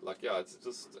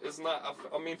 it's not.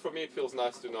 I mean, for me, it feels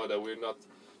nice to know that we're not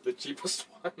the cheapest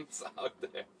ones out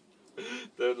there.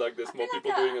 There's more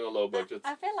people doing it on a low budget.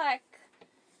 I feel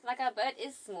like our boat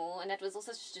is small, and it was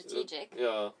also strategic.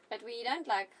 Yeah. But we don't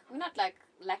we're not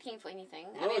lacking for anything.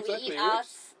 No, I mean, exactly. we eat out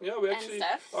and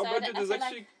stuff.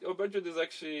 Our budget is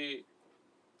actually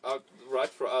right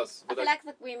for us. But I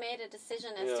feel we made a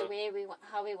decision as to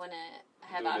how we want to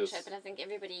have our trip, and I think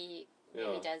everybody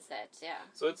maybe does that. Yeah.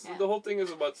 So the whole thing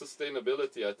is about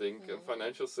sustainability, I think, and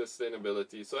financial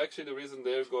sustainability. So actually, the reason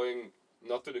they're going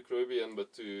not to the Caribbean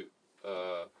but to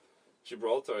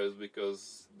Gibraltar is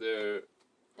because they've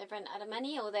run out of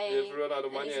money, they've run out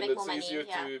of money, and it's easier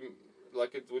to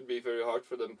it would be very hard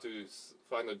for them to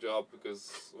find a job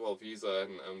because visa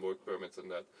and work permits and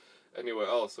that anywhere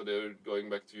else. So they're going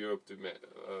back to Europe to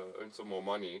earn some more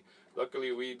money.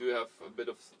 Luckily, we do have a bit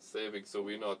of savings, so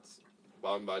we're not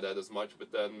bound by that as much.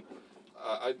 But then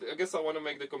I guess I want to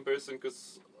make the comparison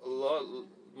because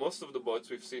most of the boats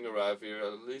we've seen arrive here,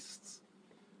 at least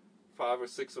 5 or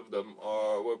 6 of them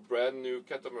were brand new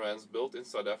catamarans built in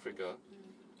South Africa.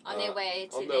 On their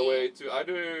way to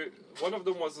either one of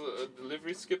them was a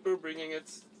delivery skipper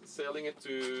sailing it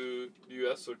to the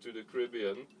US or to the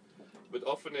Caribbean, but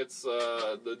often it's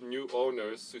the new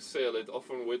owners who sail it,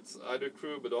 often with either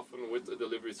crew but often with a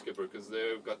delivery skipper, because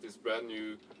they've got this brand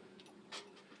new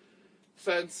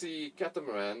fancy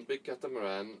big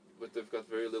catamaran, but they've got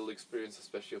very little experience,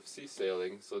 especially of sea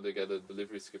sailing, so they get a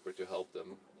delivery skipper to help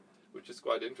them, which is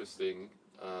quite interesting.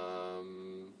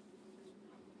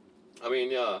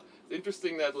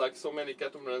 interesting that like so many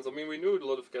catamarans. I mean, we knew a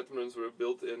lot of catamarans were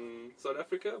built in South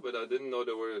Africa, but I didn't know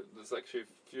there's actually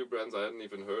a few brands I hadn't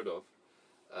even heard of.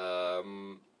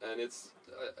 And it's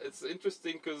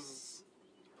interesting because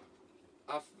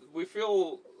we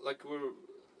feel like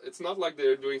it's not like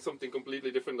they're doing something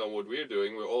completely different than what we're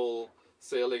doing. We're all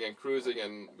sailing and cruising,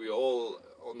 and we all,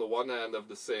 on the one hand, have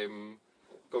the same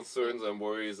concerns and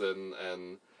worries and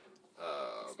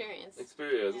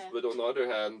experience, Yeah. but on the other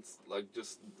hand, like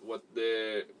just what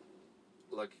they're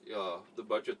like, the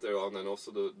budget they're on, and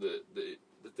also the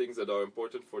things that are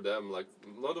important for them. Like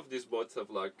a lot of these boats have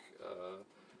like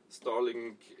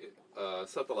Starlink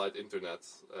satellite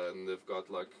internets, and they've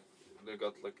got like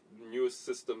news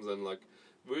systems, and like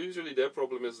usually their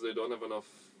problem is they don't have enough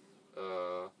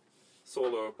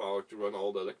solar power to run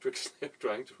all the electrics they're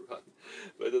trying to run.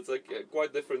 But it's like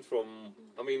quite different from,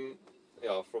 I mean,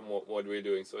 from what we're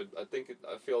doing. So I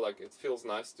feel like it feels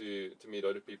nice to meet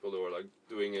other people who are like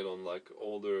doing it on like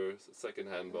older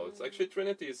second-hand boats. Actually,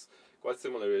 Trinity is quite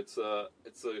similar. It's a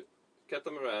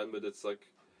catamaran, but it's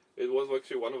like, it was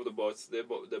actually one of the boats they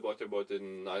bought their boat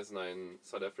in Knysna in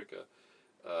South Africa.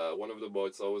 One of the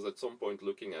boats I was at some point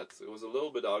looking at. It was a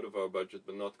little bit out of our budget,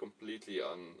 but not completely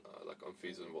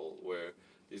unfeasible. Where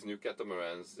these new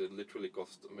catamarans, they literally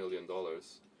cost $1 million,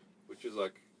 which is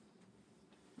like,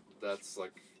 that's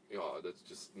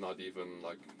just not even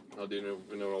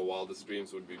in our wildest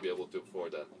dreams would we be able to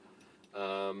afford that.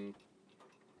 And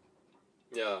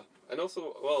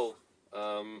also,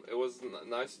 it was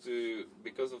nice to,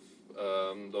 because of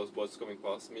those boats coming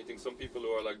past, meeting some people who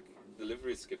are like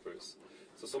delivery skippers.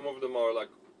 So some of them are like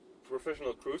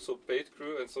professional crew, so paid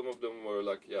crew, and some of them were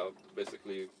like,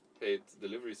 basically paid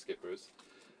delivery skippers.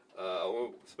 I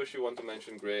especially want to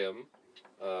mention Graham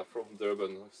from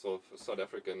Durban, South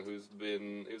African,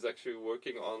 who's actually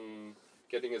working on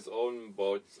getting his own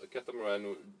boat, a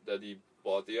catamaran that he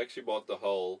bought. He actually bought the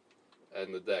hull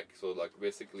and the deck, so like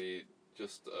basically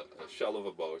just a shell of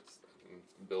a boat, and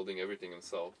building everything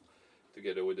himself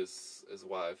together with his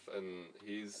wife, and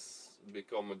he's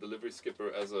become a delivery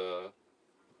skipper as a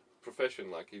profession.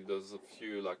 Like he does a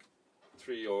few, like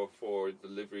 3 or 4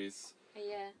 deliveries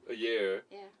a year,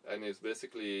 and is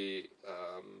basically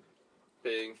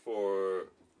paying for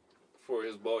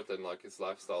his boat and like his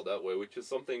lifestyle that way, which is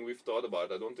something we've thought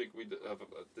about. I don't think we have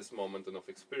at this moment enough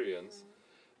experience,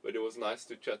 but it was nice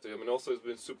to chat to him, and also he's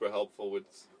been super helpful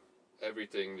with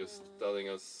everything, just telling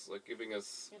us, like giving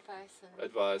us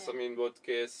advice. I mean, both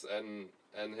Kees and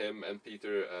him and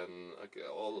Peter and like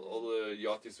all the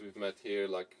yachties we've met here,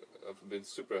 like have been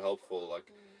super helpful.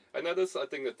 Like, and that is, I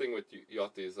think, the thing with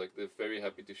yachties, like they're very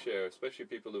happy to share, especially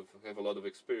people who have a lot of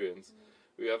experience.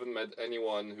 We haven't met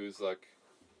anyone who's like,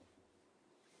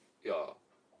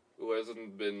 who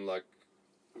hasn't been like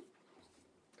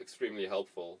extremely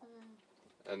helpful,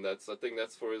 and I think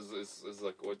that's for us is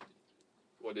like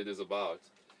what it is about.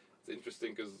 It's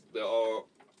interesting because there are,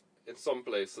 in some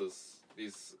places,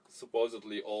 these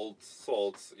supposedly old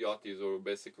salt yachties who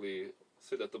basically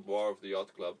sit at the bar of the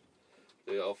yacht club.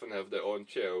 They often have their own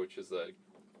chair, which is like,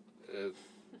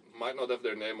 might not have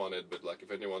their name on it, but like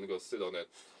if anyone goes sit on it,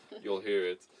 you'll hear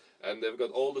it. And they've got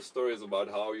all the stories about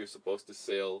how you're supposed to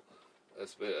sail,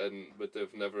 but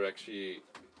they've never actually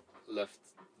left.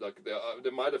 Like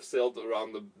they might have sailed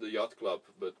around the yacht club,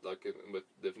 but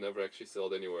they've never actually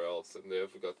sailed anywhere else, and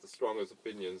they've got the strongest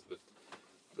opinions, but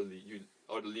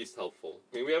are the least helpful.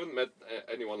 I mean, we haven't met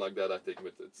anyone like that, I think,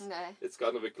 but it's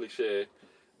kind of a cliche.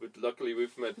 But luckily,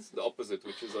 we've met the opposite,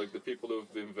 which is like the people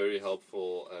who've been very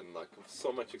helpful and like have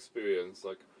so much experience,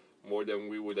 like more than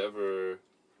we would ever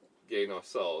gain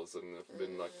ourselves, and have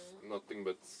been like nothing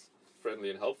but friendly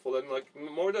and helpful, and like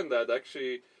more than that,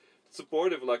 actually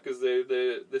supportive, like, because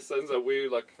they sense that we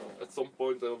like at some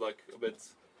point are like a bit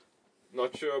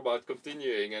not sure about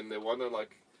continuing, and they want to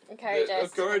like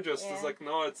encourage us. It's like,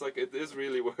 no, it's like it is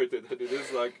really worth it, and it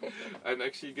is like, and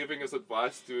actually giving us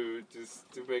advice to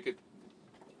make it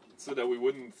so that we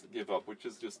wouldn't give up, which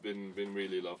has just been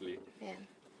really lovely.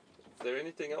 Is there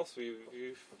anything else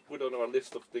we've put on our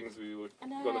list of things we were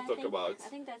going to talk about? I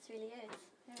think that's really it.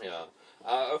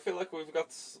 I feel like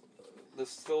there's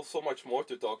still so much more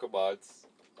to talk about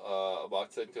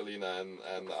St Helena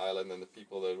and the island and the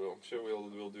people that I'm sure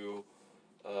we'll do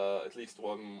at least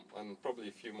one and probably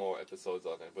a few more episodes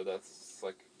on it. But that's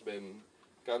like been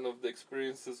kind of the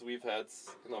experiences we've had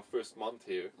in our first month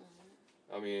here.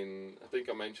 I mean, I think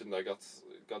I mentioned I got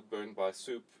burned by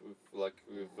soup.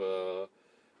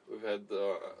 We've had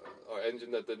our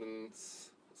engine that didn't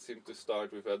seem to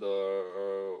start. We've had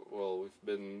we've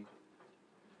been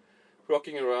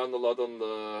rocking around a lot on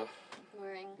the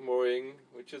mooring,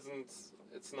 which isn't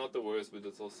it's not the worst, but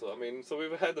it's also, I mean, so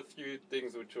we've had a few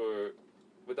things which were,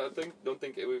 but I don't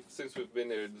think since we've been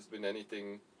here, there's been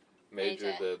anything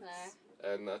major that, no.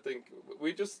 and I think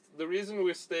the reason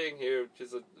we're staying here, which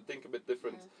is I think a bit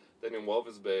different than in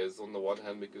Walvis Bay, is on the one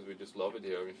hand because we just love it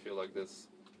here, we feel like there's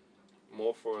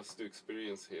more for us to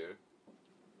experience here.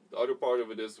 The other part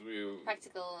of it is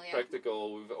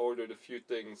practical. We've ordered a few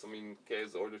things. I mean,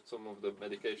 Kay's ordered some of the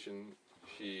medication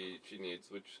she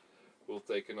needs, which will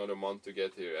take another month to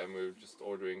get here, and we're just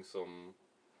ordering some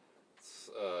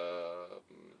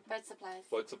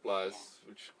boat supplies,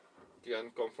 which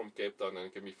can come from Cape Town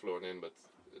and can be flown in, but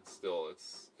it's we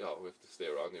have to stay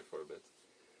around here for a bit.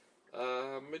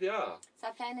 But yeah. So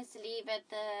our plan is to leave at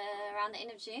around the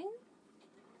end of June.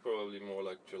 Probably more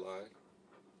like July.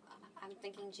 I'm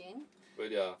thinking June. But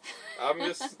yeah, I'm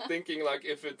just thinking like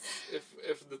if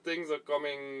the things are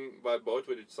coming by boat,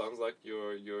 which it sounds like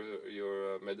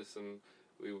your medicine,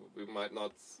 we might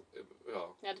not.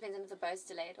 Yeah, it depends on if the boat's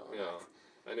delayed or not.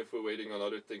 And if we're waiting on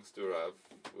other things to arrive,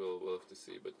 we'll have to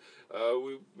see. But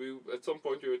we at some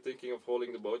point we were thinking of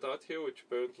hauling the boat out here, which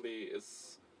apparently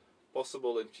is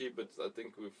possible and cheap. But I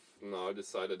think we've now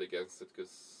decided against it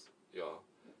because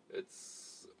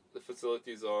the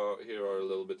facilities here are a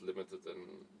little bit limited,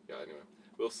 and anyway,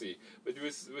 we'll see. But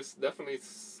we're definitely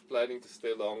planning to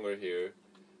stay longer here,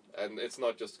 and it's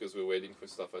not just because we're waiting for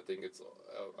stuff. I think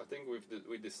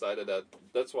we decided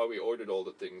that's why we ordered all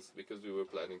the things, because we were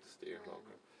planning to stay here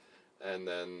longer, and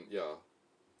then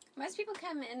Most people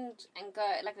come in and go,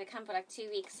 like they come for like 2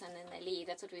 weeks and then they leave.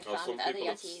 That's what we found some with other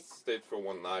people yachties. have stayed for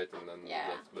one night and then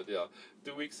left. But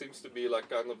 2 weeks seems to be like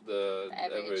kind of the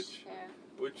average.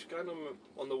 Which kind of,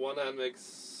 on the one hand, makes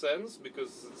sense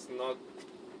because it's not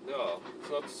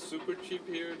super cheap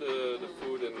here, the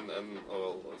food and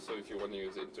also if you want to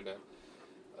use the internet.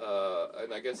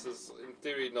 And I guess there's, in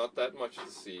theory, not that much to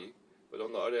see. But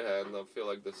on the other hand, I feel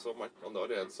like there's so much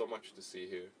to see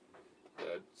here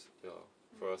that,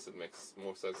 for us it makes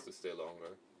more sense to stay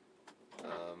longer.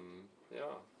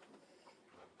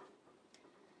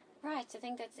 Right, I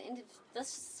think that's the end of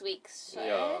this week's show.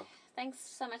 Yeah. Thanks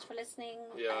so much for listening.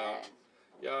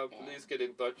 Please get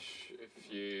in touch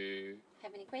if you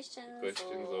have any questions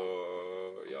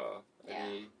or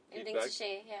any anything feedback. to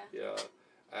share.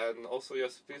 And also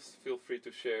please feel free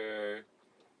to share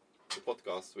the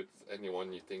podcast with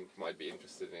anyone you think might be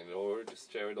interested in it, or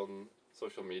just share it on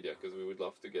social media, because we would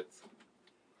love to get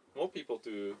more people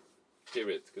to hear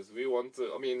it, because we want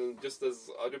to, I mean, just as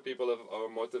other people are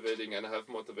motivating and have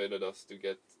motivated us to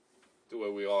get to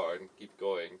where we are and keep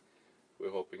going,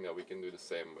 we're hoping that we can do the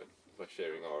same by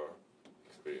sharing our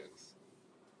experience.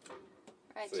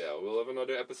 Right. So we'll have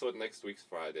another episode next week's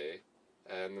Friday,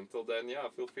 and until then,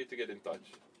 feel free to get in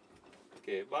touch.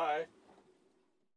 Okay, bye!